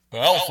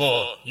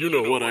Alpha, you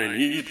know what I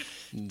need.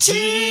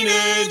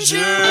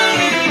 Teenagers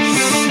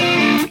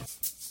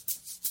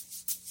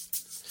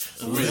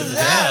with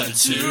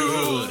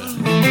attitude.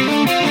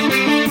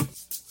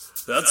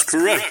 That's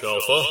correct,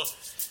 Alpha.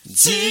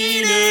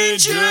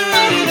 Teenagers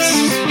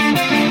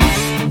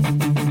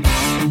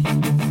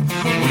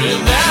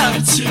with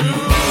attitude.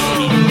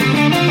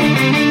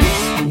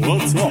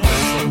 What's up,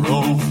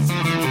 bro?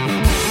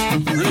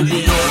 Bring me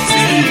your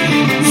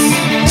teens.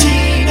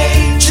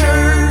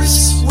 Teenagers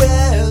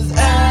with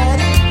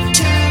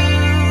attitude,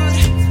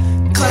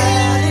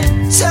 clad in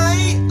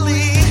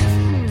tightly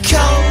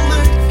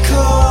colored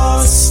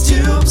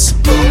costumes,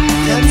 book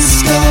and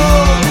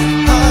skull.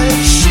 I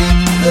ship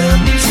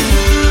them to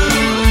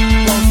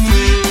while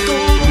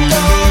fecal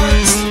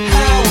guards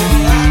howl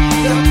at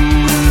the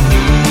moon.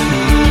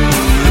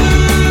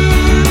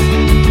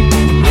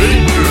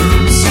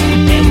 Rangers,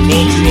 I'm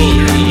cultural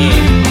here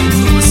today.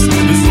 Listen to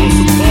this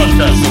awesome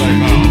podcast that I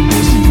found.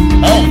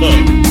 Alpha,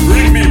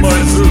 bring me my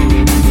zoo.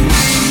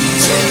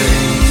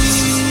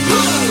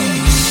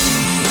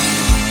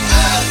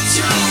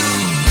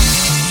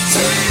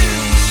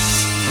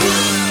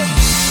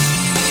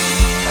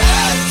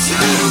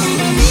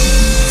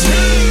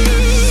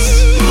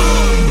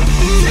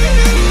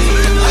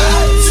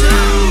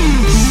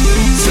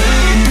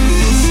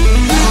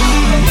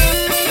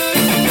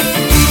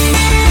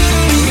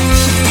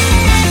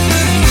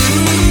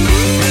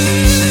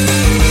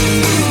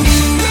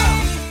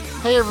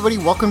 Hey everybody,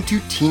 welcome to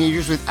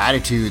Teenagers with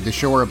Attitude, the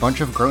show where a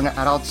bunch of grown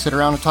adults sit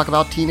around and talk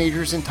about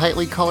teenagers in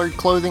tightly colored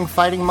clothing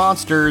fighting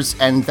monsters,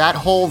 and that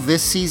whole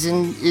 "this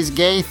season is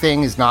gay"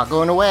 thing is not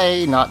going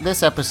away, not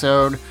this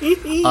episode.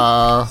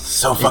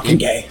 So fucking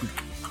gay.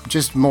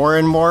 Just more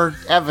and more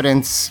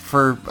evidence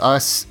for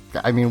us.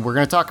 I mean, we're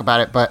going to talk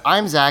about it, but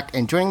I'm Zach,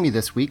 and joining me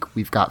this week,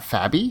 we've got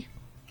Fabi.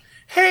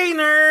 Hey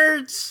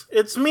nerds!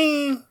 It's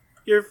me,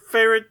 your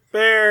favorite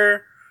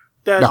bear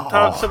that No.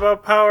 talks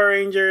about Power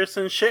Rangers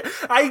and shit.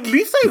 At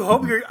least I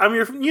hope I'm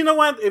your. You know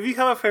what? If you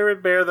have a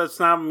favorite bear that's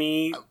not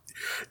me,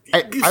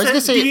 I was going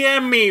to say,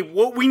 DM me.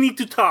 What we need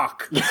to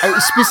talk.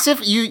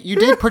 you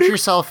did put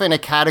yourself in a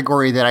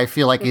category that I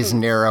feel like is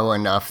narrow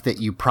enough that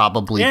you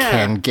probably Yeah.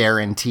 can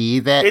guarantee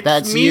that It's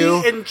that's me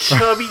you. and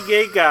chubby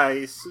gay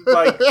guys,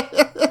 like,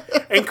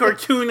 and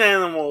cartoon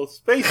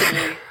animals,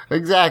 basically.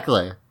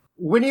 Exactly.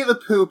 Winnie the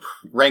Pooh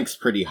ranks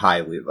pretty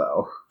highly,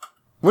 though.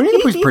 Winnie the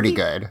Pooh's pretty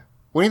good.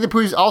 Winnie the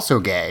Pooh's also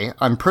gay,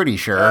 I'm pretty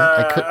sure.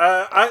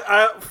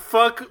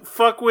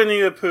 Fuck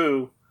Winnie the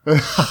Pooh.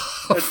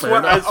 That's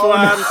what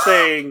I'm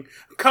saying.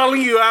 I'm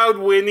calling you out,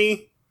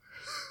 Winnie.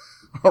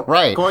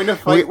 Right. Going to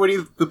fight Winnie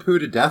the Pooh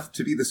to death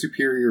to be the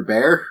superior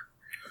bear?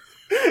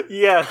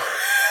 Yeah.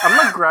 I'm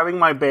not grabbing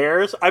my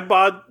bears. I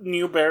bought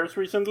new bears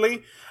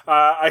recently.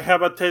 I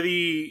have a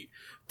Teddy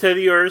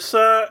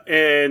Ursa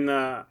and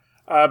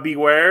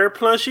Beware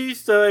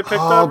plushies that I picked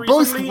up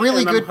both recently.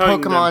 really and I'm good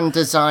hugging them. Pokemon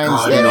designs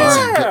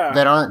God,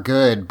 that aren't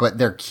good, but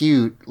they're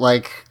cute.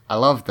 Like, I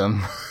love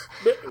them.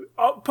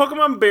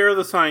 Pokemon bear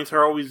designs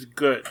are always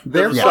good.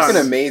 They're Yes. fucking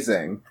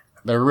amazing.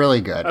 They're really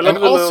good. I love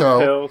And the also, little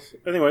pills.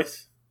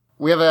 Anyways.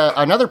 we have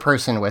another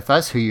person with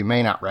us who you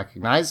may not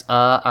recognize.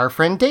 Our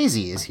friend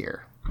Daisy is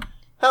here.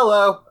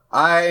 Hello,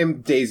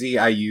 I'm Daisy.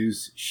 I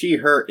use she,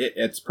 her,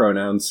 its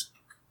pronouns.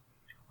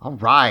 All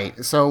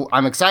right. So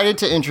I'm excited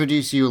to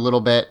introduce you a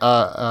little bit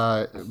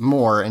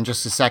more in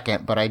just a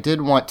second, but I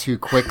did want to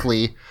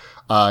quickly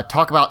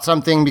talk about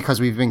something because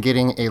we've been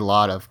getting a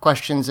lot of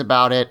questions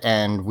about it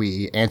and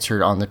we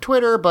answered on the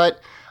Twitter,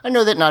 but I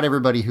know that not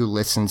everybody who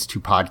listens to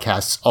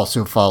podcasts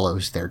also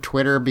follows their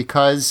Twitter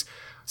because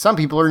some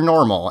people are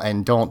normal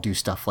and don't do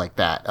stuff like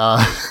that.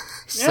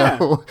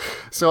 So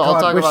I'll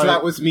God, talk wish about that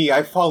it. was me.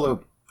 I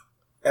follow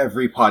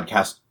every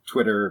podcast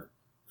Twitter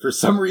for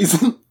some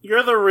reason.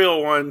 You're the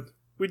real one.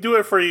 We do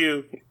it for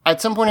you. At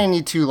some point I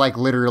need to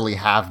literally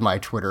have my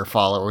Twitter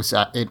follows.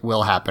 It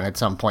will happen at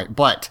some point.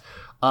 But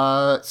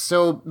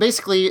so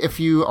basically, if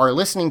you are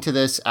listening to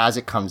this as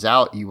it comes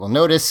out, you will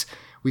notice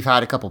we've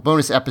had a couple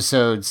bonus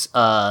episodes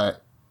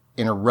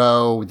in a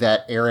row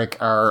that Eric,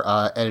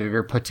 our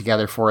editor, put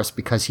together for us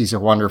because he's a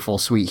wonderful,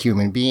 sweet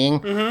human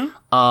being.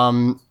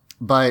 Mm-hmm.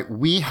 But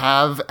we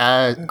have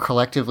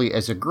collectively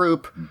as a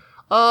group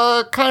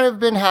kind of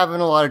been having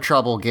a lot of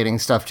trouble getting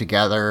stuff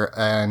together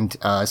and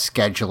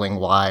scheduling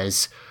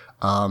wise.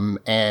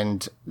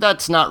 And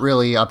that's not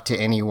really up to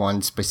any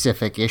one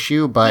specific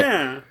issue, but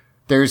Yeah.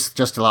 there's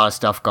just a lot of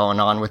stuff going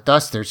on with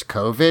us. There's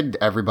COVID.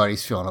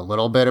 Everybody's feeling a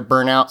little bit of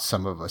burnout.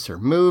 Some of us are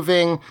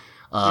moving.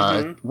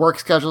 Work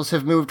schedules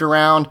have moved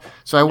around.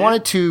 So I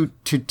wanted to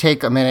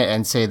take a minute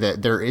and say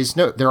that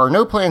there are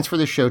no plans for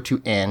the show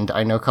to end.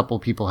 I know a couple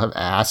of people have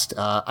asked.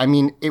 I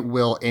mean, it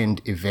will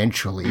end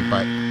eventually,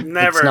 but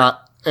Never.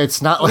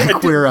 it's not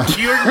like we're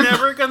You're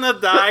never gonna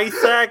die,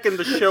 Zach, and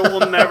the show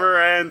will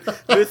never end.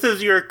 This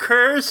is your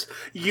curse.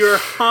 You're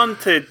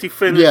haunted to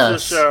finish the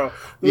Yes. show.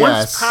 Once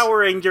Yes. Power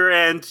Ranger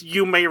ends,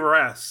 you may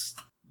rest.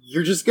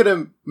 You're just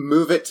gonna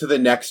move it to the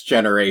next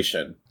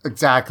generation.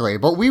 Exactly.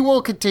 But we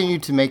will continue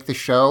to make the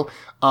show.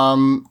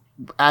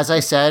 as I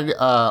said,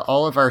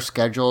 all of our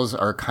schedules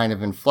are kind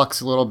of in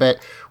flux a little bit.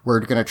 We're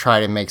going to try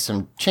to make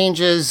some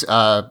changes,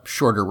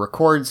 shorter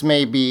records,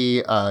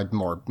 maybe,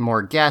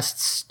 more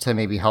guests to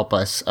maybe help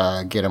us,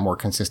 get a more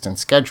consistent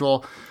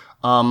schedule.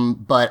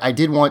 But I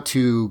did want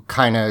to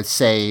kind of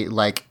say,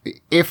 like,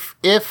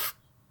 if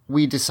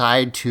we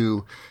decide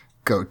to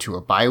go to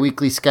a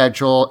bi-weekly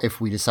schedule,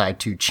 if we decide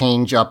to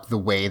change up the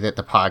way that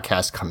the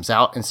podcast comes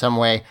out in some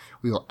way,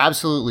 we will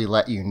absolutely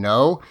let you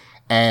know.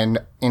 And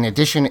in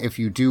addition, if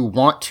you do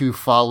want to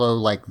follow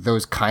like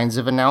those kinds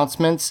of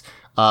announcements,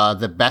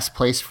 the best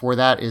place for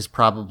that is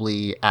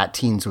probably at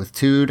Teens with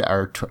Tude,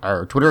 our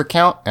Twitter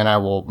account. And I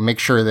will make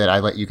sure that I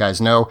let you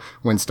guys know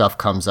when stuff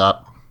comes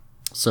up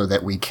so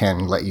that we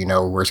can let you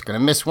know we're going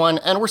to miss one.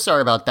 And we're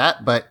sorry about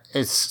that, but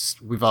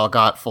we've all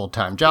got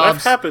full-time jobs.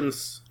 Life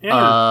happens.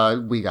 Yeah.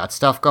 We got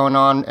stuff going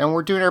on and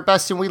we're doing our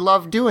best and we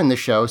love doing the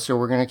show. So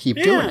we're going to keep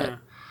doing it.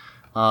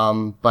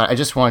 But I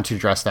just wanted to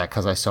address that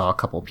because I saw a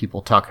couple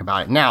people talking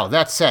about it. Now,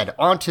 that said,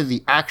 on to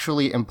the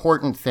actually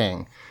important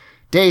thing.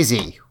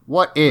 Daisy,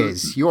 what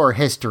is your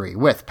history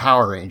with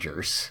Power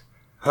Rangers?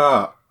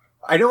 I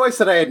know I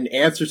said I had an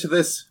answer to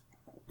this,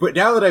 but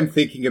now that I'm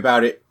thinking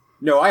about it,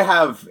 no, I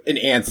have an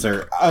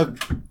answer.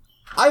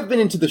 I've been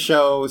into the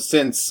show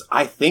since,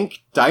 I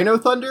think, Dino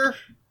Thunder.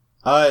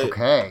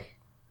 Okay.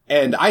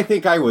 And I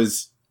think I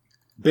was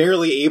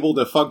barely able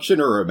to function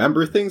or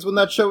remember things when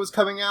that show was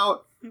coming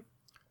out.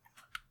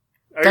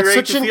 Are you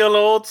ready to feel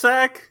old,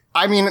 Zach?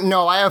 I mean,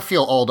 no, I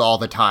feel old all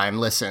the time.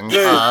 Listen,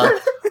 I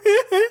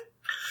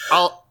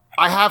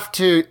have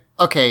to,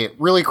 okay,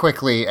 really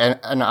quickly, and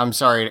I'm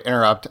sorry to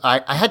interrupt.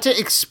 I had to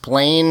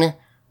explain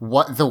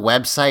what the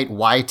website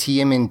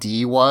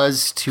YTMND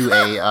was to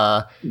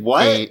a,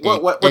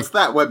 what's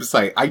that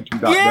website? I do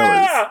not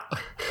know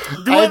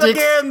it. Do it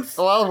again!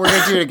 Well, we're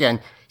gonna do it again.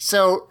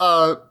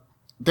 So,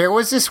 there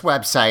was this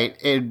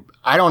website,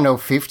 I don't know,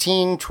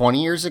 15,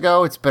 20 years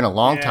ago. It's been a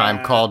long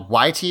time, called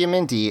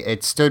YTMND.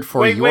 It stood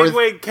for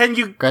Wait. Can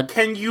you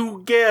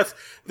guess?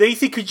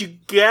 Daisy, could you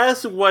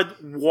guess what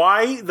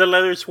the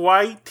letters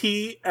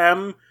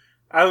YTM,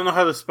 I don't know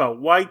how to spell,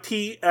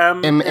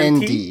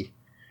 YTMND?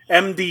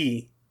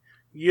 MD.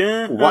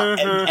 Yeah. What,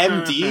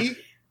 MD?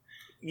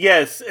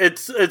 Yes,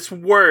 it's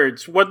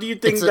words. What do you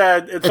think it's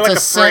like a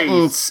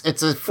sentence, phrase?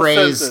 It's a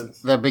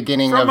phrase, the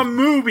beginning from of... a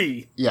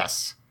movie.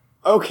 Yes.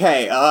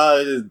 Okay,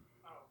 I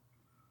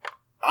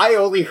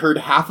only heard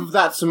half of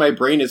that, so my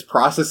brain is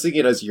processing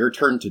it as Your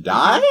Turn to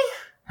Die?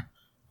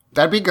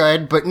 That'd be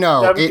good, but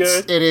no,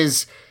 it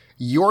is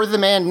You're the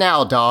Man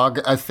Now, Dog,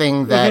 a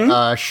thing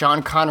that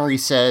Sean Connery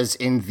says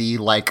in the,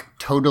 like,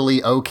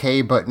 totally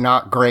okay but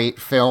not great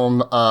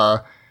film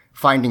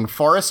Finding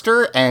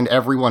Forrester, and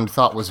everyone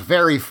thought was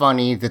very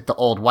funny that the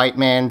old white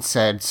man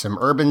said some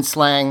urban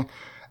slang,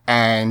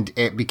 and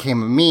it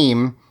became a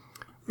meme.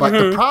 But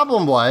the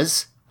problem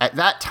was... At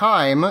that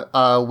time,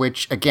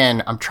 which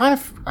again, I'm trying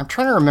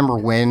to remember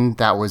when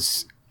that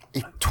was.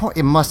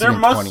 It must have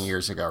been 20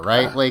 years ago,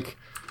 right? Like,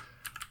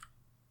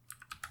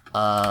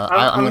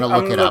 I'm going to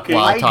look it up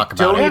while I talk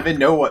about it. I don't even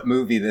know what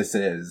movie this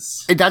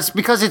is. That's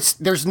because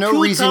there's no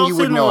reason you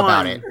would know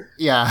about it.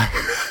 Yeah.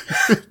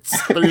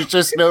 There's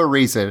just no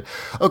reason.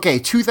 Okay,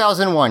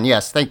 2001.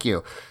 Yes, thank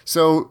you.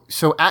 So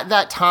at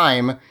that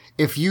time,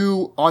 if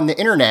you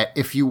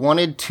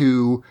wanted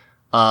to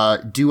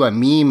do a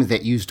meme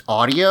that used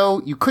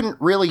audio, you couldn't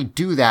really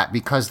do that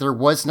because there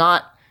was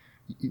not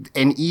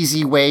an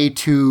easy way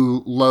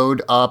to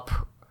load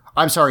up.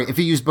 I'm sorry, if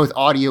you used both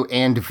audio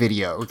and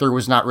video, there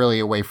was not really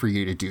a way for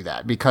you to do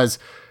that because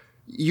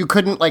you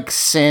couldn't like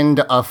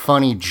send a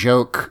funny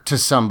joke to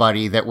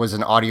somebody that was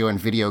an audio and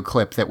video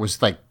clip that was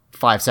like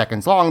 5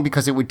 seconds long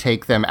because it would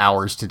take them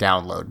hours to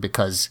download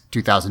because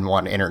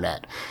 2001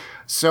 internet.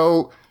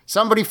 So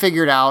somebody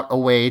figured out a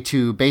way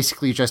to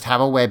basically just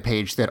have a web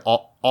page that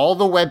all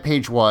the web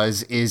page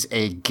is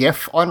a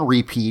GIF on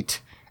repeat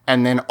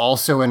and then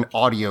also an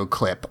audio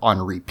clip on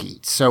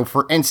repeat. So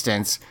for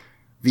instance,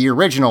 the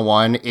original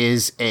one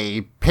is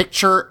a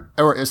picture,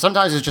 or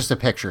sometimes it's just a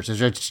picture. So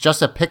it's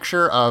just a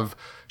picture of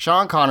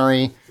Sean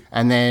Connery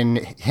and then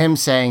him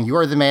saying,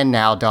 "You're the man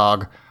now,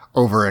 dog,"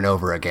 over and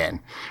over again.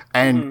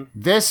 And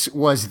this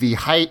was the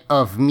height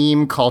of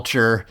meme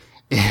culture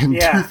in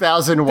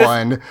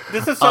 2001.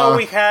 This is all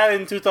we had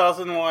in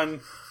 2001.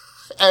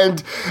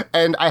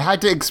 And I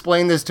had to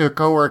explain this to a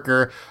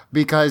coworker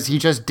because he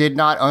just did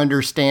not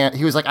understand.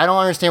 He was like, "I don't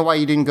understand why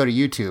you didn't go to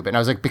YouTube." And I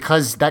was like,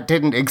 "Because that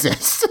didn't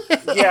exist."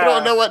 Yeah. I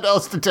don't know what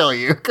else to tell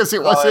you because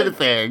it wasn't a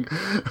thing.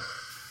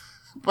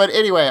 But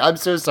anyway, I'm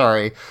so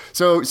sorry.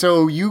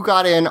 So you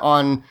got in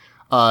on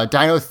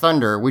Dino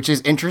Thunder, which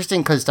is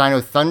interesting because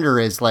Dino Thunder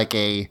is like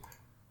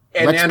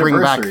let's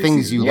bring back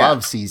things you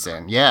love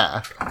season.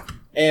 Yeah.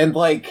 And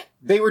like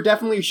they were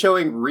definitely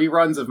showing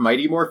reruns of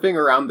Mighty Morphing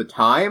around the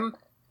time.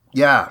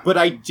 Yeah. But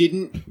I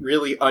didn't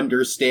really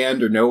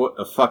understand or know what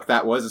the fuck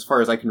that was as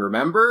far as I can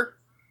remember.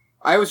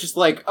 I was just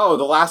like, oh,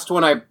 the last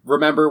one I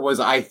remember was,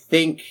 I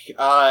think,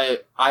 I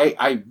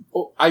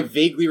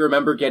vaguely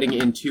remember getting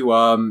into,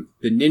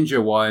 the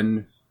ninja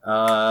one.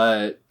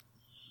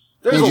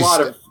 There's a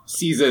lot of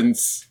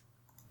seasons.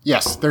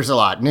 Yes, there's a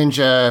lot.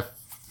 Ninja.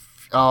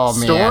 Oh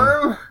man,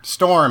 Storm?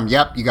 Storm.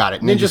 Yep, you got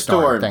it. Ninja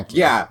Storm. Thank you.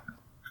 Yeah.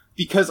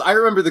 Because I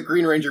remember the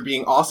Green Ranger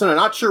being awesome. I'm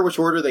not sure which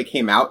order they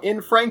came out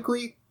in,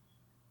 frankly.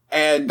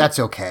 And That's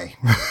okay.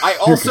 I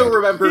also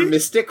remember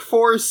Mystic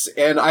Force,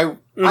 and I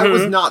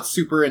was not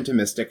super into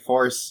Mystic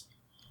Force.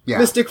 Yeah,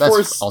 Mystic that's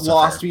Force also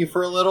lost fair. me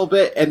for a little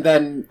bit, and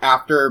then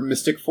after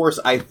Mystic Force,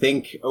 I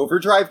think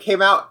Overdrive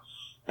came out,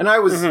 and I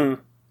was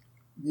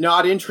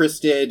not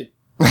interested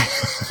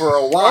for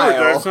a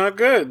while. That's not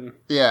good.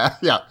 Yeah,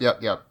 yep.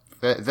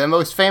 The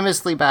most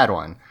famously bad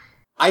one.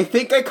 I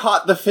think I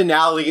caught the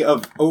finale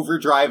of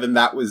Overdrive, and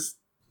that was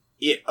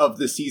it of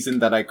the season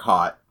that I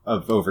caught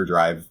of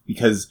Overdrive,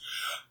 because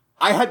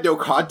I had no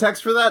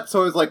context for that,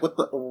 so I was like, "What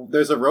the?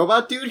 There's a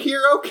robot dude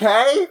here?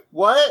 Okay,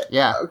 what?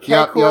 Yeah. Okay,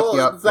 Yep, cool.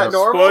 yep, Is that yep.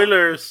 normal?"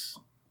 Spoilers.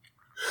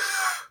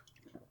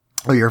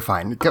 Oh, you're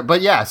fine.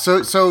 But yeah,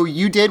 so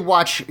you did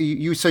watch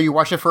you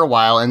watched it for a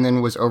while, and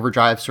then was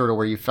Overdrive sort of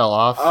where you fell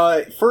off?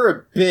 For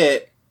a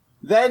bit.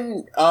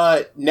 Then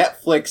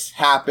Netflix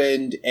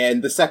happened,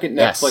 and the second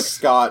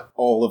Netflix got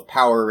all of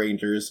Power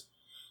Rangers.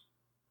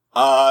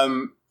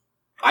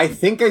 I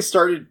think I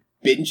started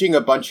binging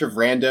a bunch of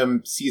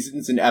random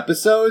seasons and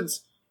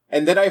episodes,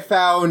 and then I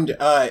found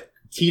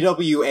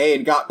TWA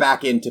and got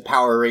back into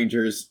Power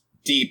Rangers,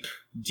 deep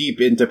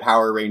into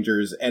Power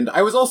Rangers, and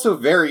I was also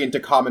very into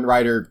Kamen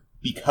Rider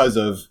because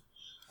of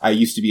I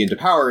used to be into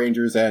Power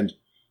Rangers, and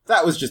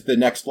that was just the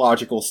next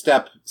logical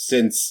step,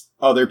 since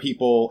other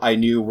people I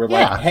knew were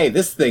like, hey,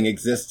 this thing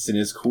exists and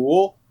is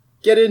cool,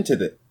 get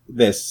into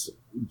this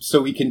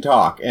so we can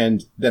talk,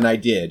 and then I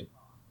did.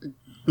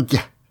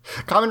 Yeah.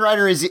 Kamen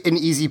Rider is an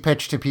easy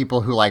pitch to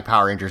people who like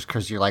Power Rangers,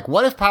 because you're like,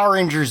 what if Power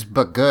Rangers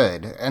but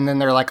good? And then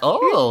they're like,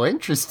 oh,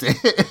 interesting.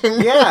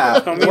 Yeah,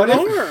 what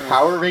more. if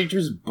Power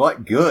Rangers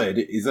but good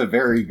is a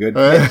very good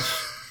pitch.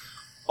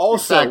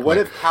 Also, Exactly. what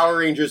if Power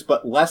Rangers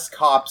but less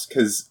cops,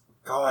 because,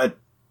 God,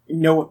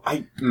 no,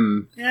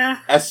 Yeah.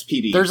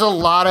 SPD. There's a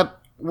lot of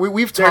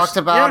we've talked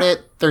about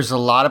it. There's a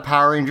lot of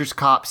Power Rangers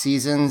cop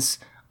seasons.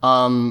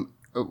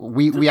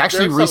 We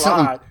actually There's a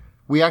lot.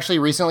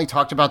 recently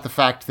talked about the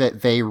fact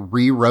that they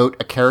rewrote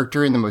a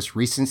character in the most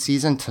recent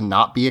season to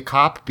not be a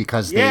cop,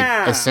 because they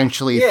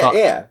essentially thought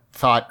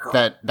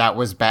that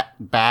was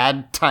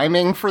bad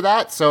timing for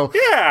that. So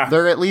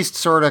they're at least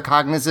sort of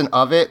cognizant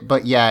of it.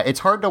 But yeah, it's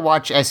hard to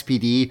watch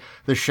SPD,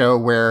 the show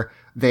where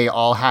they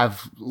all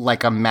have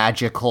like a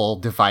magical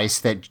device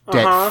that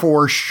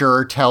for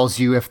sure tells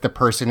you if the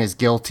person is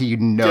guilty,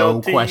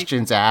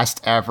 questions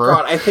asked ever.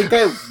 God, I think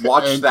I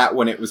watched that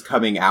when it was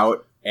coming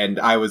out, and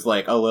I was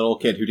like a little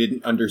kid who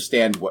didn't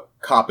understand what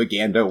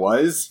propaganda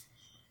was.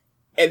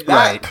 And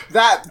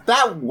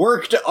that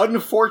worked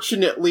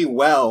unfortunately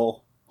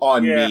well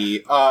on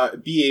me,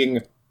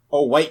 being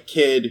a white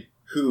kid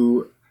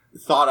who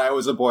thought I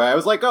was a boy. I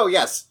was like, oh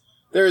yes,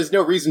 there is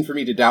no reason for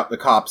me to doubt the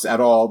cops at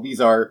all. These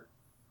are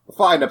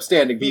fine,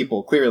 upstanding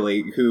people,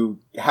 clearly, who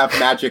have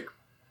magic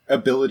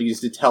abilities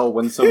to tell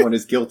when someone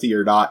is guilty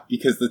or not,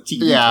 because the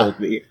TV told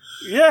me.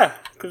 Yeah,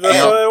 because that's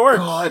how it works.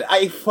 God,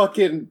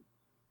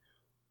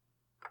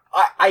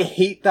 I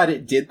hate that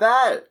it did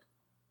that.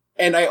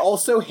 And I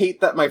also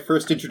hate that my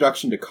first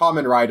introduction to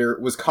Kamen Rider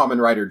was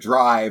Kamen Rider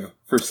Drive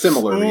for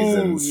similar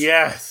reasons.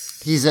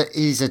 Yes. He's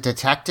a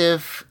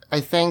detective,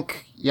 I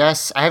think.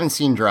 Yes, I haven't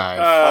seen Drive.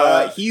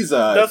 That's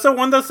the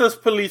one that says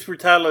police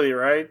brutality,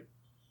 right?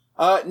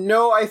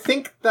 No, I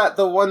think that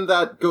the one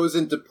that goes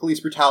into police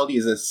brutality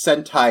is a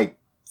Sentai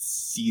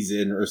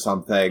season or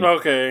something.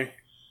 Okay.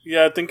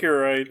 Yeah, I think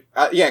you're right.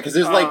 Yeah, because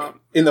there's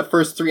in the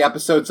first 3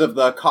 episodes of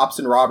the Cops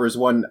and Robbers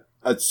one,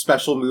 a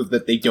special move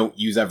that they don't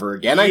use ever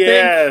again, I think.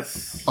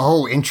 Yes.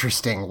 Oh,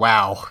 interesting.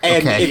 Wow.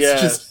 And okay.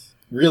 it's just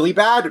really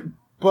bad.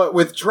 But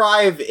with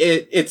Drive,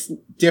 it's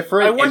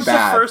different I watched and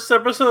bad. the first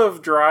episode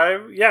of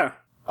Drive. Yeah.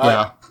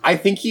 I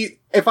think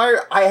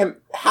I am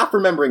half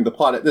remembering the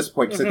plot at this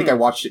point, because I think I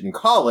watched it in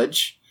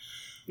college.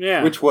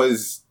 Yeah. Which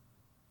was,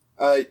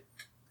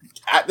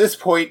 at this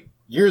point,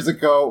 years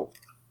ago,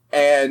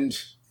 and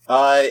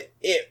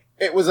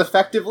it was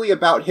effectively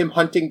about him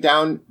hunting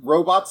down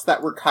robots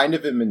that were kind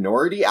of a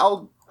minority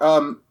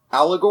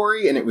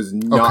allegory, and it was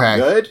not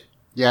good.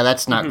 Yeah,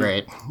 that's not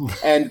great.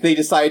 And they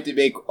decided to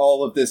make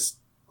all of this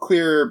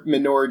clear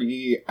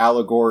minority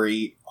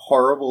allegory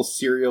horrible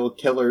serial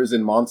killers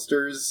and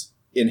monsters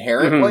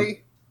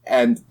inherently,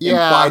 and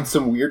implied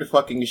some weird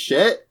fucking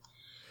shit.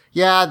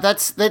 Yeah,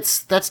 that's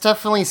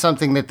definitely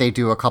something that they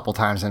do a couple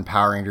times in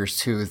Power Rangers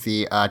too.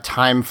 The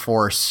Time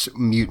Force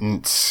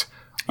mutants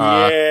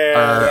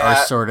are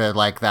sort of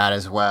like that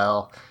as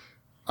well.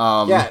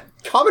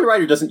 Kamen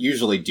Rider doesn't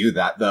usually do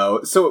that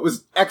though, so it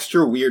was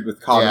extra weird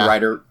with Kamen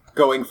Rider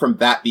going from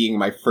that being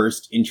my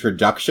first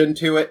introduction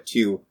to it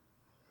to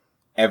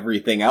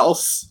everything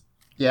else.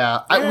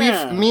 Yeah,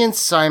 me and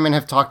Simon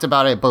have talked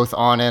about it both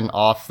on and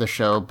off the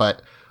show,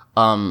 but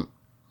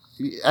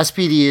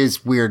SPD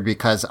is weird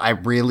because I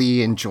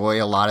really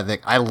enjoy a lot of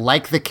I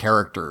like the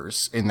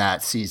characters in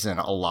that season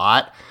a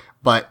lot,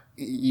 but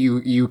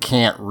you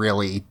can't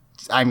really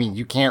I mean,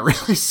 you can't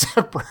really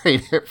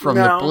separate it from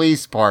the No.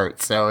 police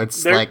part. So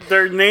it's like,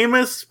 Their name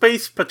is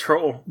Space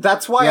Patrol.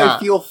 That's why Yeah. I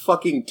feel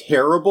fucking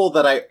terrible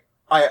that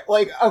I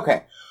like,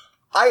 okay.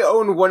 I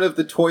own one of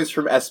the toys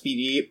from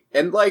SPD,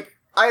 and like,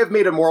 I have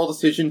made a moral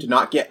decision to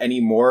not get any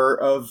more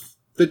of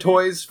the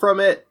toys from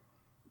it.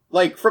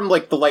 Like, from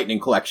like the Lightning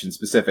Collection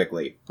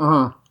specifically.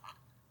 mhm.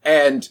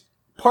 And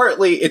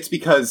partly it's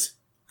because,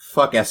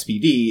 fuck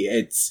SPD,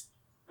 it's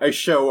a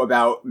show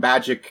about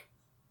magic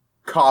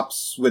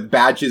cops with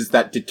badges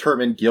that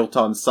determine guilt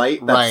on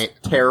sight. That's Right.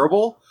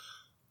 terrible.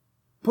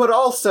 But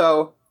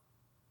also,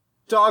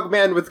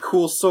 Dogman with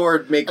cool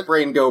sword make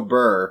brain go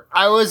burr.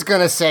 I was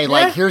gonna say, Yeah.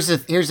 like, here's the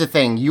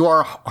thing. You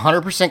are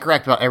 100%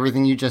 correct about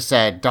everything you just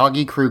said.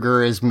 Doggy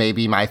Kruger is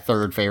maybe my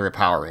third favorite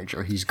Power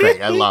Ranger. He's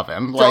great. I love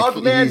him. Like,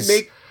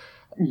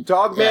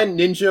 Dogman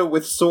ninja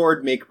with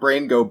sword make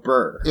brain go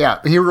burr. yeah,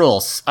 he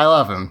rules. I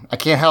love him. I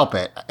can't help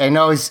it. I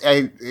know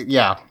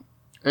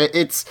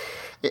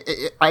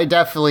I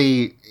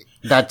definitely,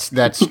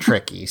 that's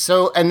tricky.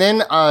 So, and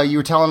then, you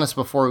were telling us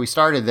before we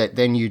started that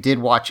then you did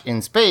watch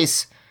In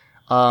Space.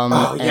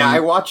 Oh yeah, and- I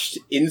watched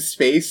In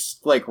Space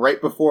like right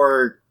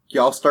before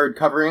y'all started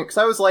covering it because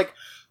I was like,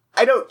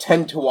 I don't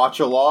tend to watch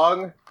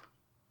along.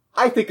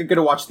 I think I'm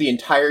gonna watch the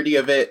entirety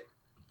of it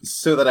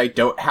so that I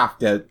don't have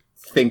to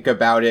think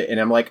about it. And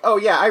I'm like, oh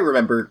yeah, I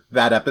remember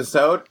that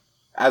episode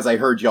as I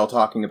heard y'all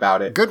talking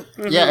about it. Good,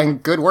 yeah,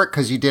 and good work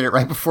because you did it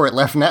right before it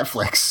left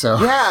Netflix. So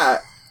Yeah.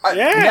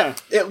 Yeah.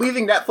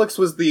 Leaving Netflix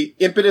was the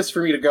impetus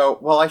for me to go,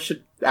 well, I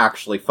should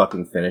actually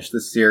fucking finish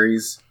this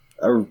series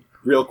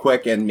real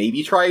quick and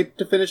maybe try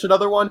to finish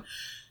another one.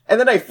 And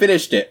then I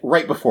finished it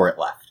right before it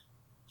left.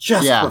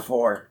 Just Yeah.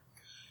 before.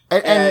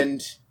 and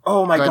And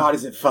oh my Go ahead. god,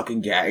 is it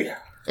fucking gay?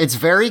 it's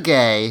very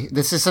gay.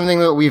 This is something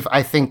that we've,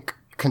 I think,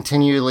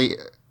 continually.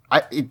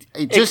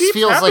 It just keeps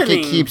feels like it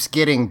happening. keeps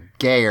getting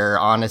gayer,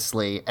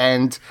 honestly,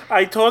 and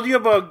I told you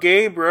about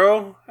gay,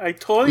 bro. I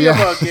told you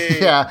yeah, about gay.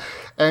 yeah,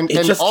 and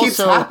It just keeps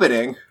also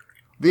happening.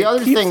 the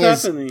other Keeps thing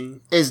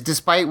happening. is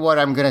despite what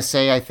I'm gonna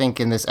say, I think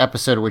in this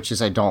episode, which is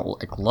I don't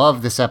like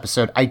love this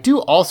episode, I do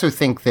also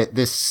think that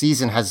this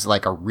season has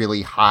like a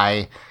really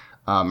high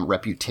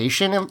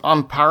reputation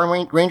on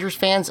Power Rangers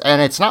fans,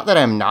 and it's not that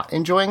I'm not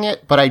enjoying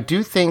it, but I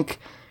do think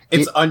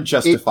It's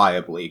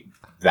unjustifiably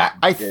that.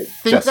 I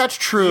think that's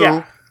true,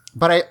 Yeah.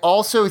 but I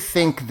also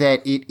think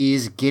that it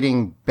is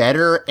getting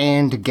better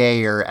and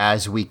gayer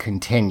as we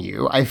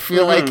continue. I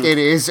feel like it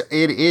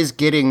is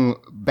getting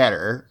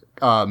better,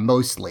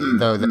 mostly,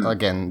 though,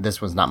 again, this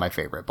was not my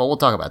favorite, but we'll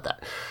talk about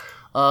that.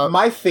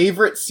 my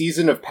favorite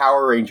season of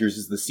Power Rangers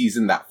is the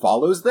season that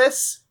follows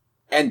this,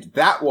 and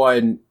that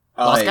one.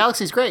 Lost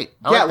Galaxy's great.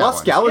 I yeah, like that Lost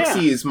one.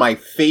 Galaxy Yeah. is my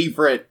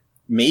favorite,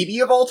 maybe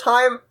of all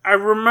time. I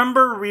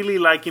remember really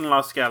liking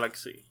Lost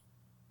Galaxy.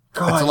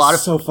 God, It's a lot of-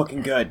 so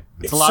fucking good.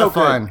 It's a lot so of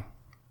fun.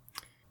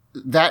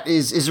 That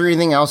is there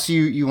anything else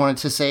you wanted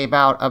to say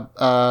about,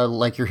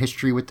 like your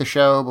history with the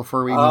show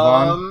before we move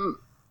on?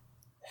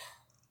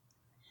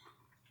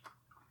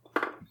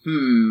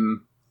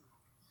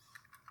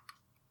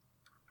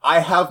 I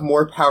have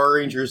more Power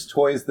Rangers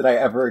toys than I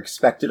ever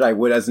expected I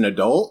would as an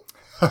adult.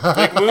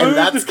 And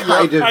that's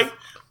kind of I-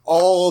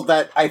 all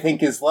that I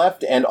think is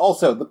left. And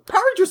also, the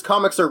Power Rangers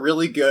comics are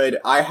really good.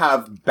 I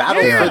have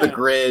Battle Yeah. for the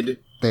Grid,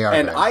 They are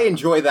and good. I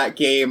enjoy that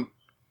game.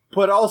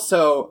 But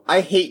also,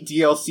 I hate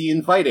DLC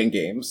in fighting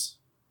games.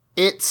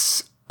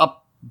 It's a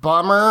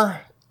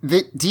bummer.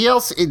 The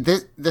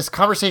DLC, this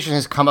conversation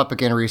has come up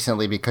again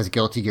recently because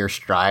Guilty Gear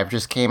Strive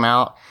just came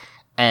out,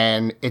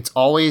 and it's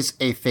always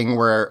a thing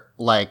where,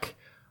 like,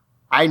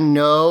 I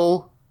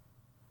know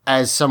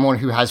as someone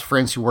who has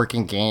friends who work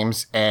in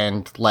games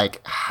and, like,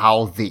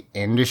 how the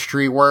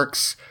industry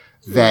works,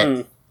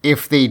 that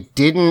if they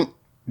didn't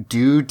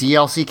do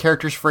DLC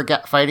characters for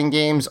fighting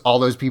games, all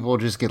those people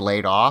just get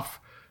laid off.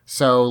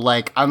 So,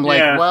 like, I'm like,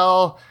 Yeah.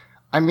 well,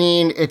 I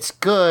mean, it's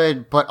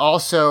good, but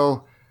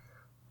also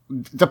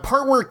the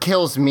part where it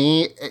kills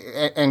me,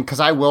 and because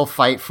I will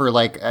fight for,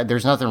 like,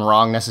 there's nothing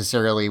wrong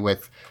necessarily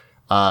with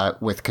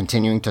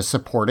continuing to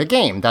support a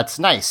game. That's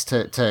nice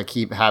to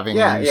keep having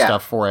new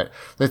stuff for it.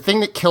 The thing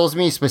that kills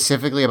me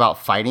specifically about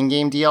fighting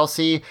game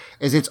DLC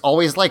is it's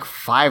always like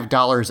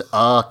 $5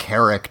 a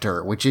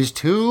character, which is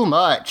too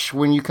much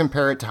when you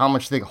compare it to how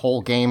much the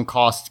whole game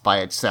costs by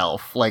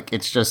itself. Like,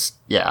 it's just,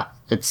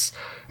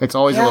 it's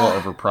always a little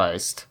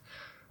overpriced.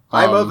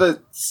 I'm of a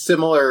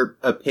similar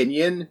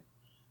opinion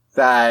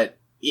that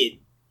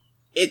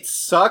it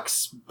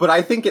sucks, but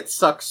I think it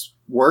sucks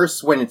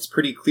worse when it's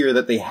pretty clear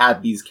that they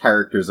had these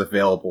characters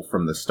available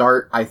from the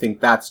start. I think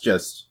that's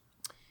just...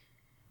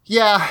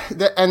 Yeah,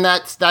 and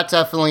that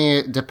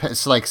definitely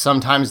depends. Like,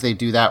 sometimes they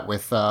do that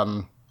with,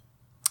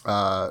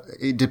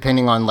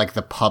 depending on, like,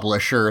 the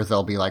publisher,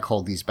 they'll be like,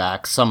 hold these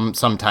back.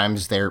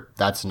 Sometimes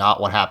that's not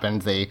what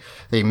happened. They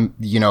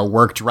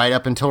worked right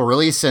up until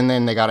release and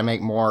then they got to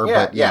make more.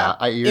 But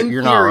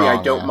you're not wrong.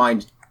 I don't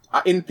mind.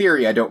 In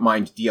theory, I don't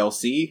mind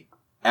DLC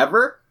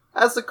ever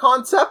as a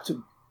concept,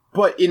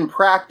 but in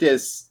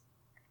practice,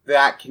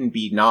 that can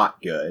be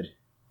not good.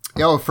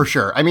 Oh, for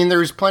sure. I mean,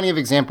 there's plenty of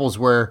examples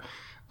where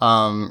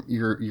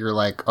you're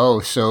like, oh,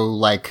 so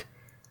like,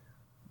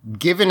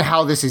 given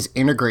how this is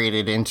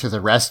integrated into the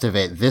rest of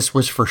it, this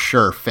was for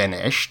sure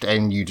finished,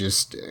 and you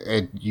just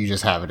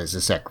have it as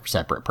a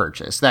separate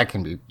purchase. That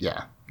can be,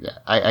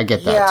 I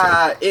get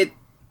that too.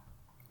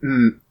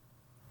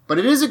 But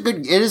it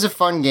is a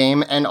fun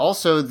game, and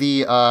also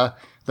the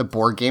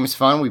board game's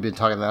fun. We've been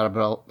talking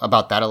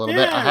about that a little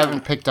bit. I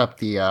haven't picked up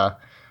the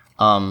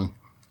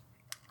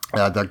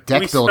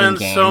deck building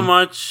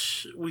game.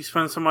 We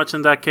spend so much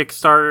in that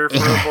Kickstarter for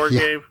the board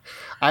game.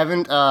 I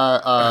haven't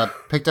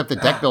picked up the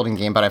deck building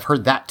game, but I've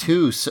heard that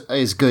too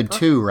is good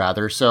too.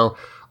 Rather, so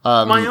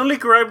my only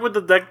gripe with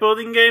the deck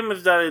building game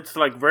is that it's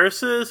like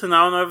versus, and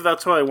I don't know if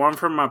that's what I want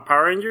from my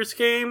Power Rangers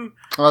game.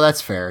 Well,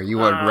 that's fair. You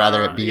would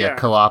rather it be a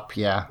co-op,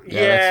 yeah, that's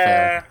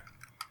fair.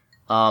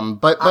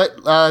 But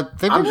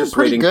they've I'm been just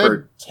pretty waiting good.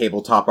 for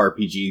tabletop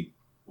RPG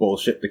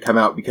bullshit to come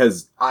out,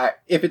 because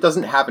if it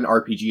doesn't have an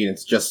RPG and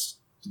it's just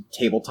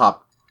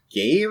tabletop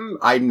game,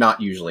 I'm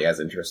not usually as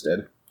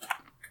interested.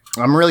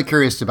 I'm really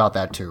curious about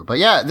that too. But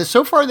yeah,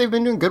 so far they've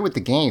been doing good with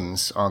the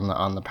games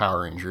on the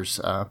Power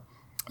Rangers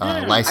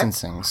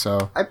licensing.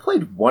 I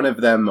played one of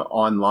them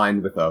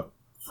online with a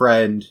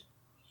friend,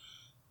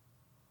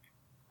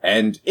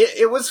 and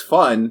it was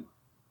fun.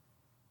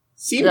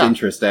 Seemed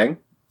interesting.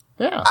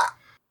 Yeah.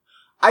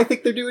 I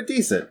think they're doing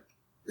decent.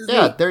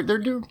 Yeah, they're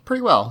doing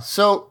pretty well.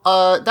 So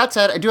that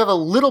said, I do have a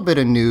little bit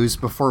of news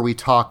before we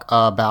talk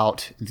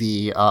about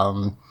the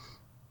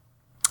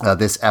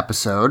this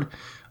episode.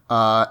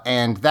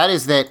 And that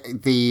is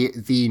that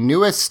the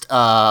newest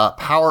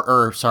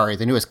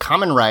the newest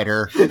Kamen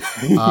Rider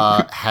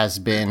has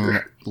been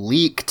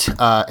leaked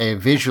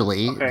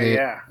visually.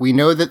 We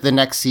know that the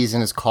next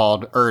season is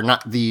called,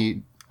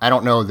 I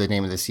don't know the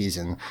name of the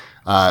season,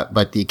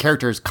 but the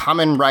character is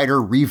Kamen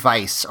Rider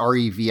Revice,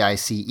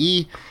 Revice.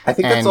 I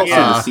think that's also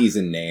the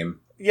season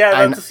name. Yeah,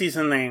 that's the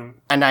season name.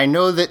 And I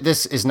know that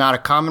this is not a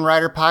Kamen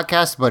Rider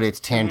podcast, but it's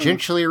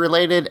tangentially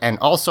related. And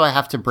also I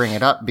have to bring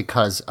it up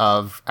because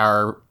of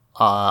our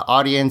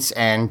audience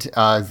and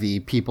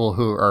the people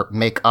who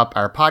make up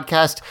our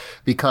podcast,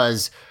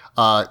 because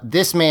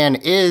this man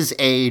is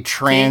a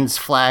trans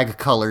flag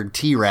colored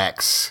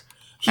T-Rex,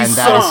 and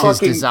that is his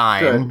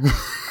design.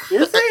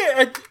 Is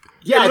it?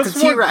 Yeah, it it's a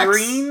T-Rex.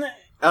 Green.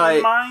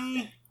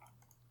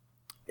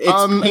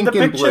 It's pink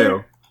and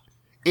blue.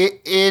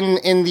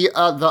 In the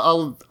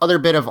other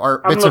bits of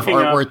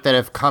artwork that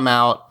have come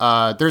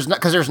out,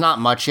 there's not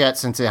much yet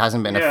since it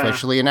hasn't been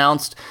officially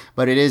announced,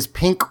 but it is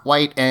pink,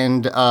 white,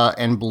 and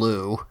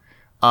blue,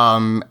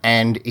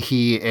 and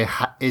he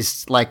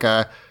is like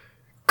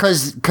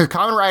because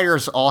Kamen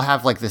Riders all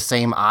have like the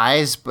same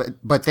eyes,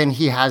 but then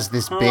he has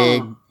this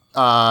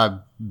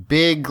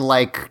big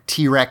like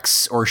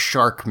T-Rex or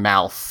shark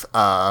mouth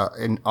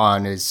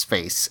on his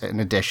face in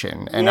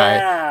addition, and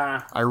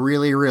I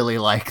really, really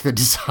like the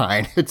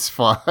design. It's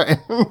fun. I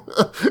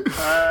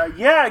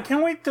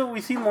can't wait till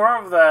we see more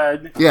of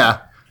that.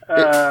 Yeah.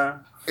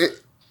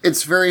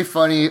 It's very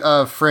funny.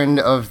 A friend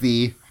of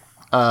the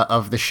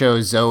show,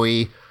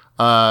 Zoe,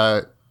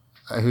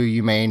 who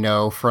you may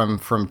know from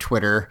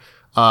Twitter,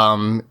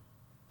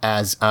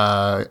 as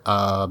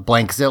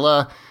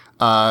Blankzilla.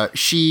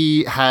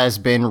 She has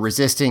been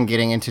resisting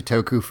getting into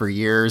Toku for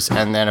years,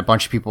 and then a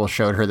bunch of people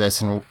showed her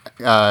this, and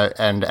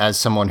as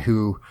someone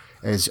who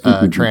is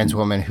a trans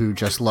woman who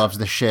just loves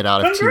the shit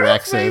out of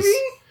T-Rexes,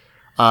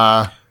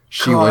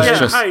 she was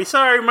just... Hi,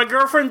 sorry, my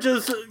girlfriend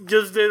just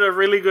did a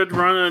really good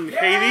run on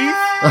Hades.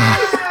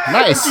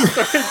 Nice. She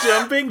started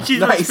jumping.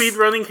 She's on speed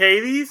running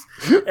Hades,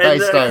 and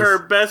nice. her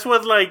best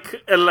was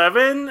like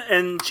 11,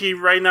 and she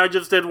right now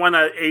just did one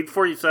at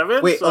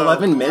 8:47. Wait,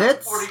 11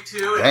 minutes?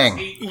 42. Dang.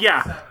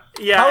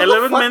 Yeah, How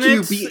 11 the fuck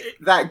minutes. do you beat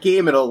that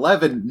game in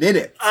 11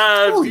 minutes?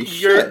 Holy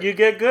shit. You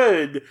get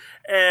good,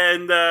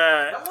 and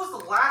That was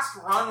the last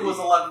run was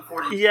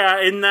 11:42. yeah,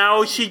 and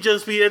now she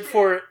just beat it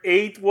for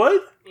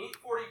 8:42.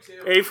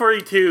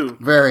 8:42.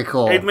 Very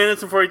cool. 8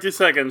 minutes and 42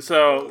 seconds.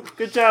 So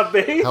good job,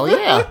 babe. Hell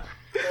yeah.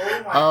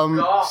 Oh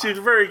my god. She's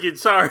very good.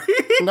 Sorry.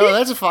 No,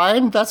 that's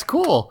fine. That's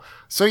cool.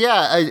 So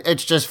yeah,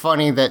 it's just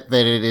funny that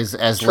it is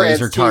as Trans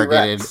laser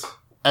targeted T-Rex.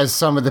 as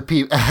some of the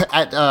people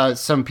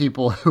some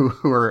people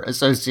who are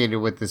associated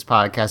with this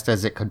podcast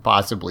as it could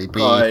possibly be.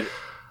 God.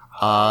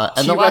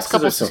 And the last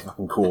couple are so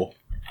fucking cool.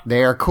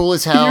 they are cool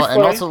as hell, You're and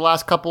funny. also the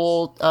last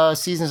couple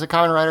seasons of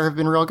Kamen Rider have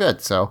been real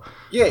good. So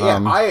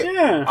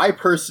I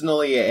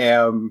personally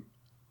am...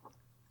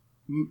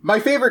 My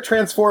favorite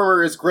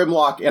Transformer is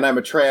Grimlock, and I'm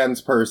a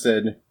trans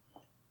person.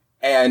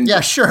 And yeah,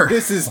 sure.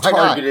 this is Why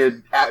not?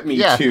 targeted at me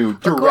Yeah, too,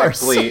 of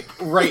course. directly,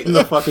 right in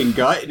the fucking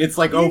gut. And it's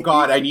like, oh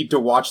god, I need to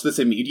watch this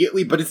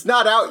immediately, but it's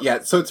not out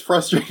yet, so it's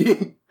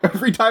frustrating.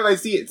 Every time I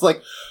see it, it's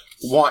like,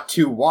 want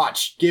to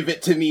watch, give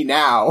it to me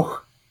now.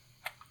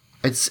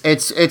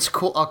 It's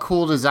cool, a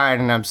cool design,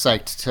 and I'm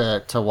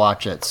psyched to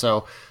watch it.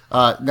 So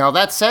now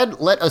that said,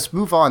 let us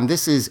move on.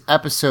 This is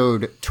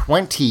episode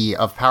 20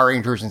 of Power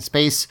Rangers in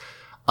Space.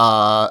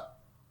 Well,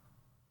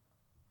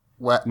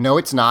 no,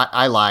 it's not.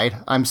 I lied.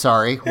 I'm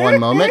sorry. One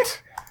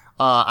moment.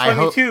 I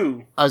hope.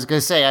 22. I was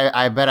gonna say,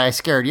 I bet I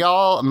scared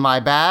y'all. My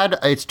bad.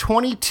 It's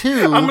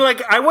 22. I'm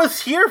like, I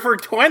was here for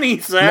 20,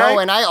 Zach. No,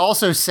 and I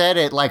also said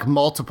it like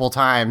multiple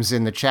times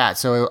in the chat,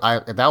 so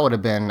that would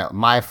have been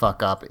my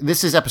fuck up.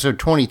 This is episode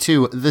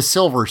 22, The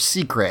Silver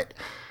Secret.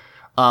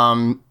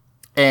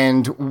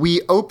 And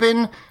we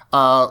open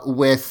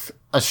with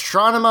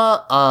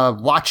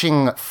Astronema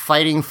watching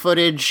fighting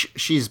footage.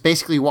 She's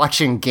basically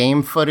watching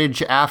game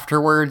footage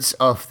afterwards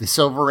of the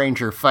Silver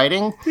Ranger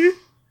fighting.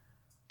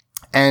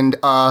 And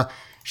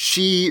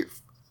she,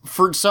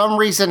 for some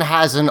reason,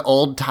 has an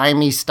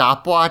old-timey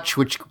stopwatch,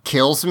 which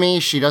kills me.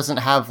 She doesn't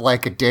have,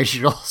 like, a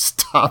digital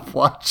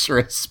stopwatch or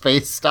a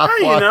space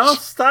stopwatch.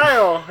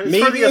 Style. It's for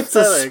Maybe the it's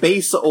a aesthetic.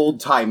 space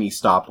old-timey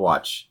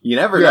stopwatch. You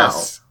never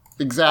Yes,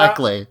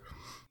 exactly.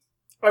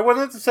 I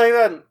wanted to say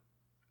that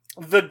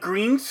the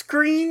green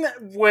screen,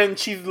 when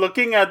she's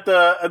looking at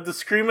the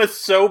screen, is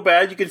so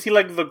bad. You can see,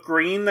 like, the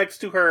green next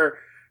to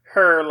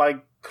her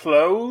like,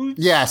 clothes.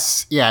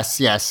 Yes.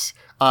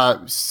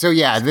 So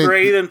yeah,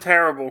 Great and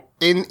terrible.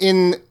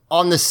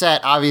 on the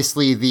set,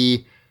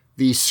 obviously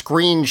the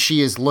screen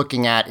she is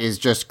looking at is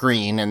just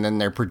green, and then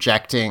they're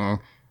projecting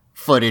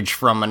footage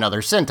from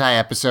another Sentai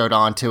episode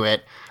onto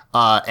it.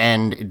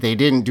 And they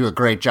didn't do a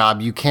great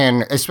job. You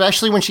can,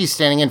 especially when she's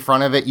standing in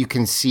front of it, you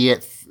can see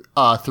it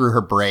through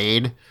her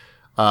braid,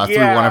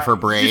 through one of her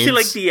braids. You see,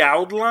 like, the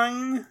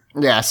outline?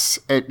 Yes,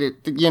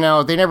 you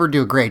know, they never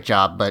do a great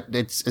job, but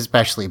it's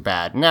especially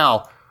bad.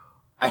 Now,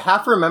 I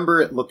half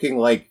remember it looking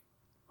like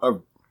a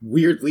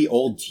weirdly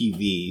old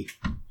TV.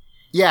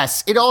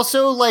 yes, it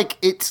also, like,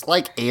 it's,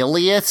 like,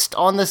 aliased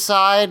on the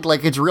side.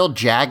 Like, it's real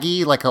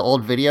jaggy, like an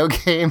old video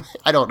game.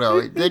 I don't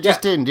know. They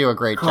just didn't do a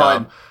great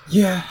job.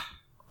 Yeah.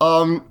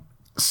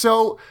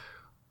 So,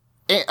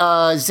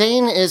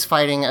 Zane is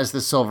fighting as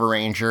the Silver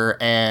Ranger,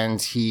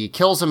 and he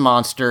kills a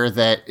monster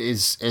that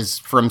is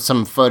from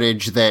some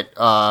footage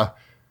that,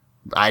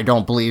 I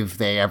don't believe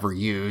they ever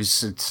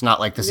use. It's not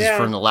like this is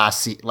from the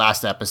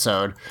last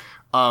episode.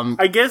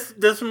 I guess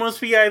this must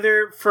be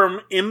either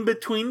from in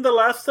between the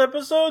last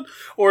episode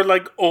or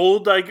like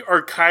old like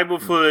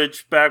archival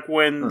footage back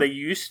when they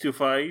used to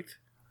fight.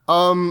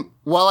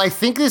 Well, I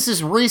think this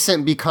is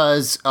recent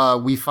because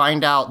we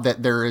find out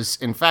that there is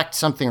in fact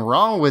something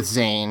wrong with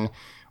Zane,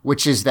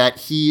 which is that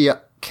he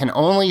can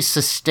only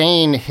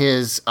sustain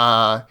his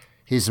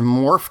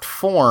morphed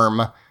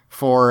form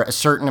for a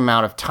certain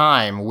amount of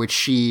time, which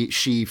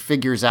she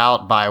figures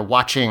out by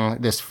watching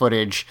this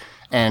footage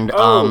and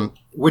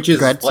which is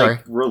sorry.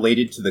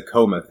 related to the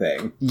coma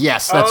thing.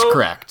 Yes, that's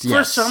correct.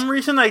 Yes. For some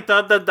reason, I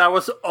thought that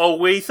was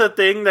always a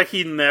thing that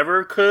he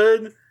never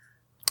could.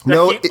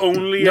 No,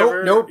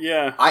 Nope.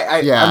 Yeah.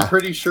 I'm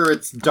pretty sure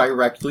it's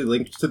directly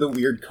linked to the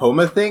weird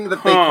coma thing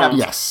that they kept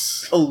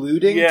yes.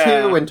 alluding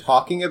to and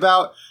talking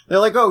about. They're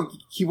like, oh,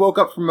 he woke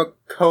up from a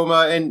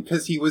coma and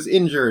because he was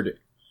injured.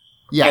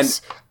 Yes.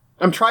 And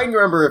I'm trying to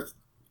remember if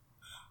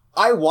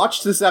I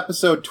watched this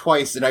episode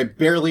twice and I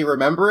barely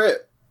remember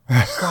it.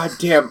 God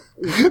damn.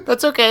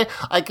 That's okay.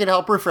 I can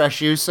help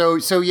refresh you.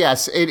 So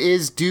yes, it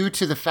is due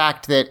to the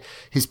fact that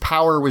his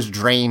power was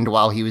drained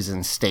while he was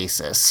in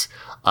stasis.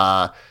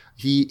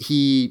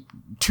 He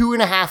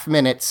 2.5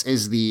 minutes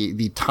is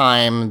the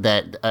time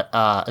that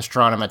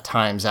Astronema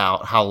times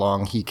out how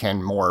long he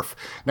can morph.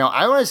 Now,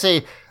 I want to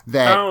say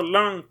that... How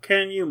long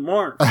can you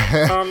morph?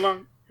 How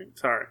long...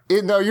 Sorry.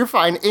 No, you're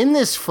fine. In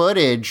this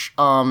footage,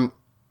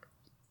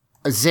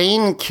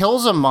 Zane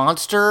kills a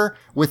monster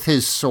with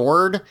his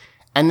sword,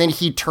 and then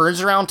he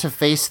turns around to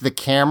face the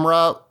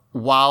camera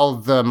while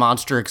the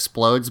monster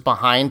explodes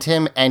behind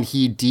him, and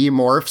he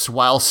demorphs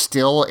while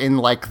still in,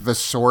 like, the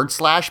sword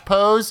slash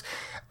pose.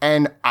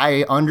 And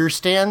I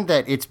understand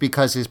that it's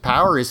because his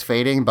power is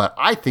fading, but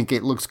I think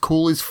it looks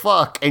cool as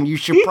fuck, and you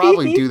should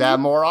probably do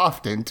that more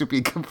often, to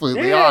be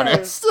completely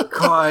honest.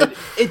 God,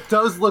 it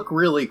does look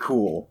really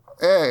cool.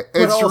 It's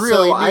But also,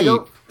 really neat. I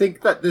don't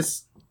think that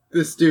this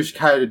douche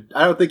I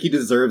don't think he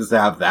deserves to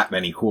have that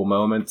many cool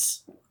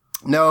moments.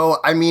 No,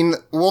 I mean,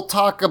 we'll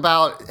talk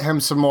about him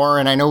some more,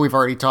 and I know we've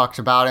already talked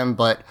about him,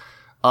 but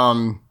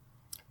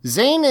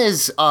Zane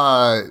is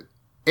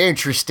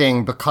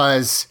interesting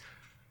because,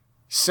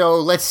 so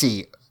let's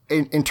see,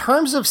 in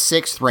terms of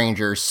Sixth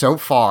Rangers so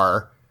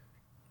far,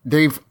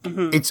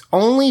 it's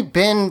only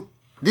been,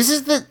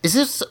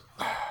 it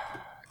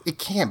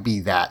can't be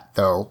that,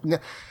 though.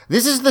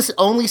 This is the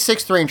only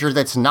Sixth Ranger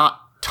that's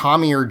not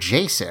Tommy or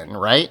Jason,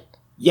 right?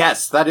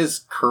 Yes, that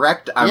is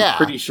correct. I'm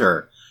pretty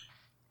sure.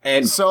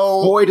 And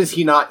so, boy, does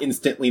he not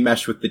instantly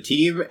mesh with the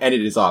team, and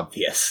it is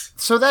obvious.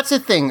 So that's the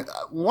thing.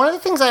 One of the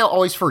things I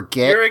always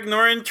forget... You're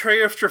ignoring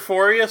Trey of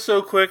Triforia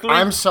so quickly?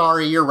 I'm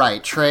sorry, you're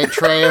right. Trey of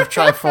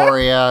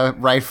Triforia,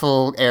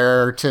 rightful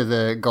heir to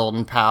the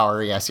golden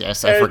power. Yes,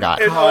 I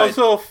forgot. And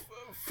also,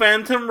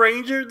 Phantom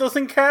Ranger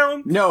doesn't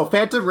count? No,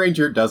 Phantom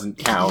Ranger doesn't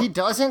count. He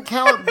doesn't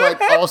count,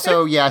 but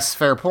also, yes,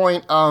 fair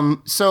point.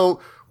 So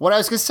what I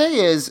was going to say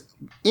is,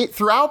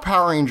 throughout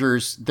Power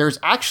Rangers, there's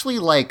actually,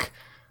 like,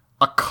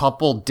 a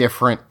couple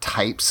different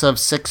types of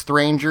Sixth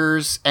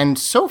Rangers, and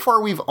so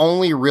far we've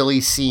only really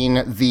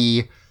seen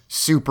the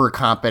super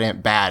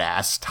competent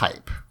badass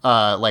type.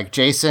 Like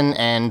Jason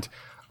and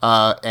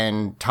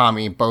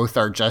Tommy both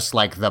are just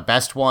like the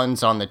best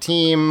ones on the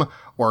team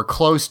or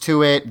close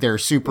to it. They're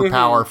super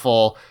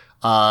powerful.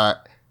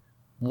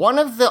 One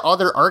of the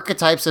other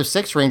archetypes of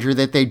Six Ranger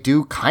that they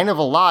do kind of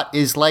a lot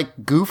is like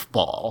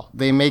goofball.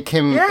 They make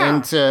him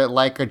into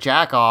like a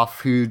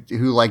jack-off who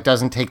like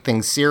doesn't take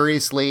things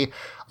seriously.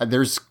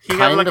 There's he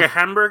got like a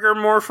hamburger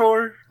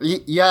morpher.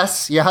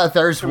 Yes, yeah.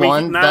 There's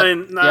one. Not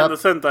in the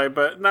Sentai,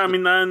 but not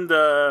in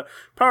the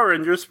Power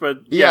Rangers,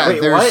 but yeah.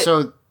 Wait, there's what?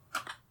 so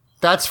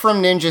that's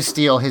from Ninja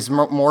Steel. His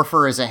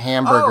morpher is a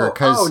hamburger.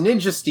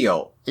 Ninja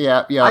Steel.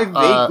 Yeah. I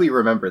vaguely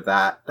remember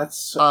that.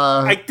 That's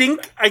I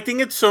think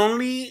it's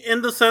only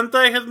in the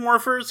Sentai his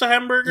morpher is a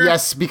hamburger.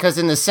 yes, because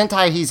in the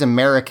Sentai he's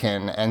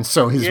American, and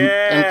so his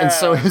and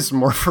so his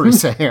morpher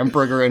is a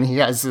hamburger, and he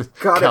has a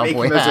gotta make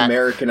cowboy him hat. as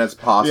American as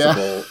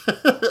possible.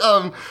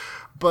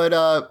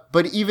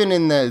 But even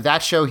in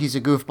that show, he's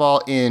a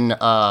goofball.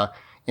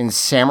 In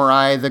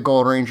Samurai, the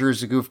Gold Ranger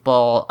is a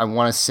goofball. I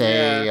want to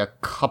say a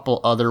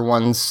couple other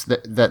ones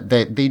that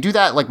they do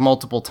that like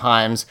multiple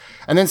times,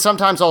 and then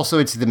sometimes also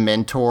it's the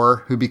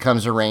mentor who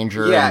becomes a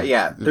ranger.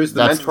 Yeah. There's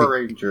the mentor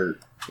ranger.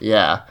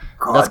 Yeah,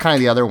 God. that's kind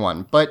of the other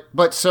one.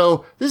 But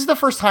so this is the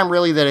first time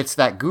really that it's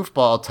that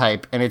goofball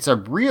type, and it's a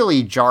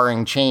really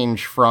jarring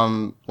change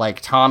from like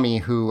Tommy,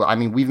 who I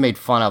mean we've made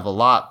fun of a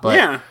lot,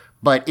 but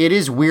but it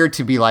is weird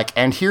to be like,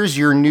 and here's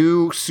your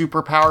new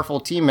super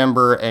powerful team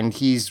member, and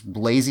he's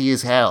lazy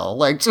as hell.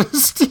 Like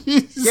just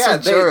he's a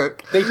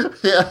jerk.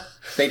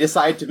 They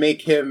decide to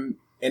make him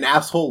an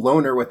asshole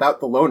loner without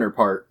the loner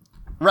part.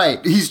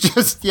 Right. He's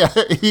just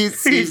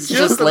he's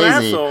just an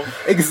lazy. asshole.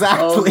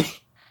 Exactly.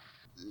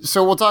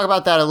 So we'll talk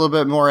about that a little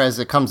bit more as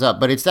it comes up,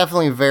 but it's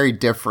definitely very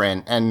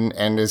different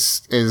and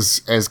is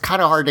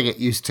kind of hard to get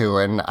used to.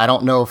 And I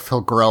don't know if he'll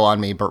grow on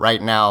me, but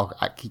right now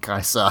he kind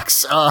of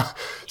sucks.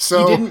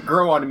 So he didn't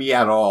grow on me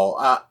at all.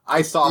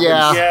 I saw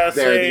him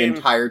there the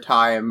entire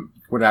time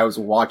when I was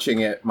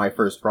watching it my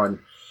first run,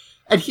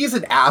 and he's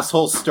an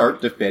asshole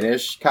start to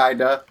finish,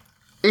 kinda.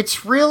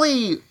 It's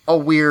really a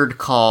weird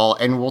call,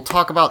 and we'll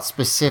talk about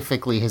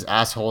specifically his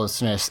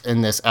assholeness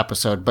in this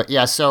episode. But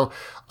yeah, so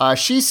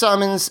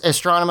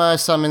Astronema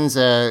summons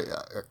a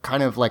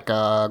kind of like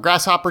a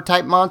grasshopper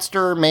type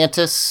monster, a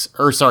mantis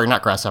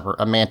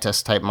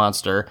type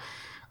monster.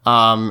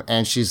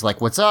 And she's like,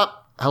 "What's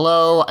up?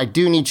 Hello, I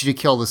do need you to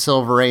kill the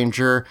Silver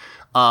Ranger."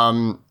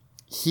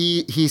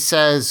 He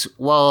says,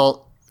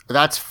 "Well,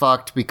 that's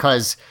fucked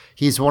because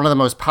he's one of the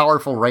most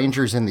powerful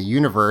Rangers in the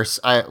universe,"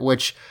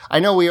 which I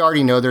know we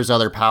already know there's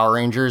other Power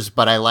Rangers,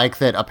 but I like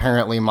that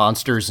apparently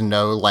monsters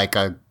know like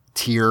a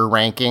tier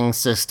ranking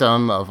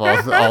system of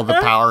all the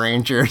Power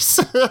Rangers.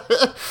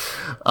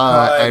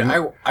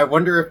 I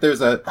wonder if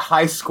there's a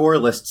high score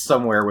list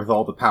somewhere with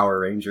all the Power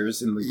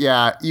Rangers in the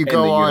you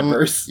go on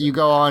universe. You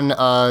go on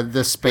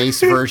the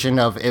space version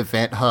of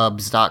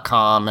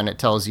eventhubs.com and it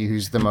tells you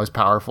who's the most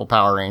powerful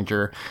Power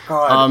Ranger.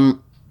 God.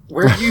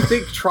 Where do you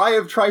think Tri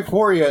of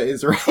Triforia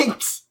is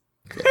ranked?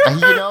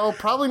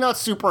 Probably not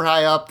super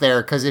high up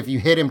there, because if you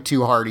hit him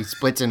too hard, he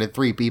splits into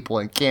 3 people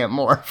and can't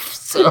morph.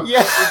 So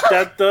Yeah.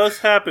 That does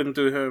happen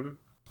to him.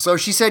 So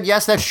she said,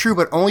 yes, that's true,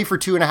 but only for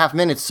 2.5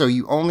 minutes, so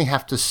you only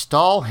have to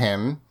stall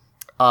him,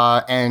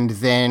 and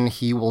then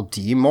he will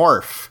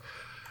demorph.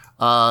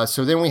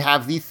 So then we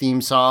have the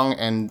theme song,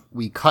 and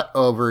we cut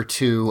over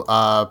to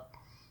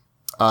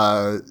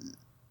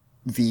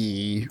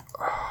the...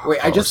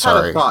 Wait, I just had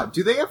a thought.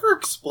 Do they ever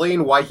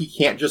explain why he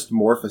can't just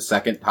morph a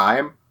second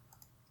time?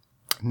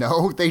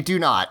 No, they do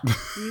not.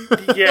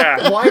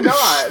 Yeah. Why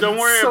not? Don't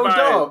worry so about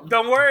dumb. it.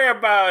 Don't worry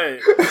about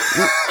it.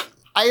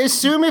 I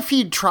assume if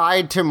he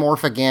tried to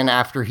morph again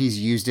after he's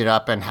used it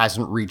up and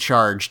hasn't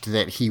recharged,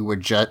 that he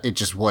would it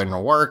just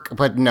wouldn't work.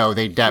 But no,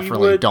 they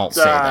definitely don't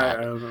say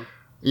that.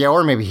 Yeah,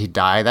 or maybe he'd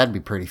die. That'd be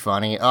pretty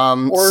funny. Or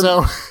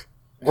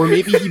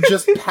maybe he'd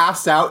just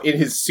pass out in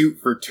his suit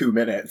for 2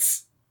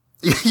 minutes.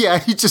 Yeah,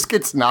 he just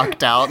gets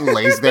knocked out and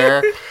lays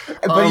there.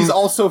 But he's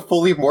also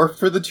fully morphed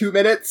for the 2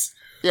 minutes.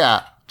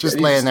 Yeah, just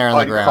laying there on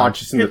the ground.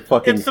 Unconscious in the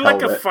fucking It's like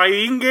a pellet.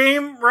 fighting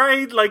game,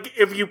 right? Like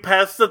if you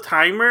pass the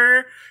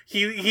timer,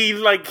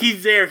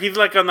 he's there. He's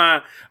like on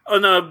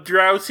a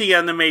drowsy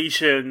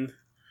animation.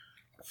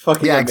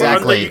 Fucking Yeah, amazing.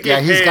 exactly.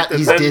 Yeah,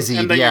 he's dizzy.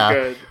 And then Yeah.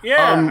 you're good.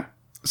 Yeah.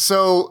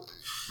 So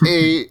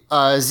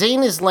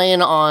Zane is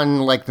laying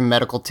on like the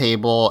medical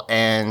table,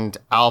 and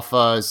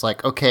Alpha is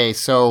like, okay,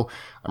 so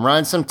I'm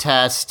running some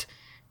tests,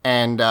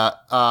 and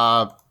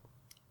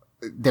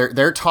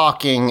they're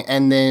talking,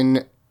 and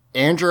then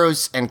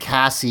Andros and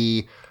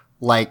Cassie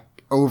like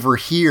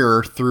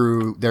overhear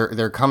through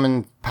they're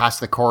coming past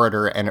the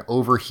corridor and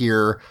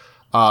overhear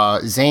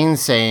Zane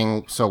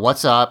saying, "So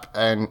what's up?"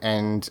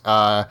 and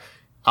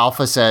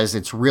Alpha says,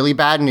 "It's really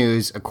bad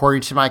news.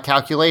 According to my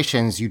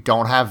calculations, you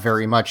don't have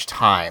very much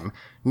time."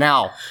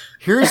 Now,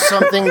 here's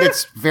something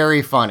that's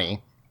very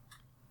funny.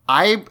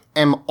 I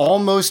am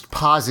almost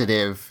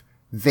positive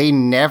they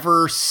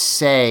never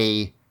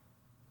say,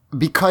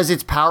 because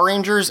it's Power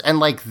Rangers and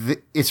like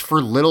it's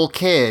for little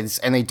kids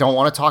and they don't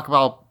want to talk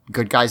about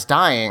good guys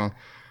dying.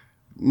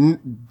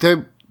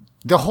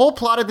 The whole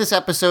plot of this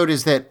episode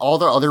is that all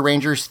the other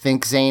Rangers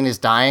think Zane is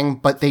dying,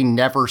 but they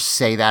never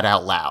say that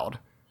out loud.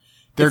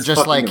 They're It's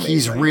just fucking like,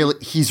 amazing.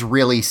 he's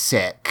really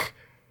sick.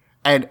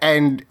 And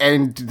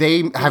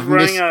they have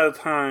running out of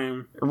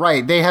time.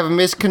 right, they have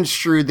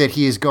misconstrued that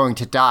he is going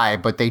to die,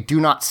 but they do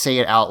not say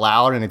it out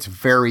loud, and it's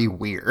very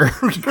weird.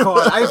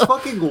 God, I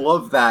fucking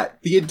love that.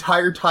 The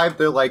entire time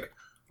they're like,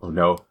 oh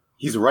no,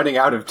 he's running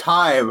out of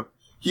time.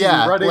 He's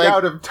running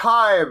out of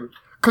time.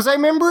 Because I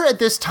remember at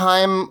this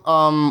time,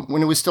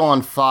 when it was still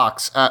on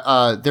Fox,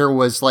 there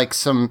was like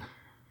some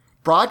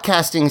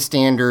broadcasting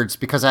standards,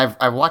 because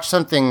I've watched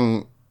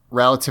something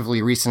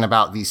relatively recent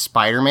about the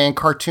Spider-Man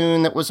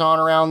cartoon that was on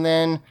around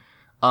then,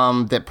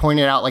 that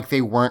pointed out like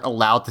they weren't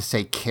allowed to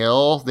say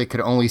kill. They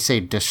could only say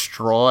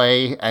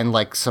destroy and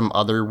like some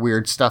other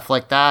weird stuff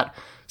like that.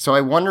 So I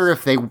wonder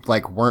if they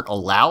like weren't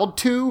allowed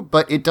to,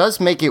 but it does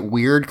make it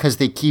weird because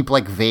they keep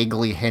like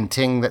vaguely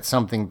hinting that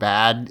something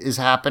bad is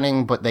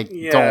happening, but they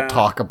don't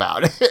talk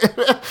about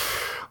it.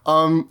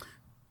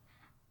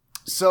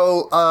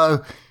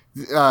 So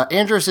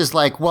Andros is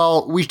like,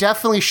 well, we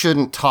definitely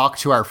shouldn't talk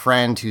to our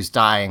friend who's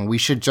dying. We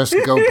should just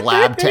go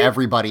blab to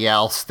everybody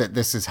else that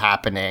this is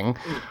happening.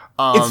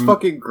 It's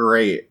fucking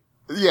great.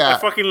 Yeah. I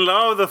fucking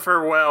love the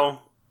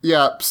farewell.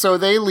 Yeah, so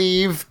they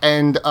leave,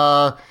 and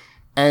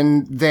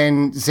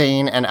then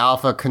Zane and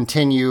Alpha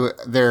continue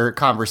their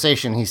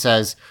conversation. He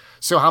says,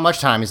 so how much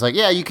time? He's like,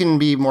 yeah, you can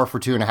be more for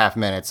 2.5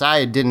 minutes.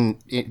 I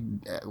didn't,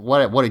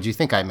 what did you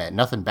think I meant?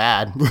 Nothing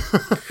bad.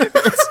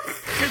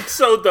 It's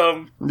so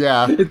dumb.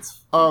 Yeah.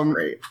 It's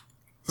great.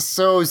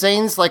 So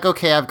Zane's like,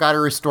 okay, I've got to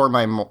restore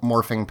my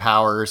morphing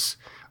powers.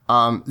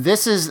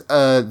 This is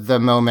the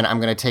moment I'm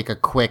going to take a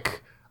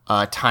quick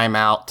time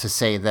out to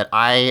say that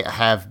I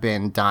have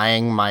been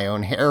dyeing my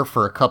own hair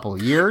for a couple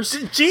of years.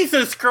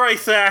 Jesus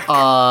Christ, Zach.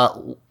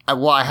 Well,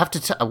 I have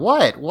to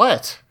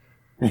what?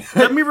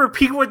 Let me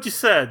repeat what you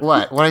said.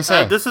 What I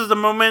say? This is the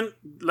moment.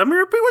 Let me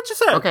repeat what you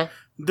said. Okay.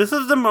 This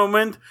is the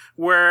moment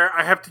where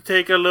I have to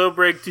take a little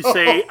break to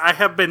say I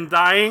have been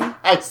dying.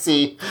 I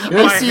see.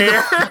 My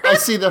hair. I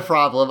see the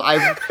problem.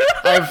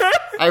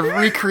 I've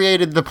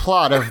recreated the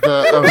plot of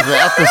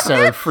the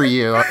episode for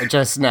you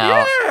just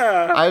now.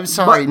 Yeah. I'm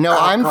sorry. No,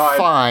 I'm God.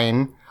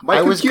 fine. My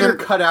I was computer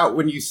gonna- cut out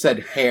when you said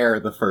hair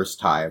the first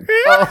time.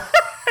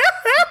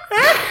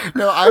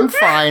 No, I'm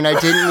fine. I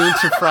didn't mean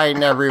to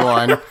frighten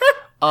everyone.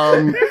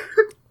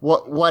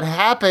 What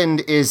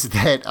happened is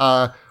that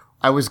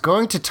I was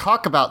going to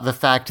talk about the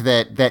fact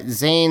that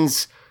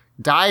Zane's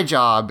dye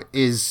job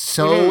is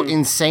so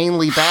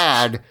insanely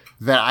bad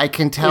that I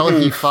can tell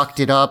he fucked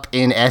it up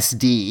in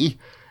SD.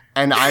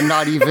 And I'm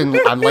not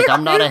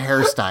not a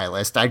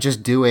hairstylist. I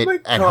just do it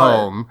at God.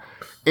 home.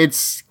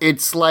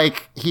 It's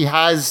like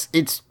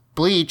it's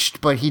bleached,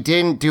 but he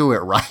didn't do it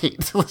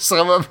right.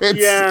 Some of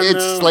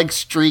it's like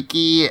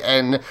streaky,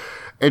 and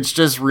it's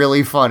just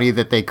really funny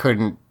that they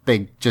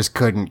just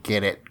couldn't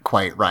get it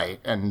quite right,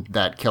 and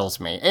that kills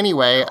me.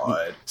 Anyway,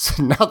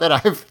 so now that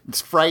I've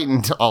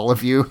frightened all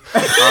of you,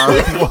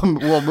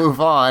 we'll move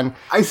on.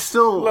 I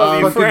still Love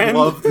you, fucking friend.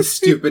 love the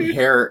stupid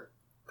hair.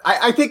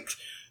 I think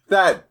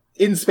that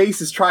In Space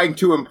is trying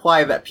to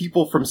imply that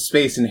people from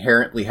space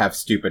inherently have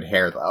stupid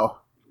hair, though.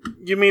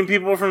 You mean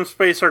people from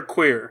space are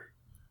queer?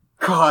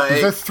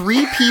 God. The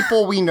three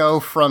people we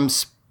know from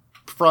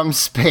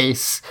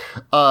space,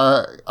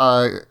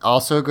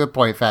 also a good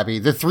point,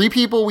 Fabi. The three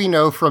people we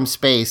know from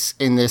space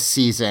in this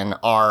season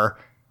are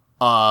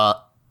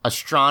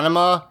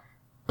Astronema,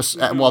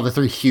 well, the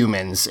three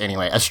humans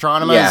anyway.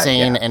 Astronema,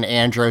 Zane, and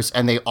Andros,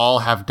 and they all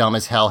have dumb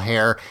as hell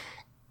hair.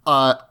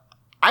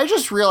 I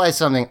just realized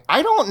something.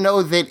 I don't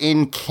know that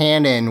in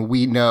canon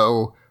we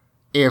know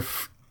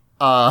if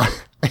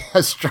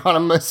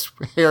Astronema's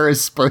hair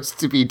is supposed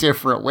to be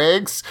different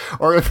wigs,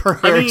 or if her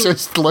hair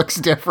just looks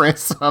different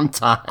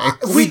sometimes.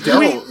 We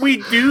don't. We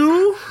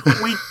do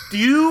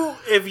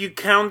if you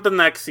count the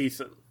next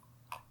season.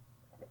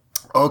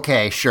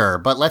 Okay, sure,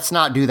 but let's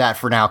not do that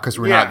for now because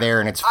we're not there,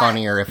 and it's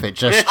funnier if it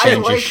just I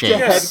changes like shape.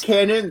 the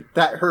headcanon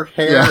that her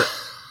hair,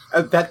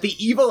 that the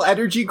evil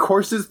energy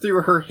courses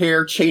through her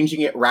hair,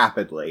 changing it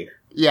rapidly.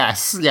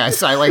 Yes,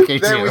 I like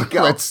it There too. we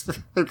go. Let's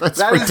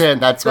That pretend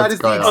that's what's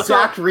going the on.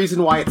 exact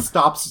reason why it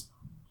stops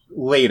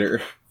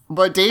later.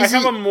 But Daisy, I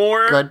have a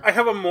more Good.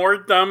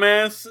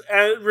 dumbass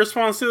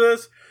response to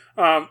this.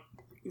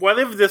 What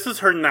if this is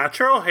her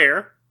natural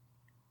hair?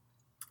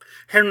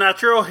 Her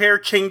natural hair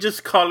changes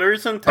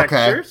colors and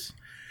textures.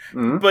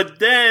 But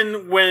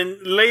then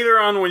later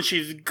on when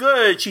she's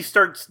good, she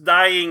starts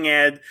dyeing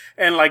it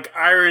and like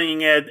ironing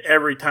it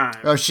every time.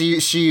 Oh,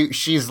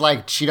 she's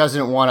like, she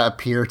doesn't want to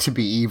appear to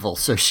be evil,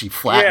 so she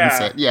flattens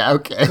Yeah. it. Yeah,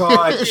 okay.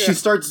 God, she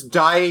starts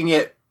dyeing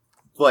it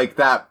like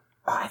that.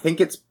 I think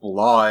it's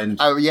blonde.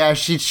 Oh yeah,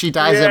 she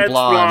dyes Yeah, it it's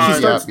blonde. blonde.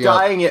 She starts Yep.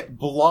 dyeing it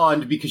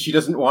blonde because she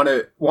doesn't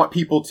want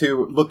people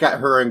to look at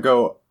her and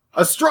go,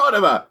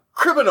 Astronema,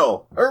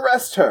 criminal,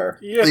 arrest her.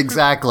 Yeah.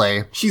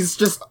 Exactly. She's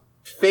just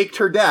faked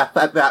her death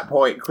at that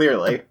point,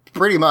 clearly.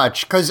 Pretty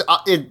much, because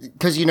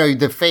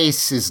the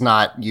face is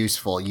not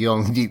useful.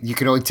 You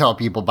can only tell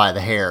people by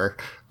the hair.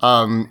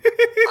 I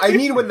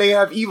mean, when they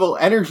have evil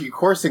energy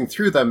coursing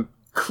through them,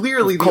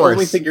 clearly the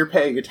only thing you're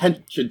paying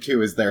attention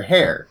to is their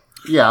hair.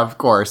 Yeah, of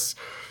course.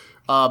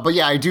 But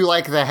yeah, I do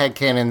like the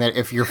headcanon that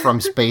if you're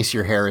from space,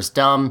 your hair is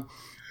dumb.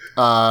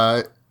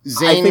 Zane,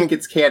 I think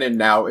it's canon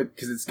now,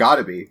 because it's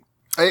gotta be.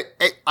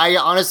 I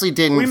honestly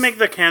didn't We make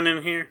the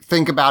canon here.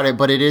 think about it,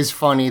 but it is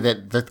funny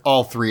that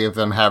all three of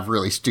them have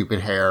really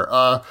stupid hair.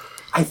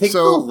 I think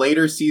the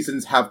later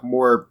seasons have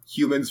more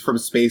humans from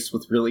space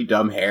with really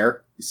dumb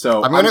hair.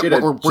 So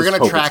we're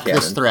gonna track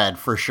this thread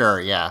for sure.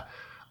 Yeah.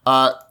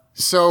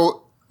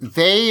 So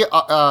they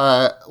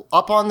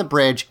up on the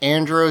bridge,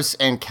 Andros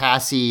and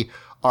Cassie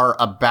are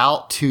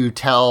about to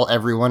tell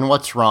everyone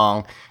what's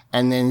wrong,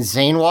 and then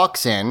Zane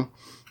walks in,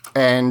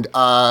 and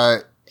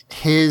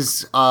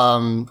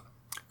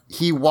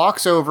he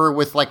walks over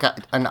with like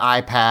an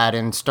iPad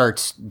and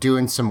starts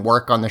doing some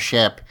work on the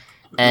ship,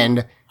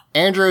 and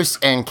Andros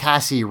and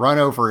Cassie run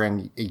over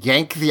and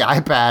yank the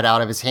iPad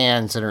out of his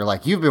hands and are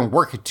like, "You've been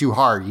working too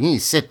hard. You need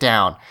to sit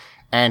down."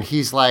 And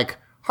he's like,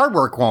 "Hard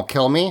work won't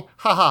kill me.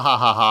 Ha ha ha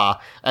ha ha."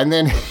 And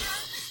then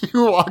he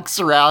walks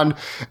around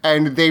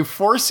and they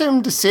force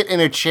him to sit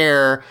in a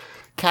chair.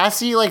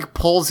 Cassie like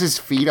pulls his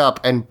feet up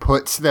and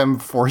puts them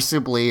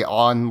forcibly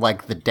on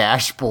like the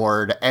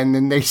dashboard, and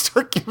then they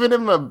start giving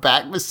him a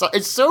back massage.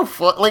 It's so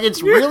fun. Like,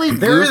 it's really goofy.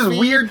 There is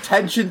weird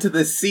tension to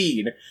this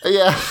scene.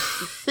 Yeah.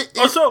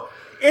 Also,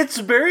 it's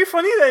very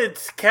funny that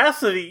it's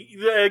Cassie.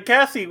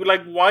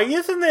 Like, why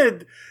isn't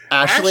it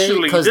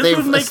Ashley? Because this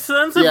would make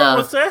sense if it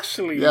was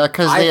Ashley. Yeah,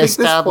 because they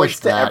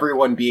established this points that. to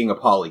everyone being a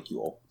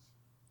polycule.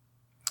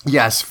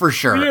 Yes, for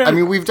sure. Yeah. I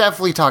mean, we've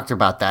definitely talked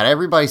about that.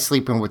 Everybody's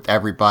sleeping with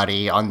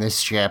everybody on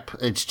this ship.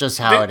 It's just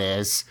how it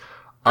is.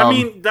 I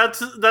mean, that's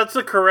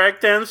the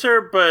correct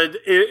answer, but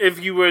if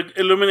you would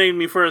illuminate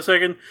me for a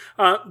second,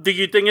 do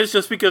you think it's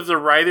just because the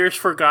writers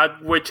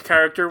forgot which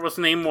character was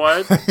named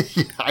what?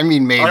 I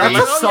mean, maybe. That's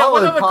a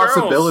solid one of the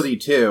possibility,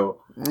 too.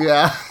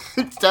 Yeah,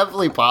 it's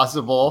definitely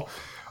possible.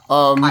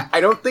 I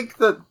don't think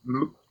that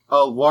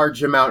a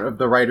large amount of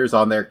the writers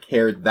on there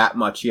cared that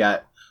much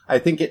yet. I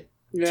think it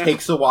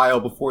takes a while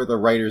before the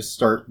writers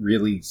start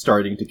really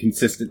starting to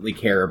consistently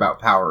care about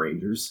Power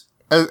Rangers.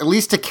 At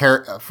least to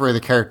care for the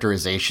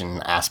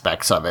characterization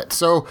aspects of it.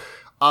 So,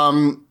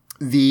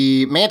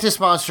 the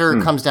Mantis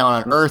monster comes down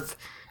on Earth,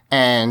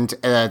 and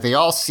they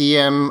all see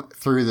him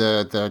through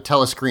the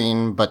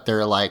telescreen, but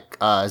they're like,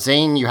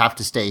 Zane, you have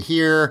to stay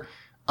here,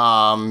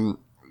 cause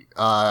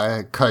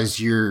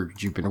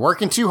you've been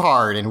working too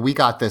hard, and we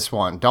got this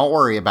one. Don't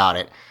worry about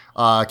it.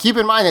 Keep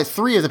in mind that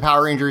 3 of the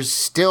Power Rangers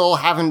still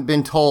haven't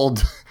been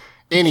told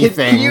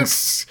anything. Can you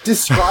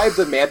describe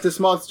the Mantis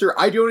monster?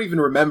 I don't even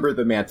remember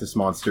the Mantis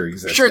monster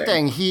existing. Sure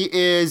thing. He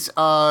is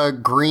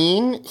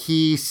green.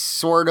 He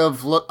sort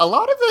of look. A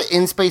lot of the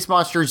in-space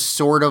monsters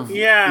sort of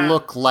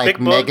look like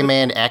Mega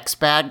Man X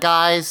bad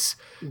guys.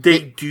 They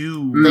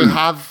do. They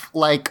have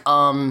like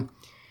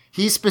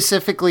he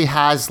specifically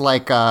has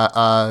like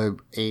a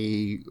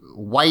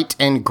white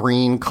and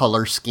green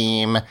color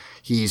scheme.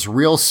 He's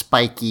real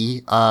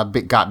spiky.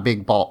 Got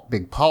big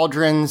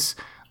pauldrons.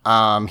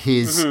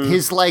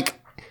 His like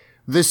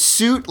the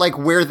suit, like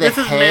where the this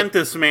is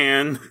Mantis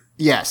Man.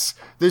 Yes,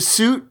 the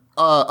suit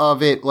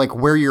of it, like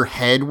where your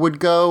head would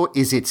go,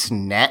 is its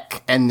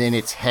neck, and then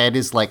its head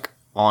is like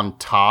on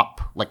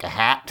top, like a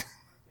hat,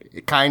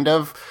 kind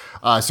of.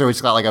 So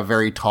it's got like a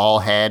very tall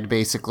head,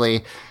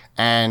 basically.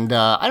 And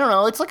I don't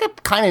know, it's like a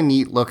kind of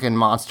neat looking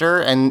monster,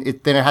 and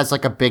then it has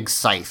like a big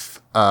scythe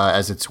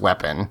as its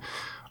weapon.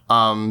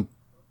 But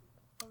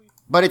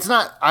it's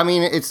not, I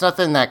mean, it's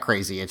nothing that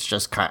crazy. It's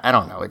just kind of, I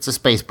don't know, it's a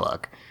space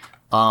bug.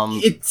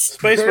 It's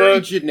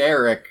very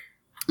generic.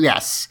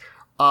 Yes.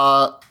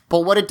 But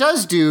what it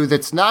does do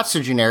that's not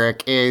so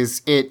generic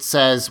is it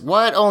says,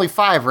 what, only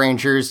 5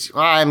 Rangers?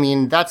 I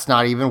mean, that's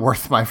not even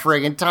worth my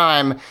friggin'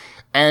 time.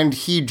 And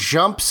he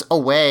jumps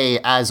away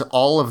as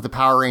all of the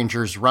Power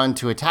Rangers run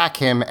to attack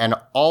him, and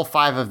all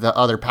 5 of the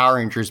other Power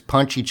Rangers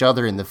punch each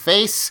other in the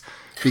face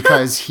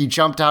because he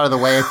jumped out of the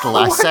way at the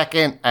last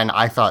second, and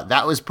I thought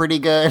that was pretty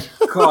good.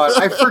 God,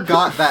 I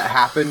forgot that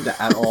happened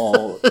at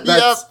all.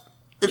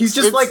 He's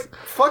just like,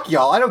 fuck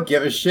y'all, I don't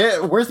give a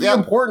shit. Where's the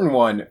important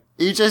one?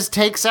 He just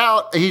takes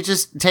off, he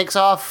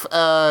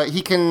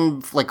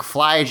can like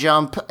fly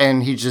jump,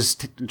 and he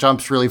just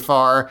jumps really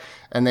far,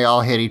 and they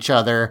all hit each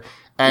other.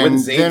 And when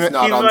Zane's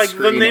not on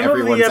screen, the name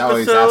everyone's of the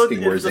always episode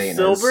asking where is Zane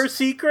The Silver is.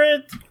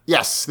 Secret?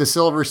 Yes, the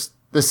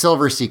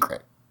Silver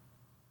Secret.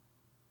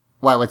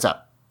 Why, what's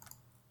up?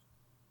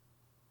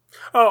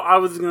 Oh, I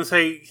was gonna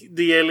say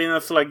the alien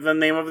that's like the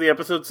name of the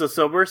episode's The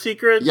Silver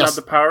Secret, Yes. not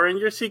the Power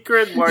Ranger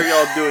Secret. What are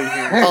y'all doing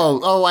here?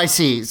 Oh, I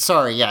see.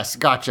 Sorry, yes,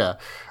 gotcha.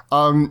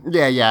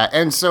 Yeah.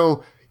 And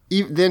so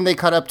then they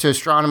cut up to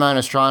Astronema, and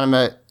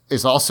Astronema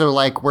is also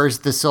like, where's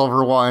the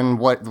silver one?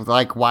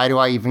 Why do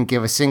I even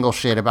give a single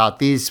shit about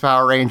these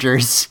Power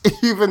Rangers?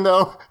 Even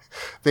though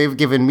they've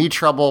given me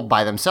trouble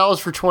by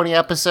themselves for 20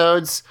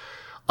 episodes.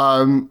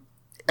 And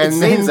It's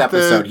Zane's then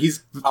episode.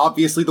 He's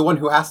obviously the one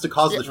who has to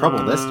cause the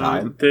trouble this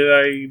time. Did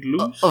I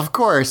lose? Of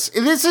course.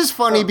 This is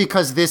funny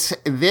because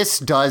this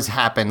does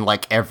happen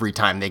like every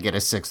time they get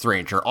a sixth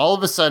ranger. All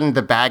of a sudden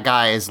the bad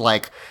guy is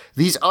like,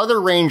 these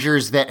other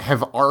rangers that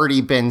have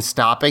already been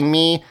stopping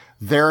me,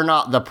 they're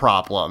not the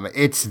problem.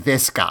 It's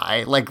this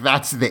guy. Like,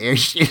 that's the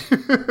issue.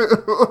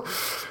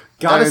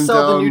 Gotta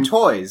sell the new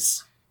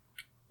toys.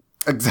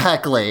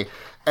 Exactly.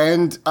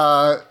 And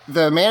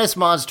the Mantis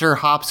monster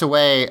hops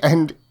away,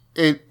 and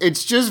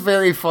it's just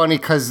very funny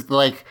because,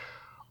 like,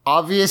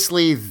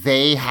 obviously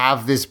they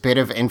have this bit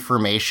of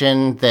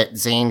information that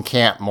Zane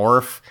can't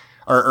morph,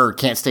 or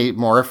can't stay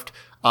morphed.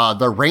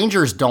 The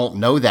Rangers don't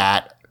know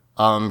that,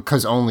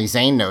 because only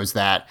Zane knows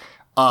that.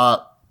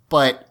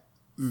 But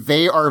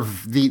they are,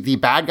 the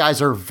bad guys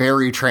are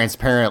very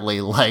transparently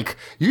like,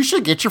 you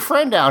should get your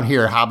friend down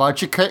here. How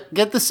about you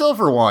get the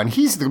silver one?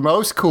 He's the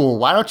most cool.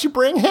 Why don't you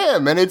bring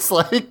him? And it's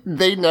like,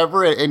 they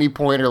never at any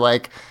point are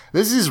like,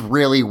 this is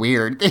really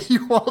weird that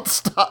you won't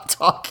stop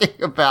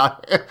talking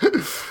about it.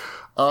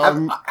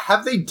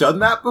 Have they done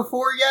that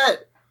before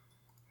yet?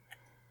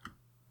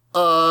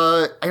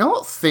 I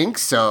don't think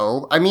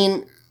so. I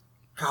mean,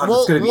 God,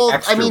 it's gonna be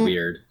extra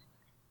weird.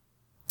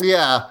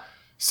 Yeah.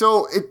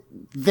 So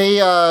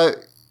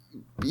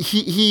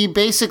he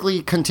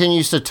basically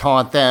continues to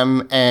taunt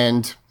them,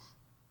 and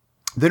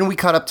then we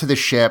cut up to the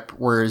ship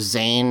where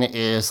Zane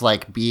is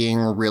like being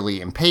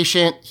really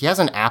impatient. He has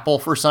an apple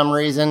for some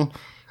reason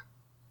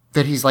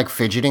that he's like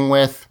fidgeting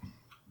with.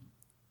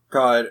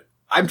 God,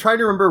 I'm trying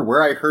to remember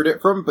where I heard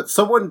it from, but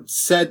someone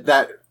said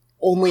that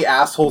only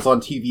assholes on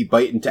TV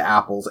bite into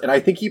apples, and I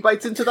think he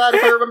bites into that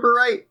if I remember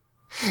right.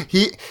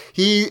 He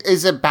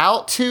is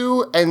about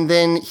to, and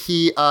then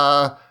he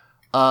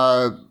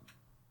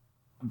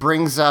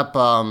brings up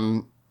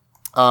the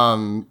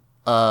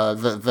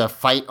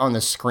fight on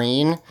the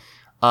screen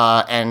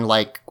and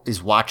like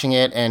is watching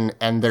it,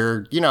 and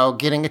they're, you know,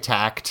 getting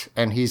attacked,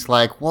 and he's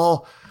like,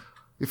 well,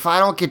 if I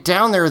don't get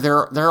down there,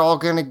 they're all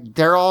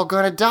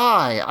gonna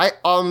die.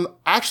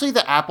 Actually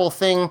the apple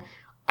thing,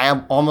 I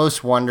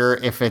almost wonder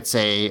if it's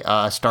a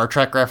Star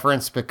Trek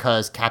reference,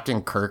 because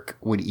Captain Kirk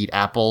would eat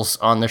apples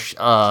on the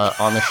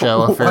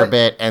show a fair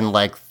bit, and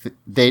like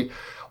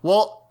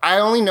I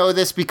only know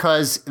this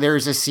because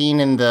there's a scene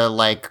in the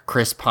like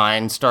Chris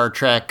Pine Star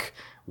Trek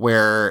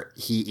where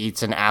he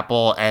eats an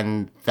apple,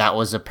 and that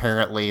was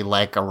apparently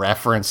like a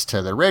reference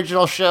to the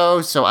original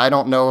show. So I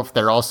don't know if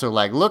they're also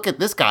like, look at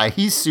this guy,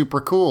 he's super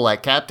cool,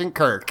 like Captain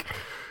Kirk.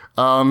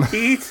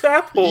 He eats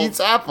apples. He eats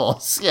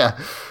apples, yeah.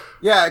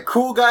 Yeah,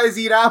 cool guys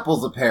eat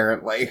apples,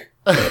 apparently.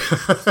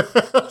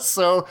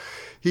 So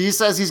he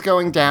says he's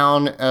going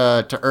down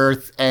to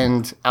Earth,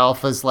 and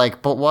Alpha's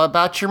like, but what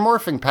about your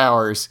morphing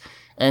powers?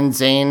 And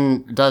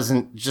Zane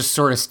just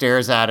sort of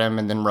stares at him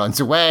and then runs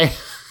away.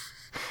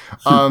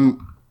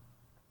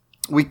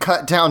 We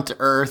cut down to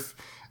Earth,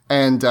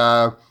 and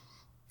you're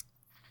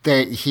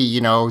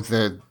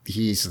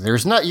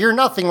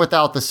nothing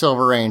without the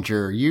Silver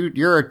Ranger.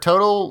 You're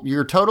total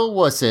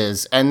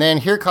wusses. And then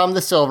here come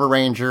the Silver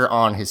Ranger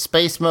on his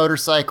space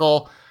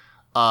motorcycle,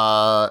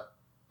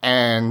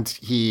 and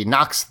he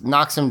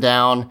knocks him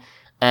down.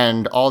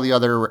 And all the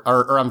other,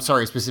 or I'm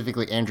sorry,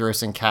 specifically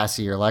Andros and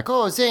Cassie are like,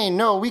 oh, Zane,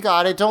 no, we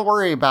got it. Don't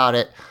worry about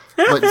it.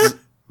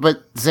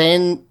 But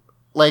Zane,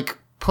 like,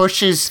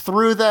 pushes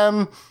through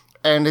them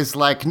and is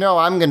like, no,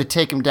 I'm going to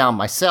take him down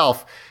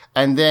myself.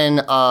 And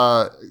then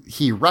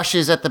he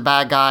rushes at the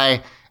bad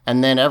guy,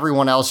 and then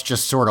everyone else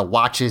just sort of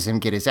watches him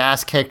get his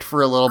ass kicked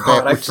for a little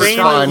bit, which is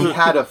fun. He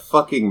had a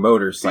fucking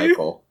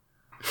motorcycle.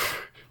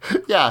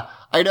 Yeah.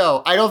 I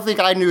know. I don't think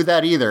I knew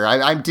that either.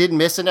 I did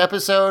miss an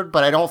episode,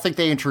 but I don't think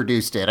they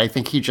introduced it. I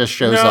think he just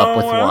shows up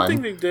with one. I don't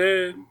think they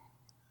did.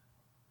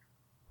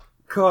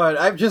 God,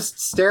 I'm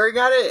just staring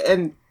at it,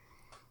 and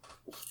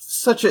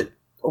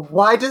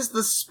why does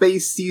the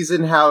space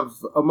season have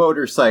a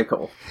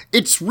motorcycle?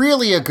 It's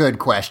really a good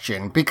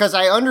question, because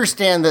I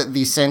understand that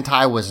the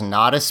Sentai was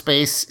not a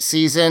space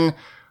season,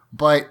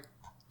 but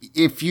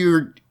if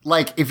you're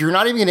not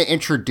even going to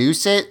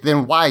introduce it,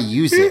 then why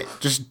use it?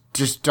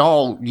 Just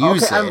don't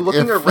use it. I'm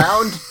looking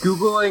around,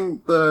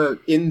 Googling the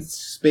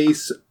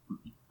in-space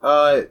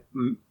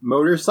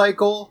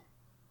motorcycle,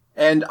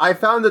 and I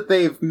found that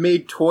they've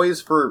made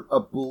toys for a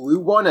blue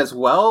one as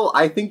well.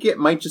 I think it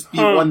might just be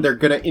one they're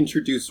going to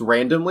introduce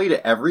randomly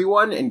to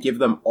everyone and give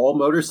them all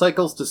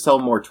motorcycles to sell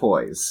more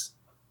toys.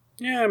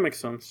 Yeah, that makes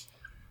sense.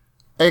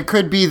 It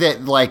could be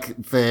that, like,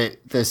 the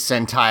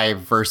Sentai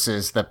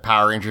versus the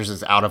Power Rangers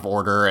is out of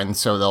order, and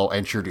so they'll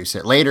introduce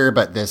it later,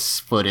 but this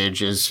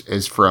footage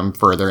is from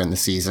further in the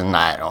season.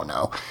 I don't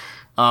know.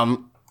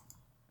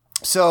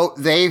 So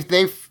they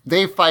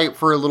fight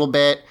for a little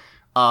bit.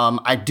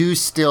 I do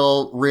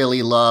still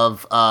really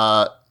love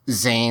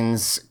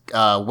Zane's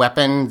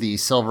weapon, the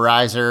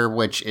Silverizer,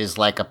 which is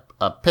like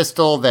a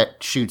pistol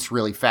that shoots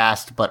really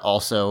fast, but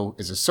also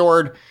is a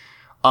sword.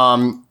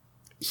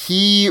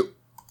 He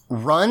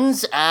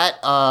runs at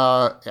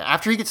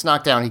after he gets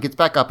knocked down, he gets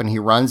back up and he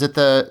runs at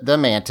the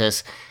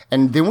Mantis,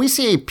 and then we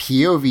see a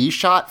POV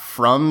shot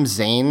from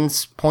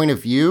Zane's point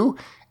of view,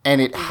 and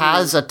it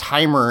has a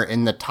timer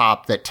in the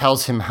top that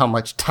tells him how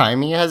much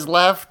time he has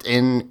left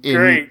in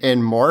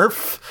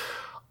Morph.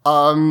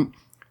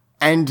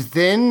 And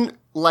then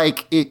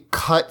like it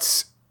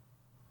cuts.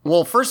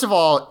 Well, first of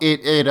all,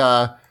 it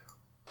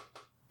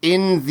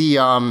in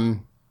the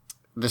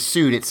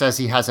suit it says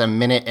he has 1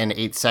 minute and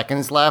 8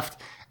 seconds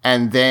left.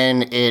 And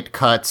then it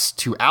cuts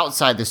to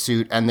outside the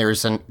suit, and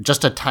there's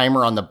just a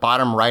timer on the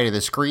bottom right of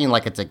the screen,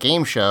 like it's a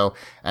game show,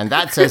 and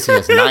that says he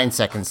has 9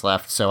 seconds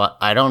left. So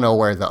I don't know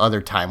where the other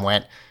time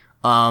went.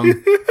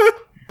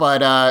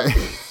 But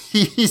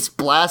he's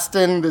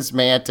blasting this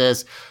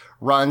mantis,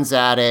 runs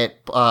at it.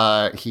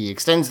 He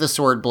extends the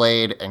sword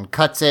blade and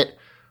cuts it,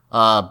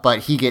 but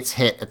he gets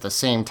hit at the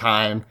same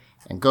time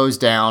and goes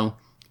down.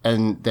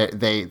 And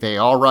they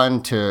all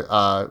run to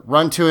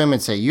him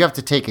and say, "You have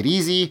to take it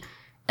easy."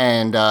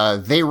 And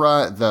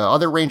the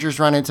other Rangers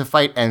run into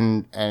fight,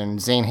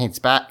 and Zane hangs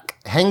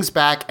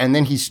back, and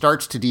then he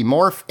starts to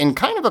demorph in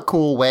kind of a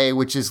cool way,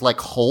 which is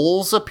like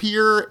holes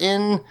appear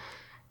in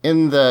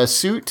the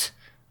suit,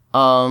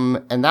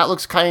 and that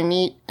looks kind of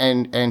neat.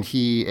 And then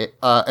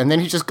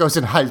he just goes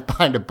and hides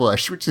behind a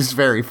bush, which is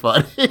very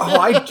funny. Oh,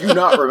 I do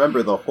not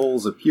remember the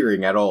holes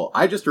appeering at all.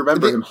 I just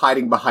remember him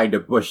hiding behind a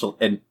bush,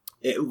 and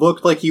it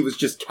looked like he was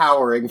just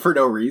cowering for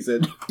no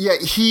reason. Yeah,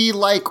 he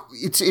like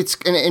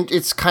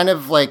it's kind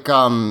of like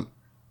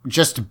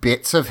just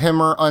bits of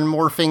him are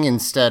unmorphing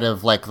instead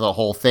of like the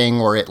whole thing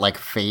or it like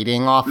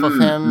fading off of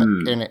him,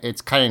 and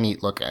it's kind of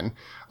neat looking.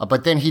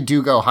 But then he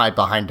do go hide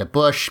behind a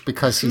bush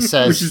because he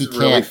says Which is he can't.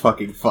 really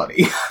fucking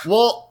funny.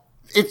 Well,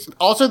 it's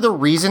also the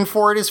reason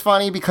for it is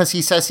funny because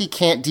he says he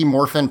can't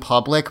demorph in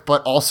public,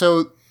 but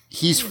also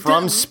he's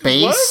from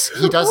space.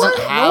 What? He doesn't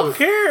have. Who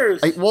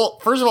cares? Well,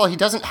 first of all, he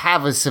doesn't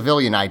have a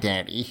civilian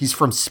identity. He's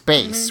from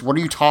space. What are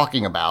you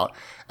talking about?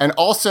 And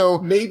also,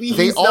 Maybe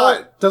he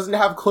doesn't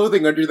have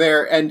clothing under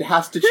there and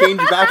has to change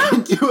back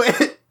into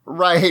it.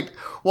 Right.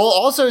 Well,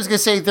 also, I was going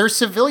to say, their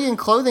civilian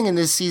clothing in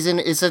this season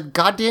is a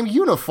goddamn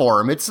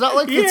uniform. It's not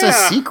like it's a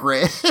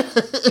secret.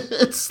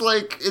 It's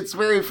like, it's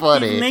very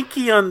funny. He's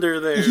naked under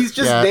there. He's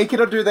just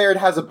naked under there and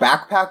has a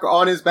backpack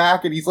on his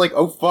back, and he's like,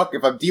 oh fuck,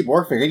 if I'm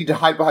demorphing, I need to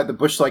hide behind the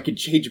bush so I can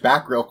change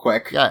back real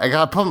quick. Yeah, I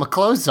gotta put my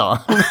clothes on.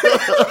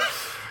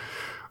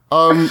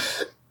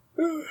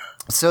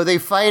 So they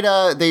fight,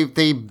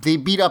 they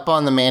beat up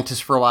on the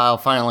mantis for a while,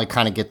 finally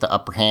kind of get the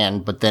upper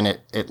hand, but then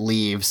it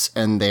leaves,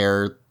 and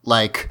they're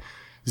like,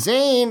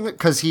 Zane,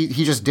 because he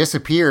just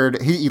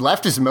disappeared. He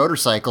left his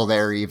motorcycle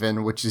there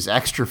even, which is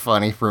extra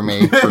funny for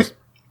me.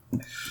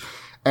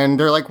 And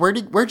they're like,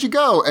 where'd you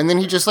go? And then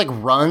he just like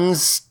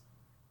runs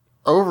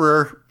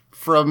over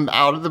from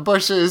out of the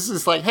bushes.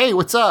 It's like, hey,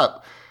 what's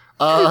up?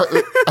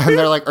 And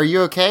they're like, are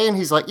you okay? And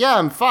he's like, yeah,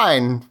 I'm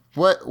fine.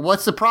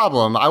 What's the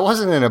problem? I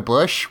wasn't in a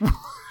bush.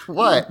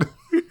 What?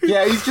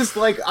 Yeah, he's just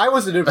like, I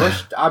wasn't in a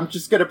bush. I'm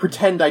just gonna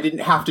pretend I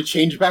didn't have to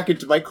change back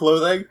into my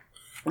clothing.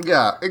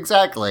 Yeah,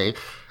 exactly.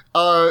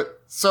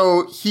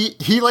 So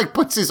he like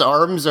puts his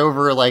arms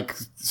over like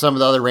some of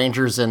the other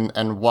Rangers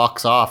and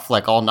walks off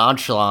like all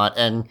nonchalant,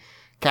 and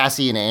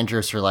Cassie and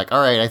Andros are like,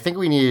 all right, I think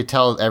we need to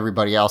tell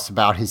everybody else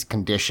about his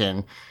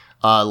condition,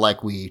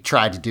 like we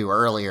tried to do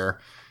earlier.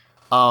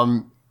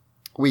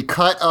 We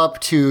cut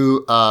up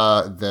to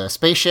the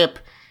spaceship,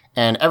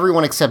 and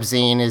everyone except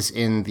Zane is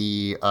in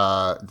the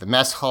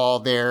mess hall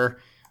there.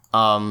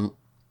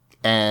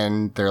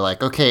 And they're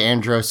like, okay,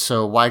 Andros,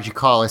 so why'd you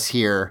call us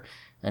here?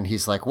 And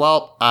he's like,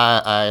 well,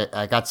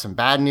 I got some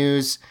bad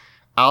news.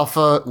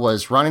 Alpha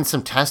was running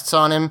some tests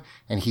on him,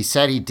 and he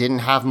said he didn't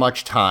have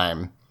much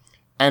time.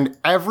 And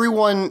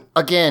everyone,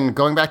 again,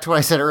 going back to what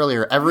I said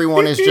earlier,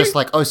 everyone is just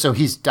like, oh, so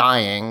he's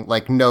dying.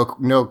 Like,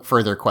 no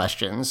further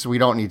questions. We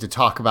don't need to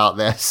talk about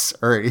this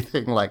or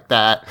anything like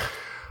that.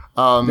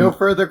 No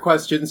further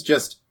questions,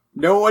 just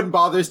no one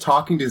bothers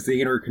talking to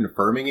Zane or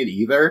confirming it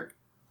either.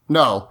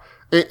 No.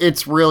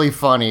 It's really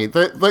funny.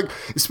 Like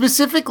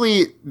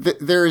specifically,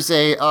 there's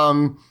a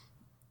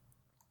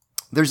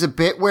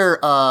bit where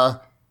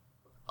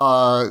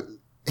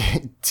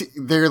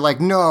they're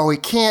like, no,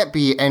 it can't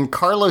be, and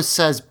Carlos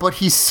says, but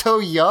he's so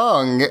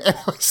young. And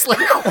I was like,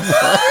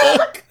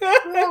 what?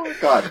 Oh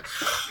God,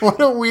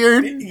 what a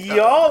weird.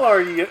 Y'all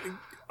are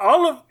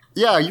all of.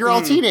 Yeah, you're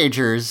all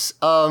teenagers.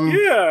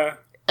 Yeah,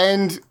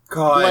 and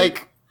God,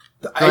 like,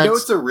 I know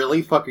it's a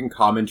really fucking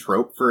common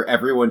trope for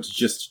everyone to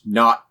just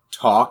not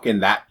talk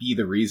and that be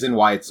the reason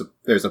why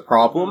there's a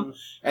problem,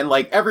 and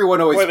like everyone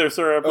always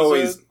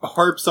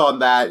harps on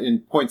that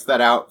and points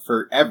that out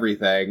for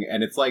everything,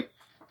 and it's like,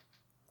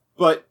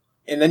 but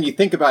and then you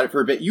think about it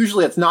for a bit,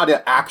 usually it's not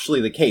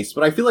actually the case,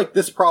 but I feel like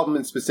this problem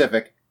in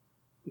specific,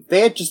 if they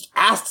had just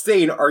asked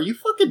Zane, are you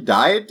fucking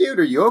dying, dude,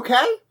 are you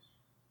okay?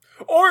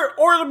 Or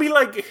it'll be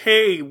like,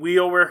 hey, we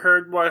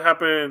overheard what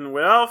happened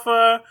with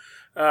Alpha,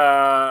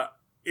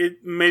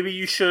 maybe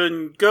you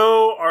shouldn't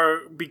go,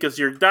 or because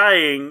you're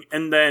dying,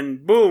 and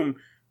then boom,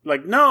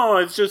 like, no,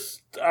 it's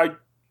just I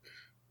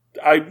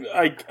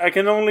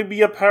can only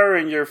be a Power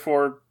Ranger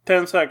for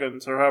 10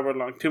 seconds or however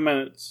long, 2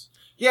 minutes.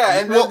 Yeah,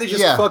 and then they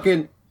just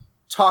fucking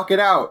talk it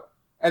out,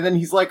 And then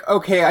he's like,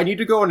 okay, I need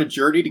to go on a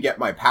journey to get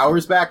my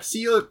powers back. See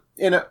you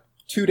in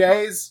 2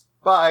 days.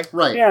 Bye.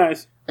 Right.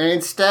 Yes. And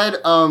instead,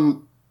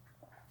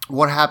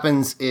 what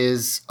happens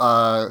is,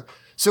 so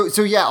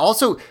yeah,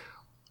 also,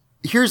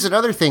 here's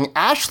another thing.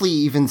 Ashley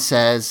even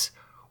says,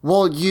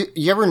 well,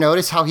 you ever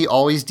notice how he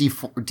always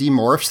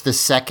demorphs the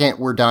second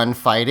we're done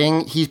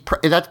fighting?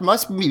 That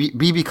must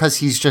be because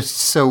he's just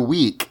so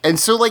weak. And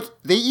so, like,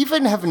 they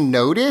even have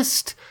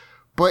noticed,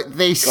 but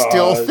they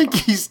still think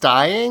he's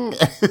dying.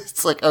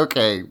 It's like,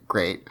 okay,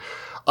 great.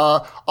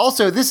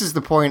 Also, this is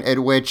the point at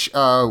which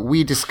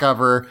we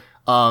discover,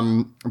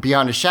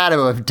 beyond a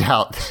shadow of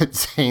doubt, that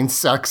Zane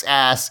sucks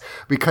ass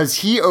because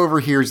he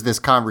overhears this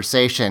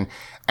conversation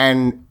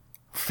and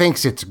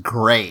thinks it's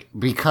great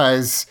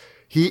because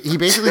he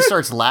basically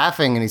starts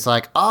laughing and he's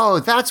like, oh,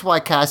 that's why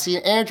Cassie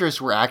and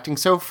Andrus were acting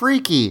so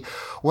freaky.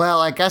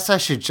 Well, I guess I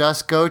should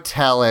just go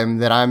tell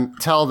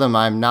them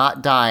I'm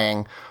not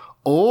dying.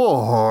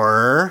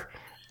 Or...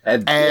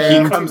 And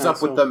he comes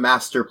up with the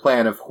master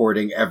plan of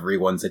hoarding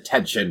everyone's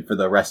attention for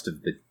the rest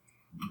of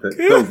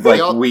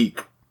the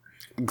week.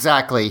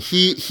 Exactly.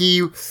 He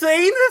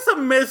Zane is a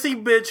messy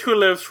bitch who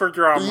lives for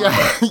drama.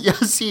 Yeah,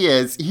 yes, he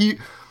is. He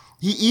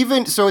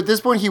even, so at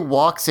this point he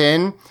walks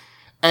in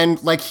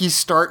and like he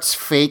starts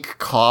fake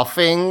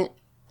coughing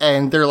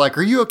and they're like,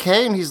 are you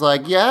okay? And he's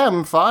like, yeah,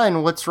 I'm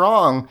fine. What's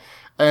wrong?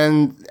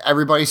 And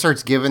everybody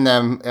starts giving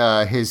them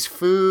his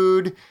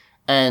food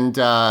and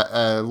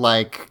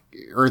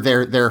or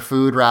their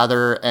food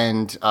rather.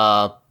 And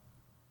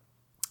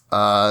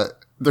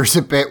there's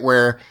a bit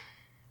where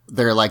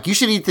they're like, you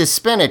should eat this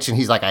spinach. And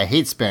he's like, I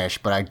hate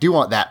spinach, but I do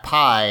want that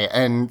pie.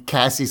 And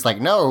Cassie's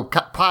like, no,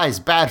 pie's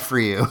bad for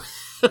you.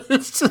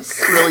 It's just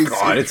really,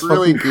 it's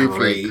really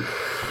goofy. Great.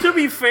 To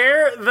be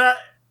fair,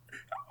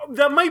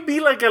 that might be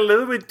like a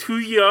little bit too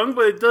young,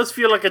 but it does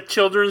feel like a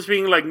children's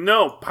being like,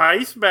 no,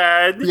 pie's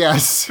bad.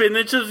 Yes.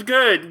 Spinach is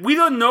good. We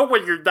don't know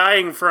what you're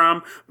dying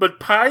from, but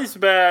pie's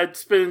bad,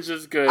 spinach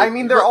is good. I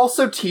mean, they're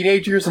also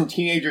teenagers, and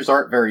teenagers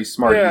aren't very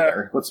smart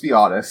either. Let's be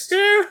honest.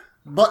 Yeah.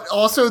 But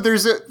also,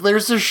 there's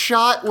a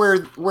shot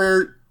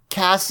where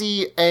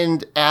Cassie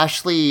and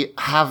Ashley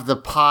have the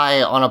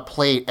pie on a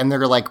plate, and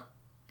they're like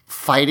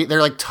fighting.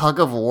 They're like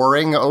tug of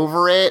warring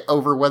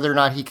over whether or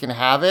not he can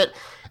have it.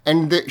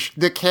 And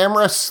the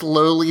camera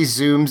slowly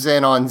zooms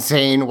in on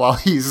Zane while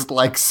he's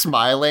like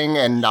smiling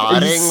and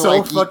nodding. He's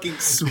so fucking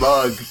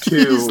smug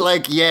too. He's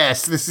like,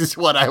 yes, this is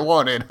what I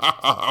wanted.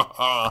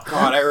 God,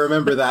 I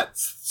remember that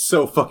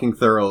so fucking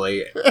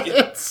thoroughly.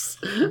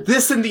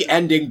 This and the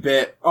ending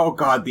bit. Oh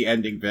god, the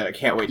ending bit. I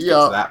can't wait to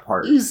get to that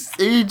part. He's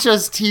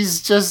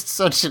just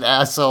such an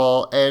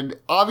asshole, and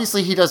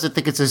obviously he doesn't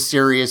think it's a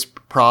serious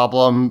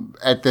problem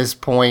at this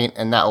point,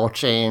 and that will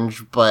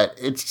change, but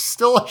it's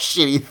still a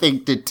shitty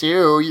thing to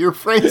do. Your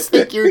friends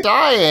think you're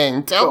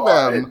dying. Tell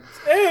them.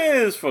 It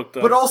is fucked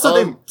up. But also,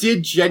 they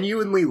did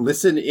genuinely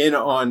listen in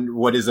on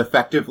what is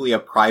effectively a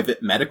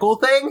private medical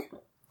thing.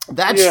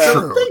 That's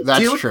true.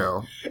 That's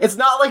true. It's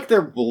not like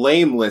they're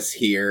blameless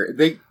here.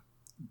 They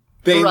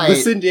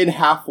listened in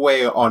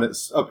halfway on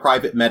a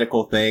private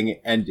medical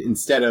thing, and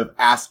instead of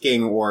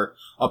asking or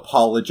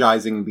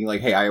apologizing and being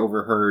like, hey, I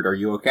overheard, are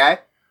you okay?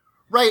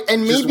 Right,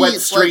 and maybe just went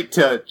straight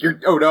to,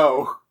 oh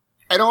no.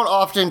 I don't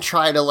often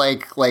try to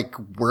like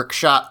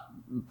workshop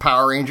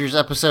Power Rangers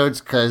episodes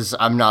because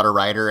I'm not a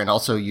writer, and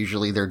also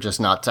usually they're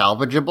just not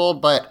salvageable,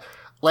 but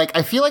like,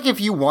 I feel like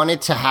if you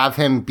wanted to have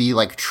him be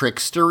like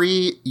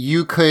trickstery,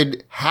 you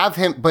could have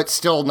him, but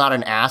still not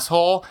an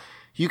asshole.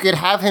 You could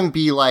have him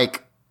be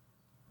like,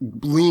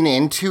 lean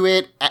into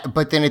it,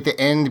 but then at the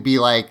end be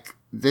like,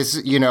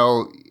 this,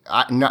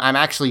 I'm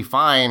actually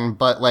fine,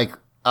 but like,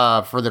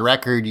 for the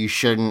record, you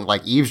shouldn't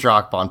like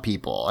eavesdrop on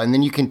people. And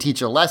then you can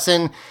teach a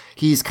lesson.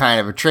 He's kind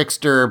of a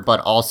trickster,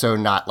 but also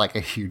not like a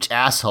huge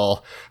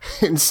asshole.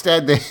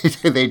 Instead,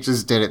 they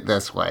just did it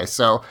this way.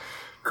 So,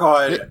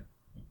 God,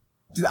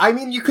 I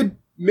mean, you could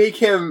make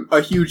him a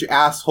huge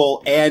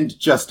asshole and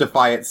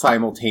justify it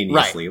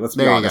simultaneously. Right. Let's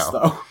be honest,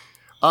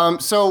 though.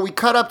 So we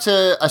cut up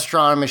to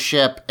Astronema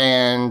ship,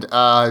 and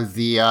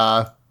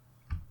the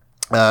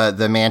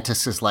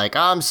Mantis is like,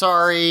 I'm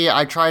sorry,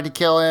 I tried to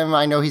kill him.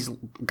 I know he's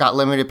got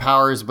limited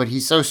powers, but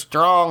he's so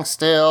strong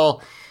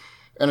still.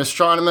 And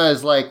Astronema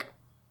is like,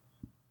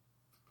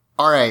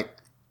 all right,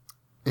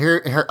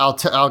 here,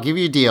 I'll give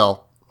you a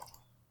deal.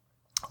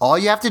 All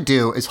you have to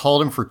do is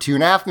hold him for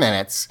 2.5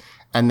 minutes,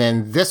 and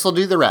then this will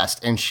do the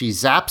rest. And she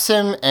zaps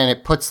him, and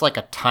it puts like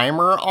a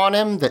timer on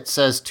him that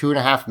says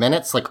 2.5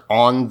 minutes, like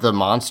on the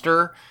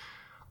monster.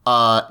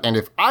 And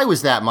if I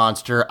was that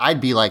monster,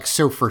 I'd be like,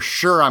 so for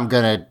sure I'm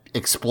gonna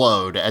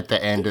explode at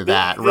the end of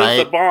that, right?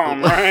 That's a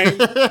bomb,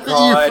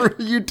 right?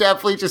 you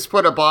definitely just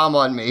put a bomb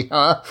on me,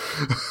 huh?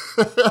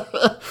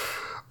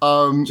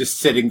 Just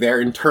sitting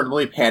there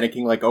internally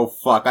panicking like, oh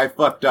fuck, I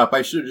fucked up.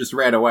 I should have just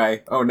ran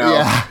away. Oh no.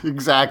 Yeah,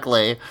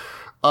 exactly.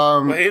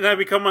 Wait, I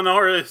become an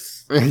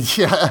artist.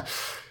 Yeah.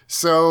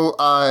 So,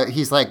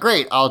 he's like,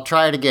 great, I'll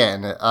try it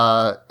again.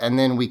 And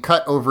then we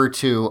cut over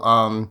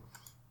to,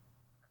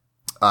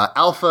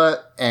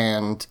 Alpha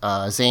and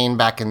Zane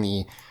back in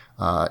the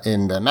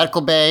in the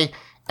medical bay.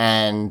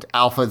 And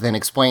Alpha then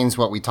explains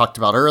what we talked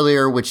about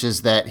earlier, which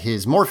is that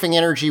his morphing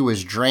energy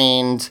was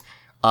drained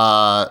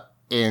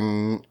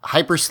in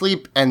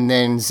hypersleep. And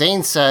then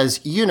Zane says,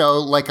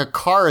 like a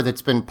car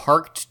that's been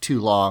parked too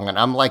long. And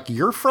I'm like,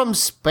 you're from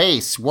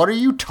space. What are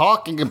you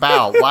talking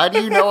about? Why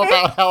do you know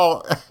about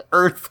how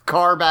Earth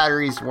car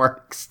batteries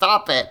work?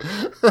 Stop it.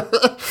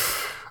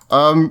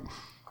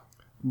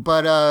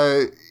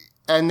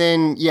 And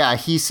then,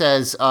 he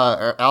says,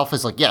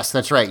 Alpha's like, yes,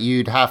 that's right.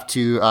 You'd have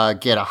to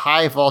get a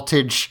high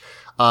voltage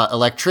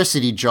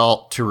electricity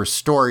jolt to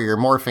restore your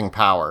morphing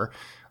power.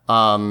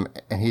 And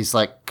he's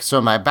like, so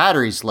my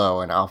battery's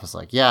low. And Alpha's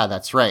like, yeah,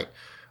 that's right.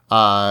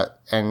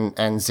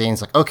 And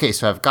Zane's like, okay,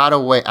 so I've got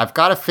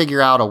to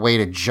figure out a way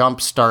to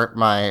jumpstart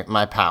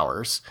my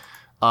powers.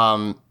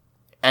 And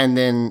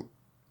then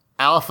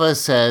Alpha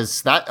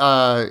says that,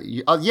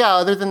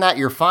 other than that,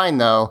 you're fine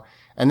though.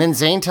 And then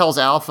Zane tells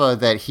Alpha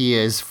that he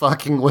is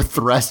fucking with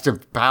the rest of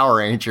the Power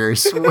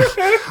Rangers.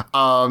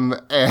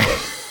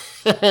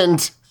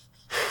 And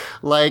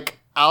like,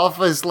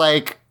 Alpha's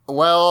like,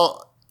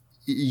 well,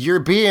 you're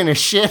being a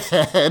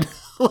shithead.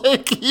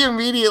 Like, he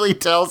immediately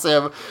tells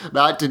him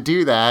not to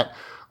do that.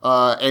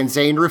 And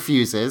Zane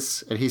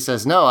refuses. And he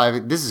says, no,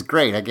 this is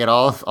great. I get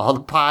all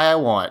the pie I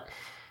want.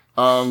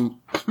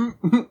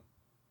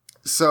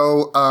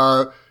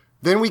 So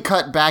then we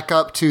cut back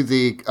up to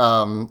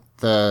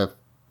the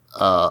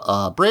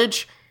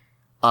bridge.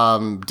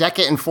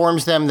 Decca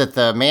informs them that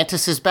the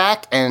Mantis is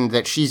back and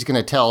that she's going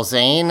to tell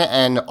Zane,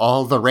 and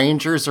all the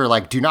Rangers are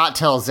like, do not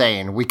tell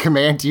Zane. We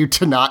command you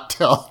to not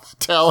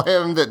tell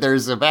him that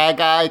there's a bad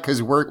guy,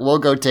 because we'll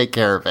go take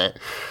care of it.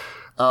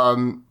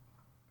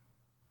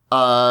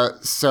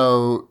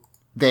 So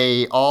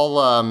they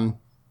all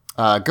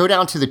go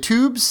down to the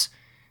tubes,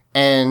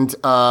 and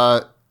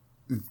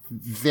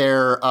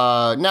they're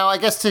now, I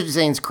guess to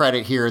Zane's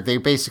credit here, they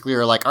basically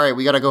are like, all right,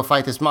 we got to go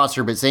fight this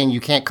monster, but Zane,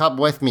 you can't come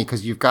with me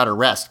because you've got to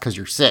rest because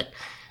you're sick.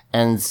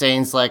 And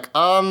Zane's like,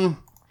 I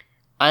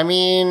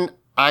mean,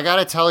 I got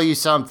to tell you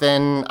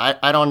something.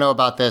 I don't know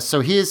about this. So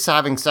he is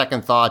having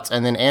second thoughts.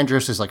 And then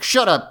Andros is like,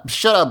 shut up,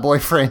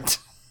 boyfriend.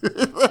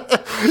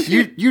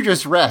 you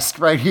just rest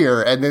right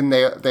here. And then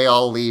they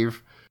all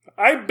leave.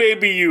 I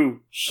baby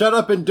you. Shut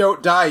up and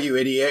don't die, you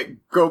idiot.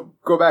 Go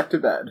back to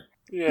bed.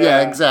 Yeah,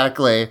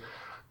 exactly.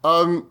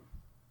 And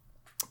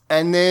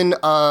then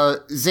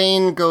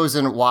Zane goes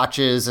and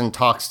watches and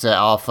talks to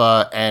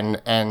Alpha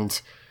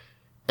and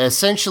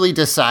essentially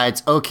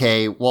decides,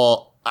 okay,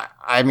 well,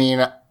 I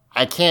mean,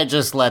 I can't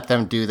just let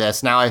them do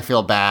this. Now I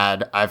feel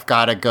bad. I've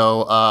got to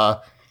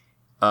go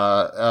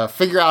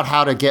figure out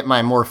how to get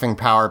my morphing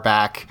power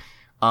back.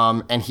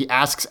 And he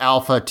asks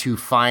Alpha to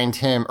find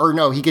him, or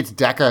no, he gets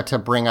Decca to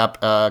bring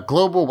up a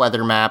global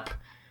weather map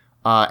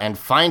and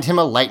find him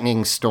a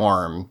lightning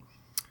storm.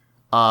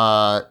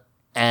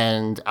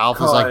 And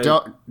Alpha's like,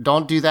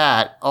 don't do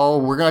that. Oh,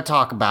 we're going to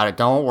talk about it.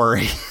 Don't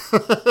worry.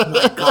 Oh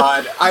my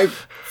God. I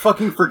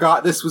fucking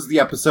forgot this was the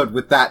episode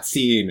with that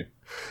scene.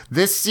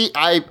 This scene,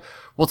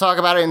 we'll talk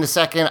about it in a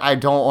second. I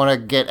don't want to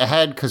get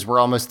ahead because we're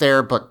almost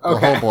there, but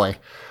okay. Oh boy.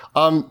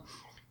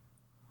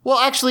 Well,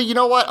 actually, you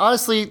know what?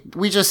 Honestly,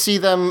 we just see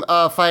them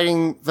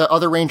fighting the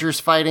other Rangers,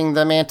 fighting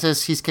the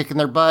Mantis. He's kicking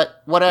their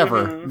butt.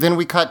 Whatever. Mm-hmm. Then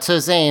we cut to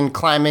Zane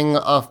climbing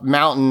a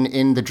mountain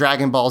in the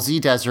Dragon Ball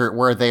Z desert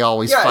where they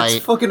always fight. Yeah,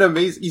 it's fucking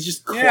amazing. He's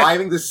just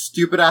climbing this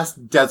stupid-ass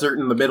desert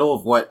in the middle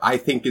of what I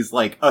think is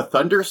like a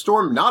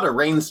thunderstorm, not a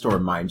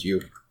rainstorm, mind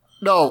you.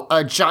 No,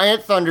 a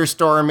giant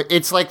thunderstorm.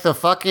 It's like the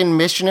fucking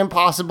Mission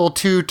Impossible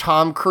 2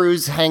 Tom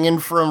Cruise hanging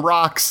from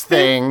rocks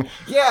thing.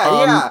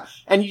 Yeah.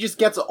 And he just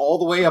gets all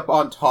the way up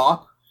on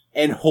top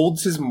and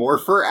holds his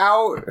morpher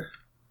out.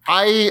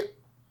 I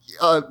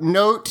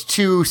note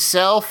to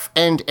Self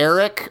and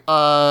Eric,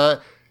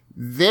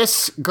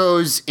 this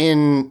goes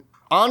in...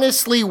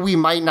 Honestly, we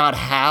might not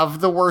have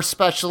the worst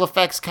special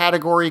effects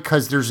category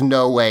because there's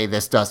no way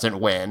this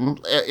doesn't win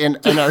in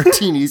our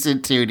teenies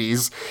and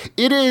toonies.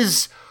 It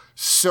is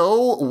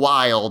so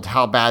wild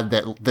how bad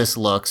that this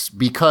looks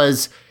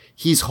because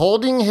he's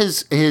holding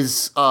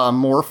his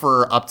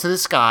morpher up to the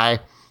sky,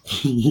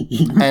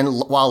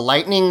 and while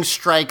lightning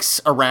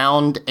strikes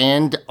around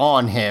and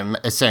on him,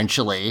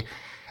 essentially,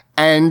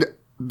 and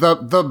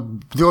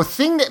the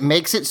thing that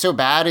makes it so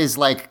bad is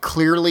like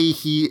clearly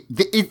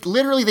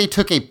literally they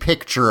took a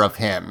picture of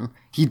him.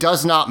 He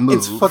does not move.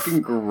 It's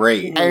fucking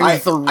great. And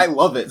I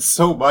love it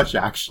so much,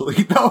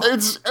 actually. No.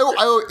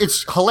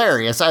 It's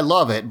hilarious. I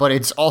love it, but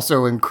it's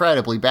also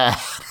incredibly bad.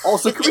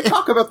 Also, can we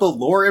talk about the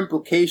lore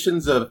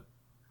implications of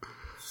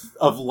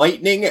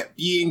lightning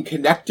being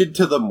connected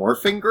to the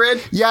morphing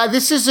grid? Yeah,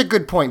 this is a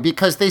good point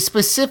because they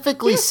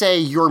specifically say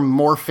your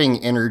morphing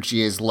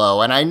energy is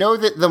low. And I know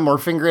that the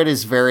morphing grid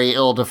is very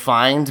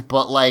ill-defined,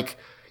 but like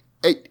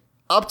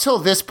up till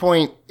this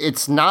point,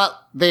 it's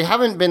not, they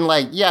haven't been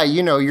like, yeah,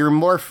 you know, your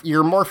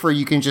morpher,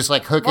 you can just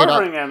like hook it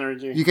up.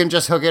 Energy. You can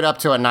just hook it up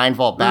to a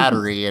 9-volt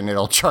battery and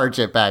it'll charge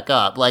it back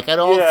up. Like, I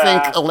don't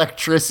think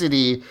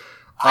electricity.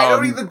 I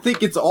don't even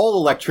think it's all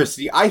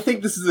electricity. I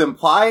think this is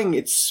implying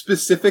it's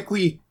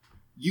specifically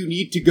you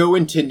need to go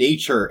into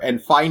nature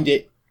and find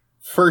it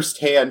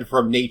firsthand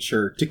from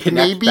nature to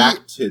connect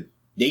back to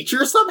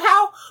nature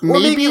somehow? Or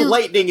maybe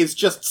lightning is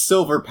just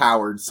silver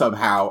powered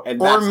somehow,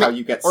 and that's how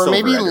you get silver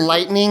maybe energy.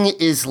 lightning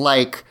is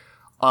like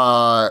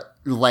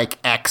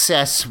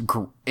excess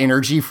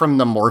energy from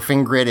the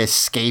morphing grid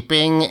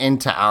escaping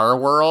into our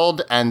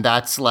world, and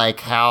that's like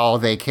how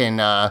they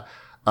can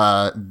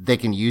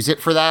use it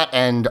for that.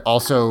 And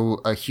also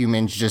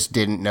humans just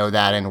didn't know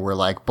that and were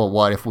like, but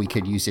what if we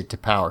could use it to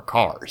power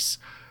cars?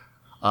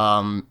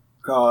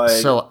 God.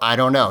 So I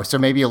don't know. So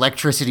maybe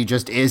electricity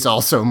just is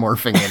also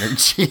morphing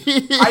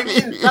energy. I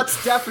mean,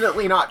 that's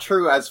definitely not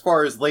true as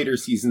far as later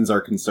seasons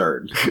are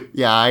concerned.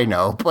 Yeah, I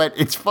know, but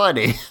it's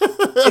funny.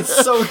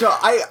 It's so dumb.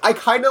 I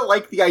kind of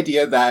like the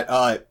idea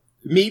that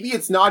maybe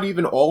it's not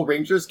even all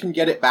Rangers can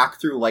get it back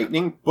through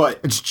lightning, but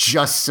It's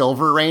just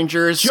Silver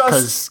Rangers,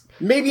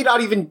 maybe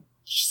not even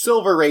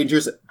Silver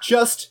Rangers,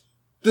 just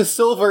the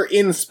silver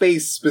in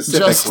space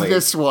specifically. just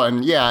this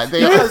one, yeah.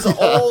 Because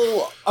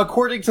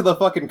according to the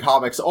fucking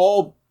comics,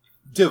 all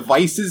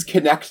devices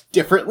connect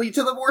differently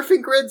to the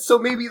morphing grid, so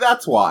maybe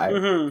that's why.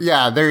 Mm-hmm.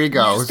 Yeah, there you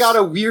go. You just got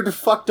a weird,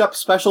 fucked up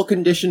special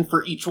condition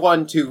for each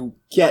one to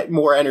get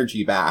more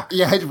energy back.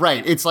 Yeah,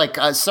 right. It's like,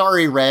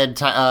 sorry,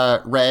 Red,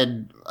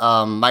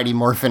 Mighty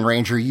Morphin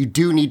Ranger, you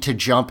do need to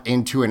jump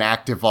into an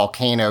active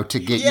volcano to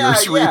get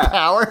yours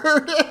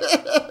repowered.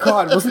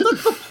 God, wasn't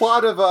that the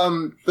plot of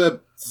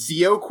the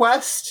Zeo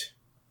Quest?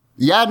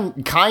 Yeah,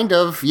 kind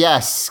of.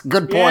 Yes.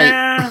 Good point.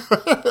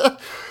 Yeah.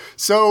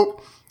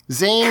 So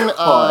Zane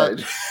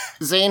God.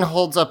 Zane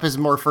holds up his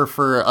morpher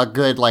for a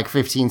good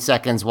 15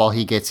 seconds while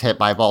he gets hit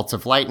by bolts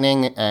of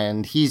lightning,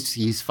 and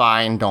he's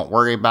fine. Don't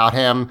worry about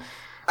him.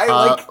 I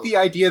like the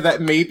idea that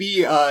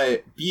maybe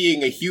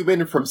being a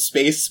human from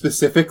space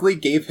specifically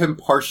gave him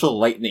partial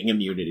lightning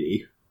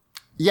immunity.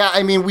 Yeah,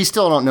 I mean, we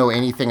still don't know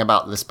anything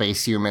about the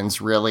space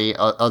humans, really.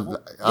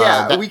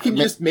 We can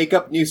just make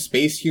up new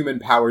space human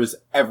powers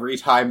every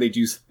time they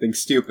do something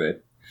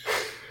stupid.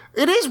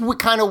 It is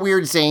kind of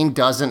weird Zane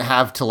doesn't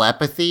have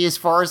telepathy, as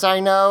far as I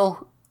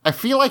know. I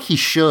feel like he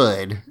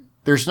should.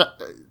 There's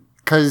not...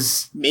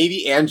 Because...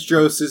 Maybe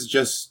Andros is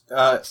just...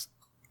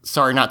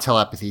 Sorry, not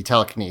telepathy,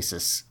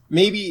 telekinesis.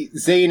 Maybe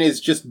Zane is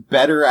just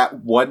better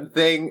at one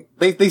thing.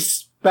 They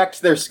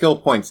spect their skill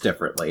points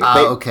differently.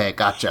 Okay,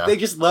 gotcha. They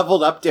just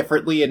leveled up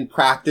differently and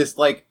practiced.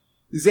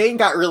 Zane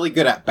got really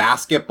good at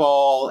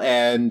basketball,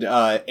 and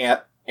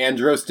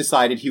Andros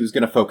decided he was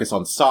going to focus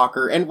on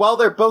soccer. And while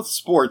they're both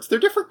sports, they're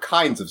different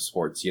kinds of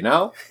sports, you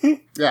know?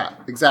 Yeah,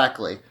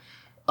 exactly.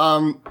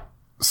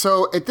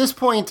 So at this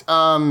point,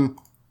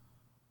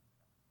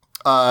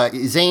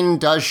 Zane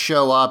does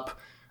show up,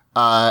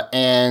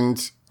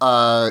 and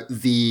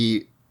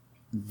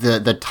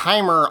the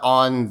timer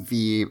on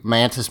the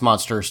mantis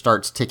monster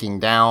starts ticking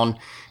down,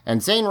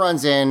 and Zane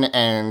runs in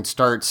and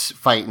starts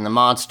fighting the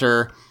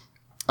monster.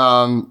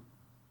 And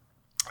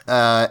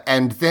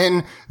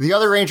then the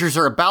other Rangers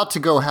are about to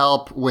go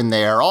help when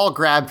they are all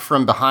grabbed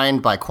from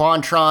behind by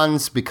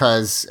Quantrons,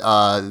 because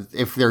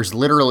if there's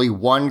literally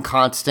one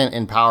constant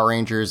in Power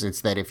Rangers,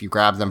 it's that if you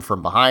grab them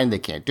from behind, they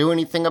can't do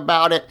anything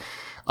about it.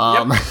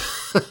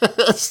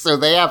 So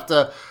they have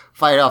to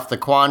fight off the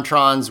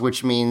Quantrons,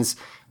 which means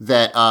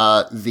that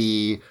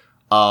the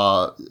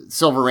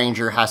Silver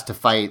Ranger has to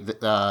fight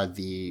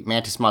the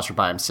Mantis Monster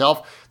by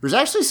himself. There's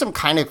actually some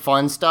kind of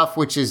fun stuff,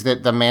 which is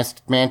that the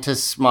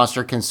Mantis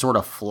Monster can sort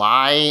of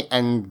fly,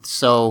 and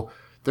so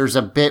there's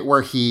a bit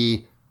where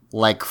he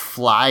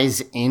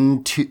flies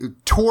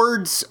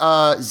towards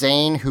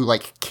Zane, who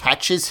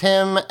catches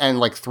him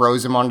and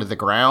throws him onto the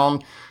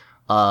ground.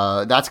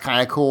 That's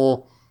kind of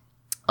cool.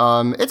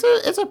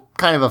 It's a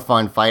kind of a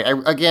fun fight. I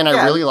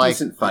really like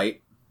decent fight.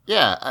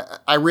 Yeah,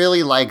 I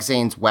really like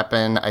Zane's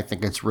weapon. I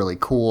think it's really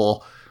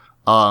cool.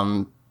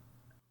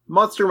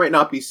 Monster might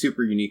not be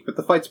super unique, but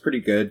the fight's pretty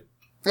good.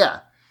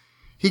 Yeah.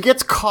 He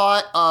gets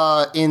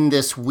caught in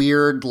this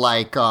weird,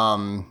 I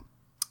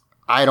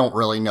don't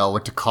really know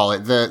what to call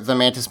it. The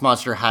Mantis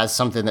Monster has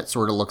something that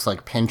sort of looks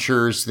like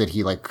pinchers that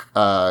he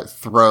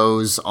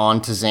throws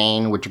onto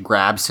Zane, which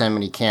grabs him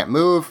and he can't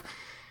move.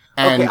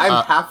 And, okay,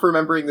 I'm half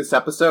remembering this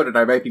episode, and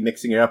I might be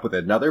mixing it up with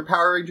another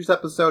Power Rangers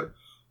episode.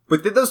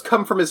 But did those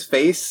come from his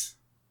face?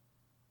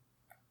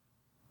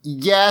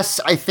 Yes,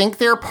 I think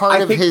they're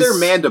part of his... I think they're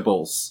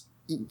mandibles.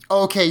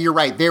 Okay, you're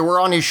right. They were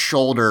on his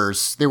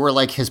shoulders. They were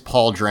like his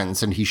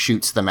pauldrons, and he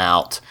shoots them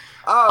out.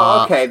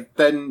 Oh, okay.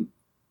 Then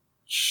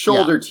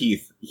shoulder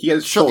teeth. He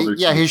has shoulder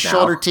teeth. Yeah, his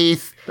shoulder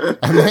teeth.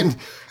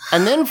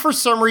 And then for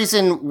some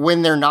reason,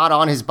 when they're not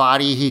on his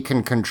body, he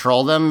can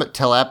control them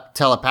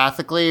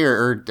telepathically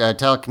or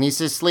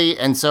telekinesisly.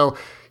 And so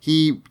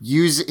he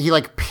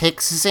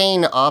picks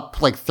Zane up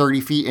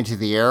 30 feet into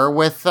the air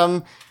with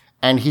them,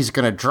 and he's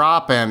going to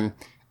drop him.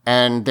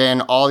 And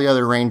then all the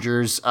other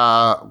Rangers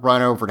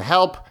run over to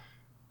help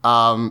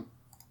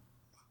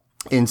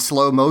in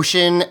slow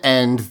motion,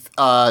 and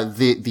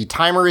the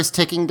timer is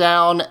ticking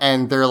down,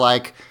 and they're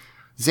like,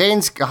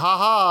 Zane's,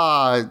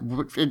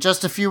 in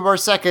just a few more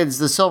seconds,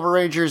 the Silver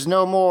Ranger's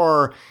no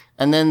more.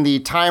 And then the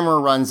timer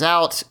runs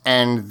out,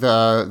 and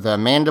the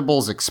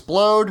mandibles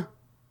explode.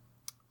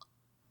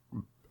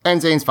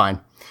 And Zane's fine.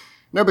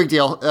 No big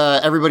deal.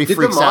 Everybody Did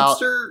freaks the out.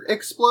 monster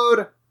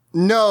explode?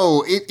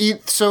 No,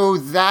 so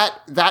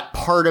that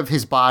part of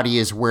his body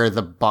is where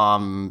the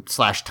bomb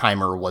 /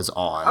 timer was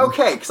on.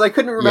 Okay, because I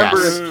couldn't remember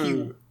Yes. if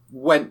he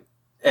went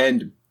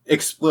and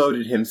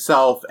exploded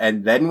himself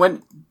and then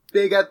went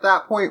big at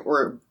that point,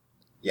 or...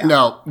 Yeah.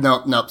 No.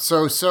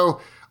 So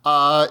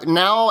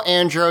now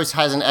Andros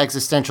has an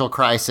existential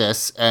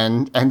crisis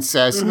and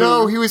says,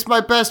 "No, he was my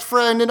best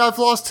friend and I've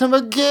lost him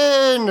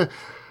again.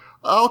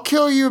 I'll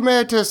kill you,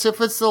 Mantis, if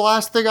it's the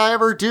last thing I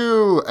ever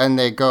do." And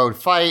they go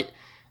fight,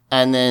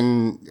 and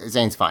then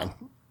Zane's fine.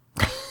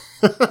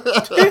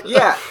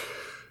 Yeah.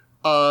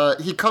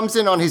 He comes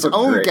in on his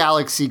own Great.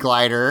 galaxy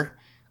glider,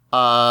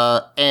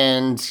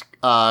 and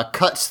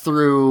cuts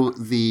through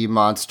the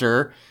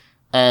monster,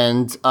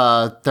 and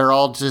they're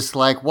all just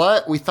like,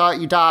 "What? We thought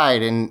you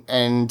died."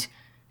 And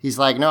he's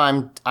like, "No,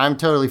 I'm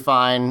totally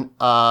fine.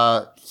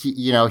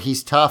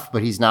 He's tough,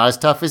 but he's not as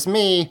tough as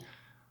me."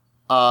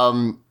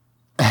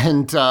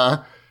 And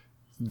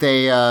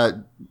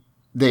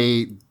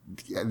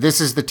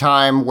this is the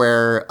time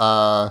where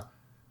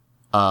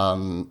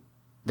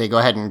they go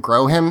ahead and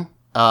grow him,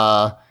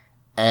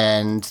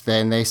 and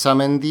then they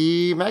summon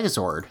the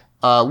Megazord.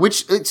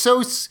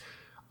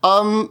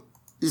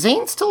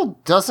 Zane still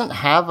doesn't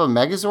have a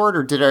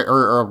Megazord,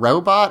 or a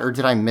robot, or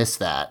did I miss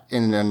that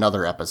in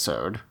another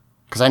episode?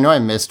 Because I know I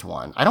missed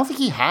one. I don't think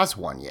he has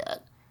one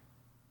yet.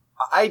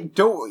 I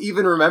don't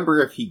even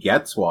remember if he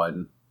gets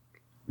one.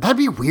 That'd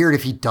be weird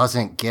if he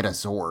doesn't get a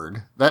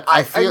Zord.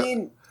 I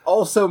mean,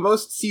 also,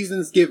 most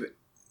seasons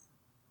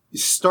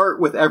start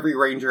with every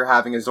ranger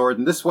having a Zord,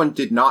 and this one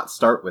did not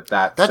start with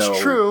that. That's so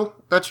true.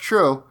 That's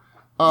true.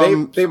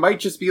 They might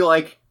just be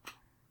like,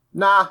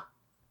 nah.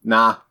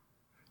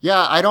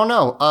 Yeah, I don't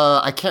know.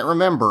 I can't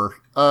remember.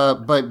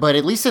 But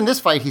at least in this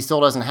fight, he still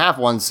doesn't have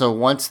one. So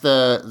once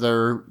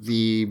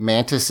the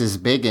Mantis is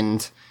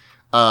biggened,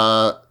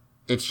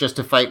 it's just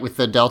a fight with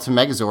the Delta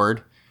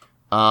Megazord.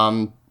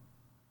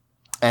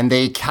 And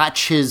they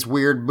catch his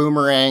weird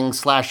boomerang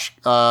 /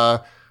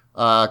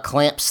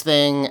 clamps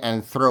thing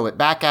and throw it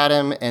back at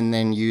him, and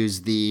then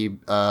use the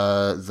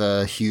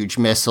huge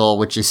missile,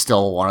 which is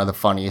still one of the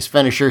funniest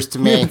finishers to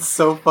me. It's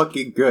so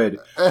fucking good.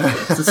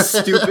 It's a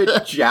stupid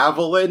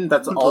javelin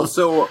that's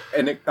also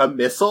a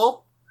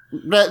missile.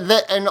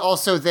 And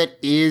also that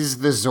is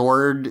the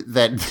Zord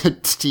that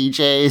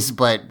TJ's,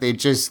 but they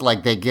just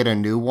they get a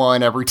new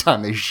one every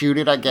time they shoot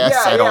it, I guess.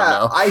 I don't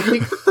know.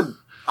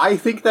 I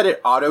think that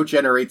it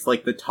auto-generates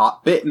the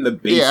top bit, and the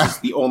base is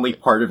the only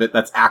part of it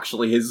that's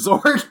actually his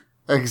Zord.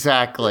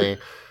 Exactly.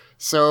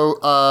 So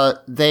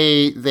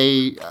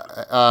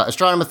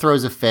Astronema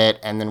throws a fit,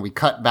 and then we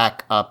cut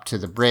back up to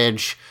the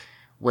bridge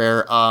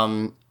where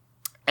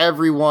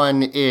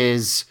everyone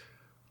is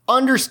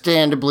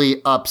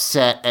understandably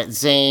upset at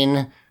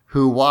Zane,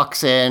 who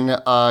walks in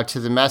to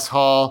the mess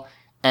hall,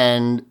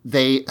 and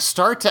they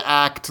start to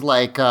act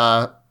like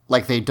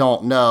they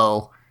don't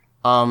know.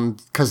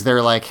 Cause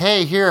they're like,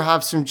 "Hey, here,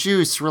 have some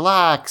juice,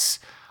 relax."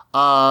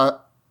 Cassie's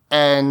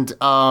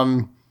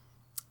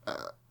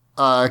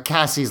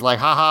like,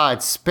 "Haha,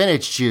 it's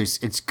spinach juice.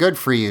 It's good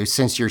for you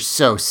since you're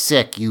so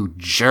sick, you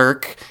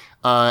jerk."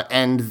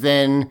 And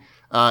then,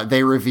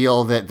 they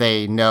reveal that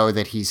they know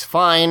that he's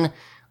fine.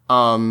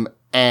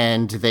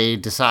 And they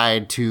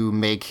decide to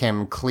make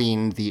him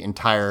clean the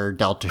entire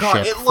Delta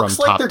ship it from looks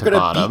like top they're to gonna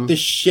bottom. beat the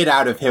shit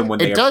out of him when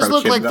they approach him, It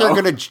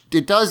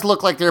does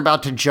look like they're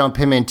about to jump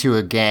him into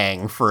a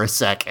gang for a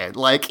second.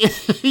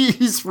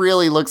 He's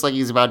really looks like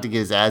he's about to get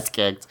his ass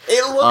kicked.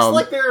 It looks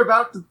like they're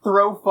about to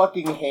throw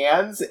fucking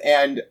hands,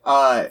 and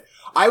I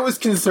was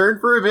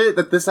concerned for a minute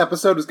that this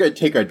episode was going to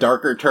take a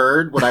darker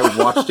turn when I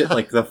watched it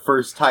the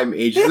first time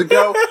ages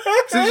ago.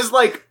 So it's just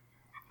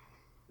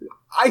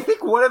I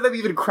think one of them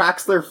even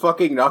cracks their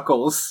fucking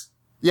knuckles.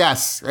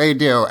 Yes, they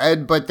do.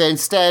 But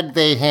instead,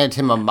 they hand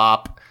him a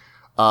mop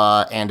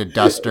and a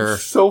duster.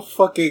 So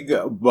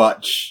fucking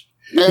much.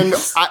 And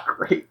It's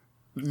great.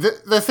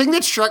 The thing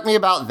that struck me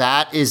about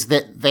that is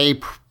that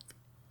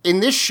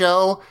in this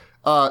show,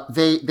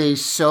 they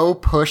so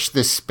push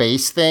the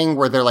space thing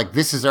where they're like,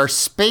 "This is our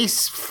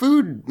space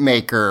food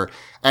maker."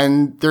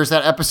 And there's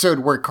that episode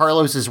where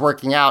Carlos is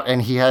working out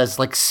and he has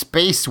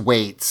space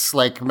weights,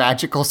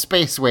 magical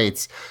space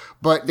weights.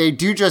 But they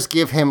do just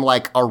give him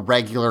a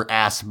regular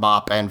ass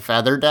mop and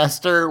feather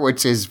duster,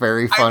 which is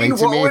very funny to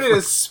me. What would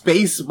a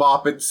space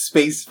mop and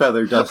space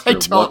feather duster I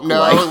don't look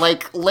know,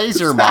 like?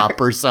 laser mop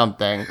or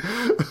something.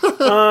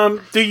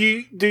 Do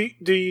you think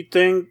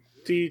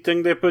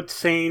they put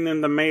Zane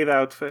in the maid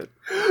outfit?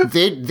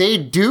 They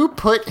do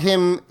put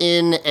him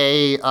in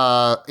a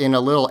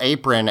little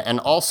apron, and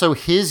also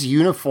his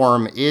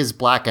uniform is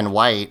black and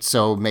white,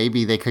 so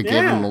maybe they could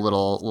give him a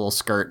little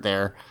skirt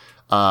there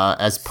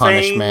as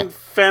punishment. Zane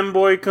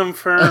femboy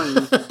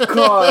confirmed.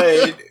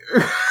 God.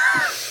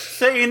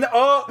 saying,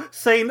 I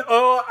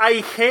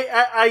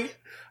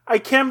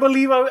can't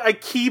believe I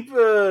keep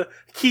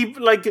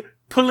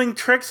pulling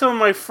tricks on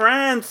my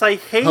friends. I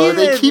hate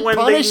they it keep when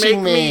they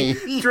punishing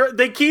make me.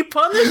 They keep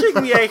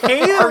punishing me. I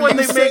hate it Are when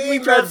you they make me saying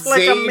that dress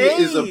like a Zane maid.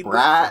 is a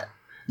brat?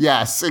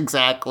 Yes,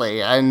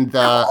 exactly. And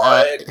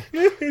God.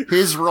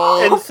 his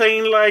role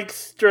Insane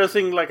likes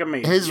dressing like a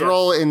maid. his Yes.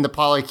 role in the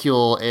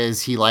polycule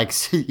is he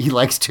likes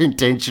to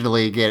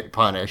intentionally get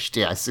punished.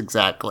 Yes,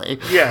 exactly.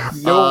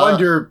 Yes. No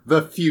wonder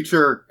the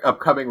future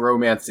upcoming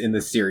romance in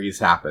the series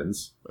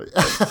happens.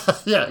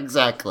 Yeah,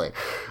 exactly.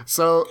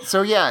 So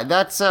yeah,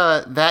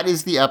 that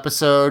is the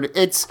episode.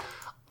 It's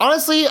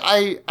honestly,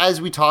 as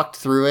we talked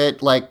through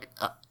it, like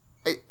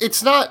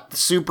it's not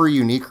super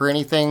unique or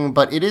anything,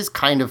 but it is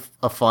kind of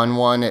a fun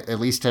one, at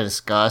least to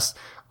discuss.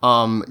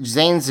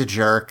 Zane's a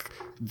jerk.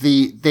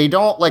 They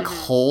don't like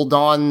hold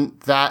on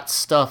that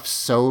stuff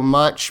so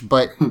much,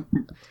 but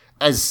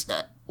as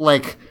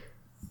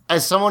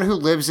someone who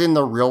lives in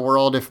the real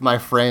world, if my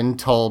friend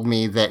told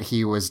me that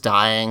he was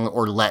dying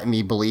or let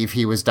me believe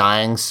he was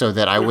dying so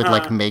that I would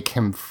like make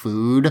him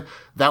food,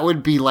 that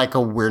would be like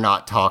a we're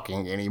not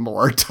talking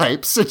anymore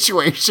type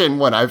situation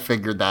when I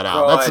figured that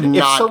out. God, That's not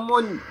if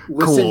someone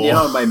listened in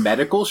on my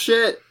medical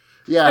shit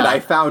yeah. and I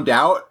found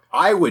out,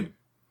 I would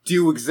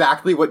do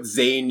exactly what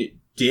Zane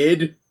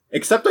did,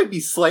 except I'd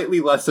be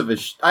slightly less of a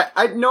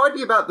I'd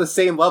be about the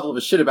same level of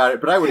a shit about it,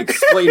 but I would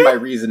explain my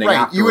reasoning right,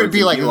 afterwards. you would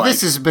be and like,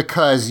 this is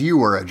because you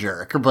were a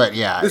jerk. But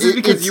yeah. This is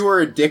because you were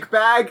a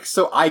dickbag,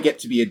 so I get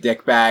to be a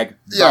dickbag.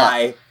 Yeah.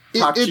 Bye.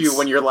 Talk to you It's-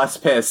 when you're less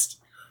pissed.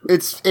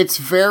 It's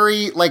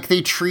very, like,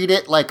 they treat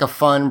it like a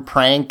fun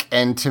prank,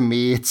 and to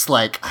me, it's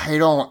like,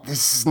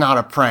 this is not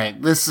a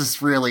prank. This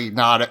is really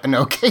not an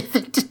okay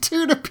thing to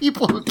do to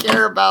people who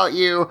care about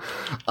you.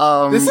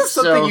 This is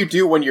something you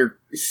do when you're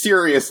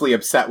seriously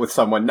upset with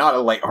someone, not a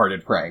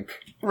lighthearted prank.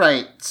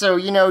 Right. So,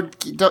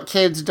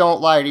 kids,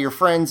 don't lie to your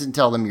friends and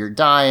tell them you're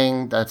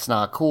dying. That's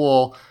not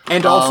cool.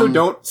 And also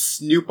don't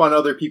snoop on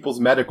other people's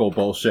medical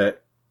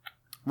bullshit.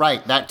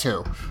 Right, that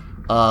too.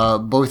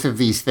 Both of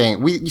these things.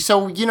 We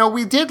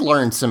did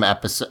learn some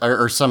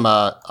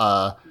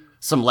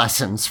some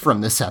lessons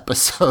from this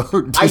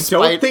episode. I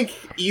don't think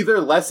either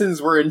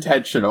lessons were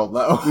intentional,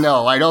 though.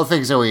 No, I don't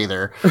think so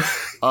either.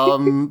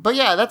 But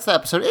yeah, that's the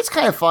episode. It's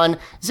kind of fun.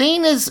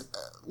 Zane is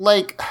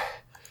like,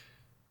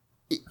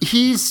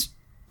 it's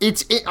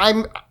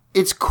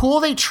cool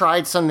they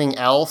tried something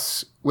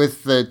else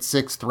with the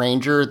Sixth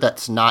Ranger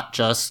that's not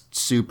just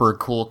super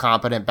cool,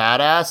 competent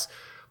badass,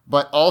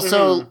 but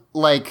also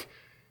like,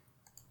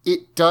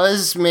 it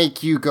does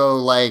make you go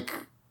like,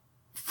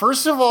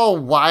 first of all,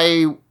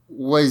 why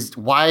is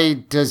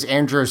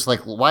Andros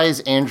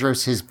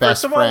his best friend?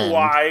 First of all,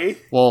 why?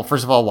 Well,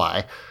 first of all,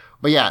 why?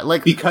 But yeah,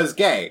 like, Because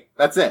gay.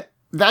 That's it.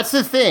 that's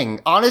the thing.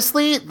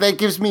 Honestly, that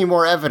gives me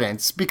more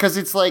evidence because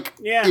it's like,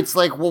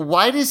 well,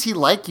 why does he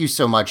like you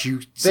so much?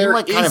 You seem There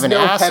like kind is of an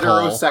no asshole.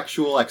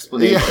 heterosexual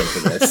explanation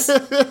for this.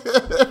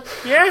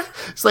 Yeah.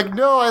 It's like,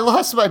 no, I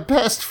lost my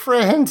best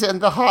friend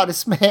and the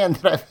hottest man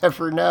that I've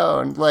ever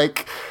known.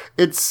 Like,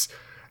 it's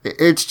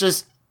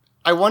just,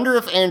 I wonder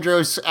if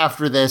Andros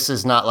after this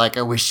is not like,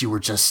 I wish you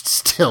were just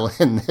still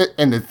in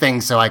the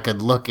thing so I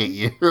could look at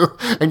you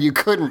and you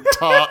couldn't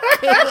talk.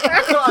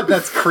 God,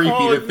 that's creepy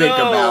to think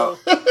about.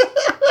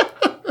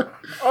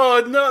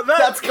 Oh no,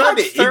 That's kind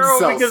of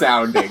incel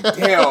sounding.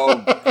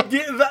 Damn.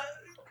 Yeah,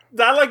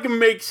 that like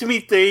makes me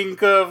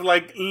think of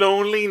like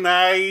Lonely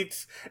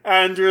Nights.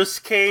 Andros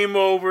came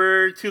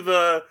over to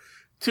the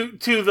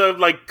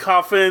like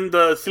coffin,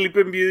 the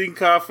Sleeping Beauty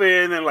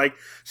coffin, and like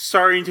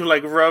starting to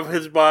like rub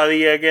his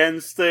body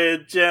against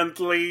it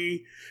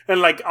gently,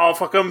 and like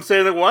Alpha comes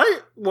in and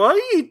what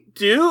do you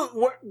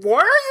do?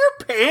 Where are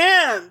your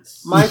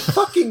pants? My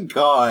fucking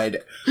God.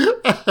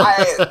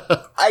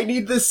 I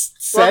need this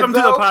said, Welcome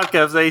to the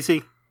podcast,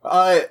 AC.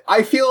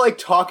 I feel like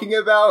talking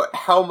about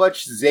how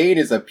much Zane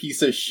is a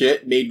piece of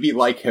shit made me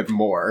like him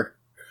more.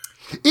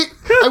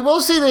 I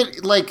will say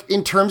that, like,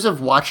 in terms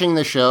of watching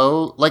the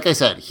show, like I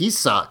said, he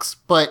sucks,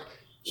 but...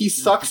 He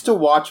sucks to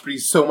watch, but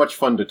he's so much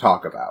fun to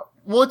talk about.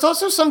 Well, it's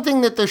also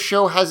something that the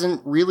show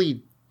hasn't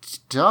really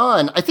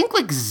done. I think,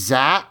 like,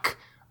 Zach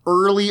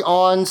early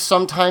on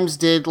sometimes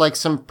did, like,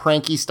 some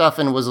pranky stuff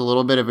and was a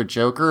little bit of a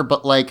joker,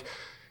 but, like,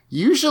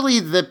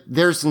 usually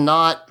there's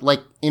not,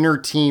 like,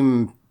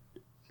 inter-team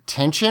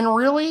tension,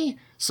 really.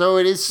 So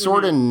it is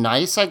sort of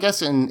nice, I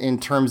guess, in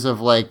terms of,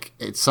 like,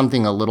 it's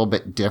something a little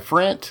bit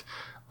different.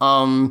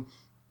 But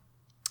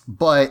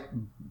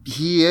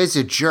he is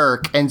a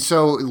jerk. And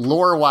so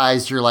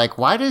lore-wise, you're like,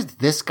 why does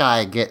this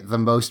guy get the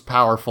most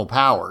powerful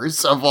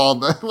powers of all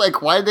the...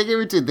 Like, why did they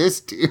give it to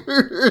this dude?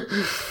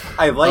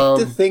 I like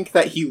to think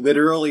that he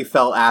literally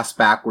fell ass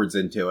backwards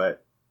into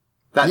it.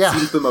 That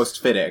seems the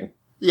most fitting.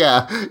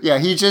 Yeah,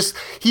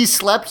 he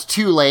slept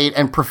too late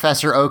and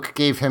Professor Oak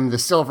gave him the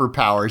silver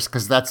powers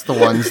because that's the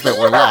ones that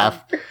were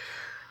left.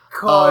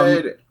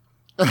 God.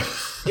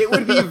 It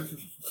would be,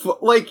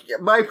 like,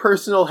 my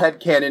personal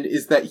headcanon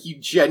is that he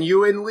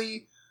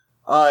genuinely,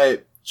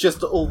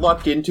 just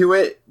lucked into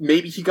it.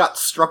 Maybe he got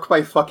struck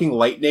by fucking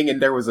lightning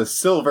and there was a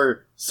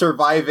silver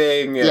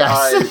surviving,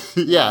 Yes.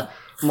 Yeah,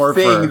 more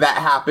thing for... that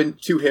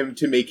happened to him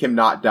to make him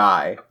not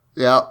die.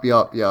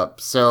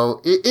 Yep.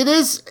 So it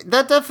is,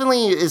 that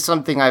definitely is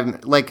something I'm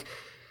like,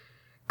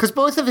 because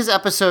both of his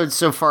episodes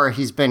so far,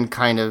 he's been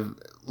kind of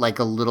like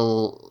a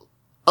little,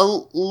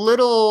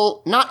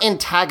 not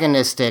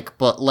antagonistic,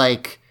 but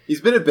like, He's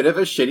been a bit of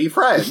a shitty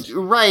friend.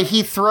 right,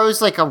 he throws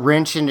like a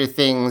wrench into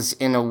things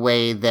in a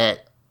way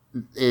that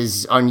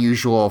is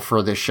unusual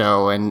for the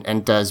show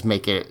and does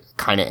make it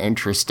kind of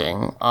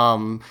interesting.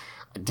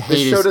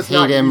 This show does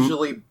not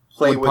usually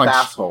play with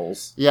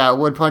assholes. Yeah,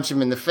 would punch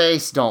him in the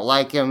face, don't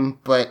like him,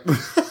 but,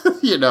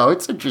 you know,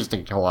 it's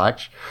interesting to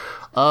watch.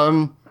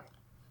 So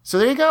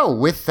there you go.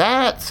 With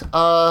that,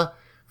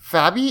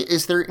 Fabi,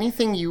 is there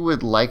anything you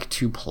would like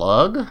to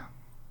plug?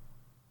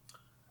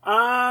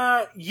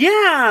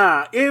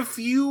 Yeah, if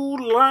you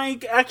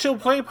like Actual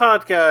Play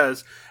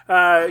Podcasts,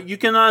 you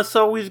can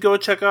always go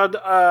check out,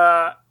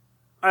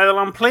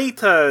 Eidolon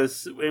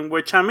Playtest, in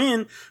which I'm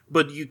in,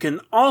 but you can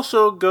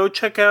also go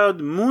check out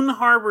Moon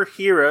Harbor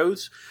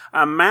Heroes,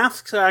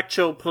 Masks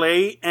Actual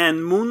Play,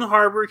 and Moon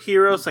Harbor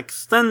Heroes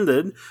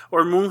Extended,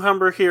 or Moon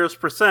Harbor Heroes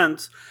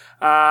Presents.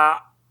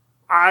 I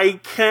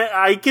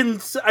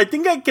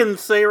think I can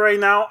say right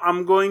now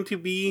I'm going to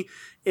be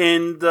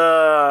in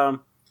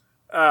the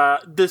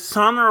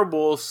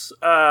Dishonorables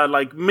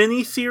like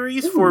mini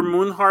series for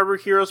Moon Harbor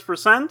Heroes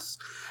Presents.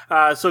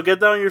 So get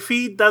down your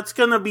feet. That's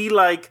gonna be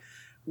like,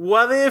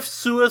 what if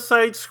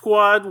Suicide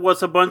Squad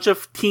was a bunch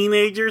of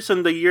teenagers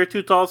in the year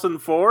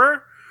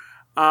 2004?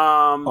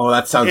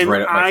 That sounds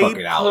right up my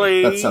fucking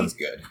alley. That sounds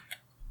good.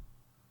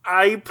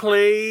 I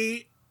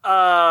play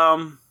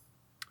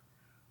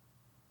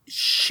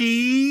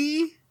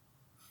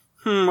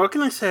what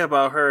can I say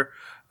about her?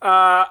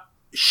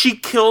 She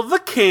killed the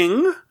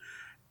king,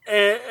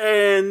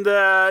 and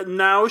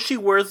now she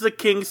wears the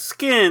king's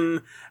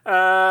skin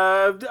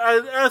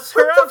as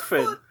her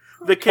outfit.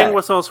 The king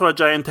was also a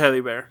giant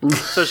teddy bear,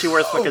 so she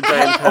wears like a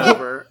giant teddy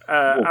bear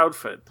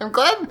outfit. I'm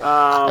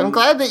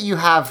glad that you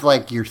have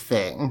like your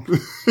thing.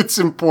 It's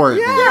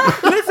important. Yeah,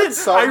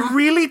 listen, I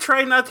really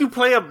try not to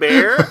play a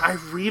bear.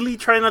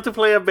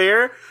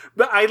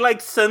 But I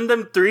like send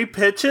them 3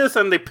 pitches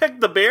and they pick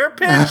the bear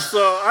pitch,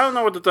 so I don't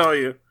know what to tell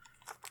you.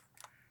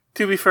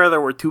 To be fair, there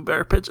were 2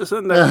 bear pitches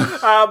in there.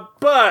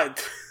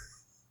 But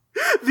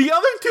the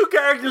other 2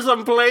 characters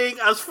I'm playing,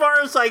 as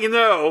far as I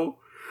know,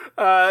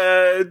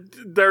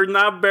 they're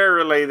not bear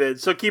related,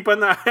 so keep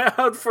an eye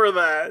out for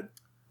that.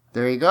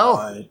 There you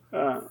go.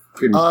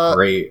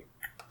 Great.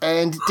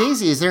 And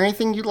Daisy, is there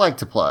anything you'd like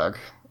to plug?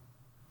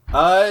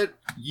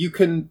 You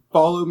can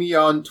follow me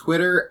on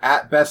Twitter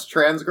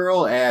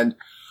 @besttransgirl, and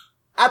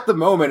at the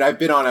moment I've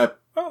been on a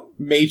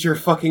major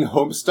fucking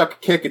Homestuck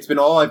kick. It's been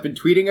all I've been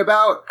tweeting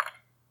about.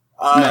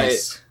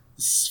 Nice.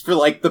 For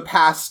like the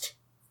past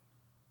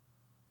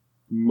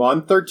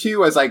month or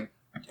two,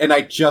 and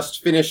I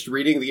just finished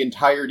reading the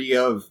entirety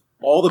of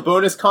all the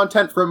bonus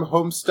content from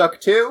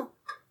Homestuck 2.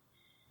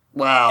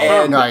 Wow,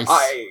 and nice.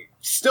 I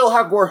still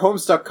have more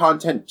Homestuck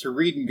content to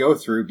read and go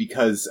through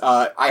because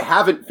I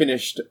haven't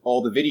finished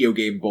all the video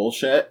game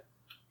bullshit.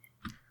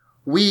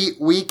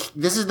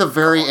 This is the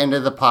very end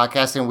of the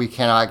podcast and we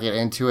cannot get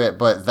into it,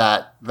 but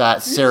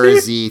that Sarah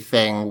Z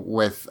thing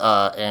with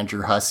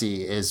Andrew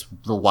Hussey is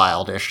the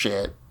wildest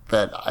shit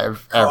that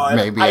I've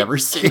ever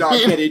seen. I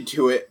cannot get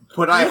into it,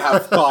 but I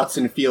have thoughts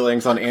and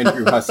feelings on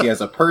Andrew Hussey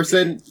as a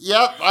person.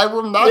 Yep, I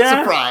will not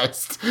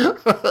surprised.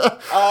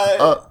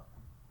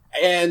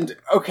 And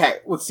okay,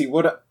 let's see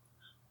what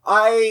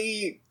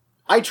I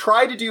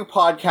try to do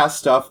podcast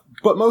stuff,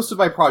 but most of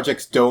my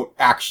projects don't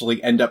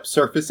actually end up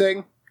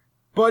surfacing.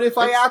 But if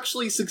I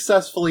actually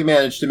successfully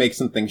manage to make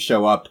something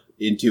show up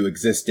into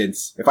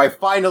existence, if I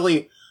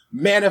finally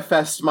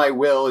manifest my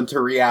will into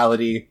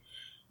reality,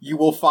 you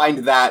will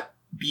find that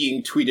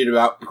being tweeted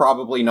about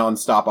probably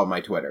nonstop on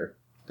my Twitter.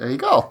 There you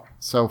go.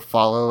 So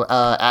follow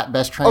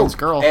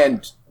 @besttransgirl.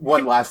 And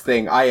one last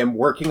thing, I am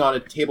working on a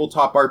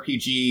tabletop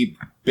RPG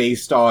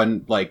based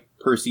on like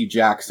Percy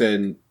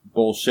Jackson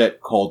bullshit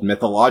called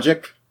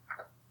Mythologic.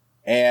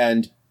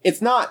 And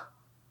it's not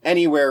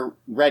anywhere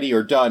ready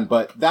or done,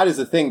 but that is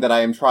a thing that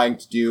I am trying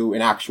to do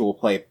an actual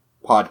play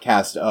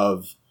podcast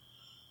of.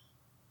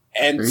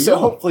 And so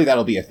hopefully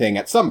that'll be a thing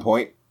at some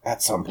point.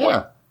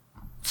 Yeah.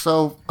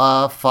 So,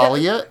 follow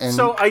you. And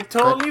so I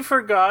totally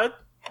forgot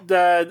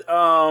that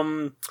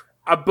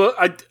a book.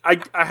 I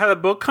had a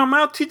book come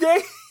out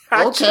today.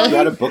 Actually. Okay. You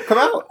had a book come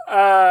out?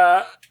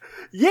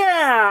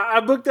 Yeah,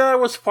 a book that I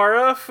was part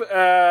of.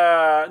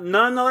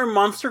 None Other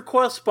Monster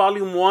Quest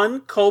Volume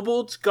 1,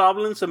 Kobolds,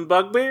 Goblins, and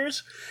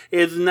Bugbears,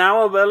 is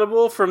now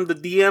available from the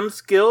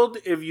DM's Guild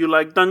if you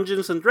like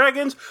Dungeons and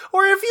Dragons,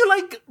 or if you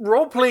like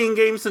role-playing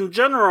games in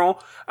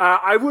general.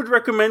 I would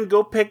recommend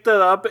go pick that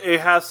up.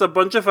 It has a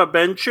bunch of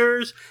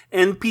adventures,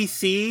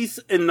 NPCs,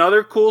 and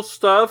other cool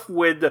stuff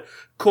with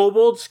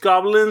Kobolds,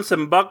 Goblins,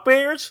 and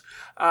Bugbears.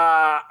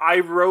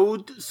 I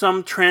wrote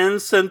some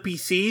trans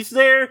NPCs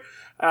there.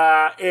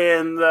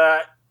 And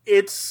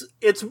it's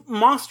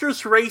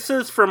monstrous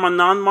races from a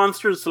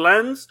non-monstrous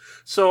lens.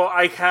 So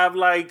I have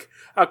like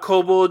a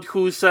kobold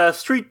who's a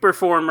street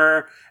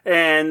performer,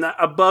 and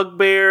a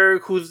bugbear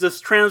who's this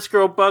trans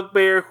girl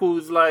bugbear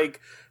who's like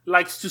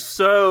likes to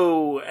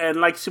sew and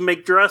likes to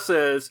make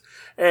dresses.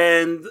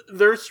 And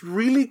there's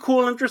really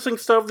cool, interesting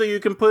stuff that you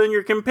can put in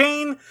your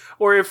campaign.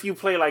 Or if you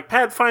play like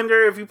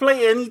Pathfinder, if you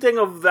play anything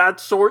of that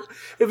sort,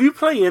 if you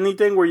play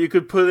anything where you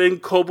could put in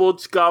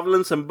kobolds,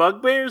 goblins, and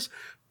bugbears,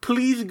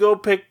 please go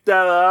pick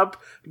that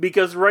up,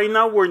 because right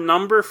now we're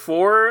number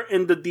 4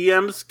 in the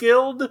DM's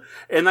Guild,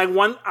 and I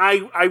want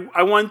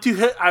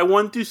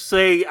to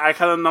say I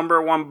had a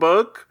number 1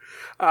 book.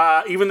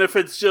 Even if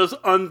it's just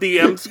on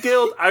DM's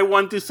Guild, I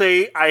want to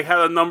say I had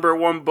a number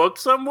 1 book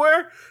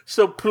somewhere.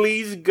 So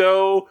please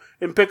go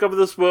and pick up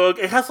this book.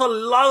 It has a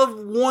lot of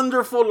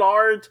wonderful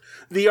art.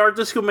 The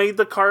artist who made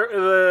the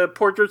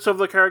portraits of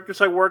the characters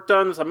I worked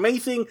on is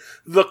amazing.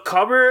 The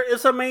cover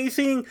is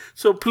amazing.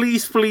 So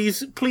please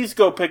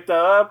go pick that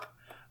up.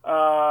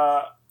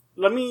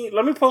 Let me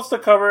post the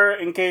cover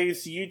in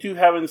case you two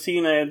haven't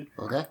seen it.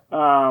 Okay.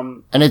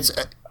 And it's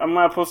I'm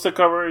gonna post the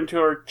cover into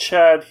our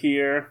chat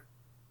here.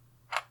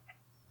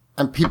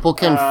 And people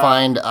can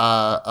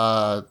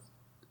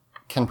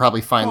can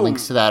probably find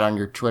links to that on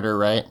your Twitter,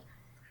 right?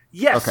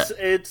 Yes, Okay.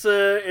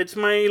 it's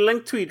my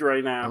link tweet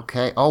right now.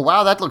 Okay. Oh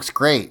wow, that looks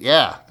great.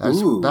 Yeah,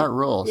 that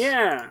rules.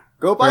 Yeah.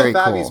 Go buy Very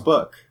Fabby's cool.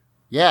 book.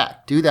 Yeah,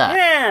 do that.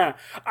 Yeah.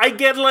 I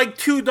get like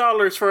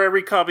 $2 for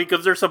every copy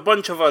because there's a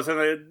bunch of us,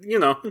 and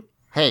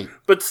Hey,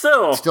 but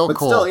still But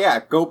cool. still,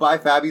 yeah, go buy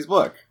Fabby's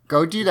book.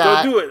 Go do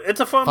that. go do it. It's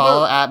a fun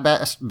Follow book.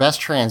 at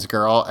best trans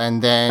girl,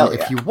 and then Hell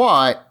if yeah. you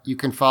want, you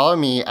can follow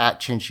me at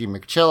Chinchi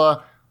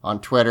McChilla on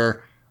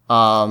Twitter.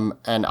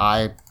 And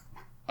I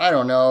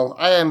don't know.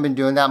 I haven't been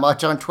doing that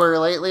much on Twitter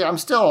lately. I'm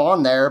still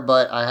on there,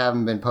 but I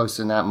haven't been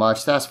posting that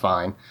much. That's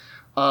fine.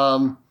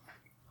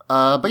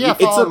 But yeah,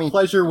 It's follow a me.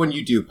 pleasure when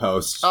you do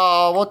post.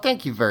 Oh well,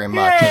 thank you very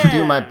much. I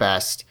do my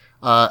best.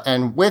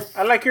 And with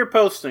I like your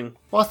posting.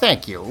 well,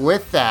 thank you.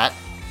 With that,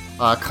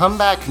 come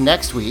back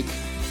next week,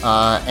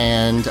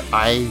 and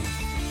I'm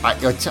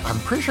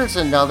pretty sure it's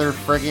another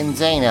friggin'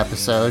 Zane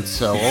episode.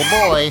 So, oh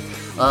boy,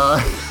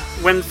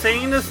 When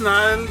Zane is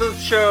not in the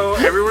show,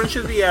 everyone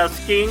should be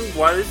asking,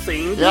 what is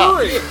Zane Yeah.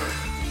 doing?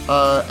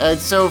 and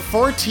so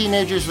for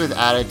Teenagers with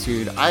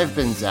Attitude, I've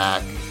been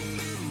Zach,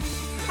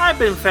 I've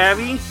been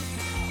Fabby.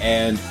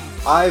 And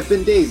I've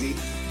been Daisy.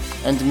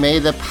 and may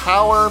the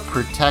power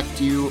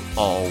protect you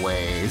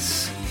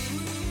always.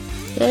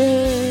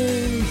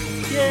 Yay!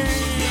 Yay!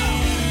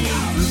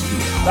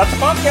 That's a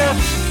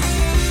podcast.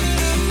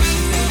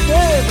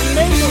 Good, we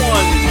made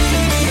one.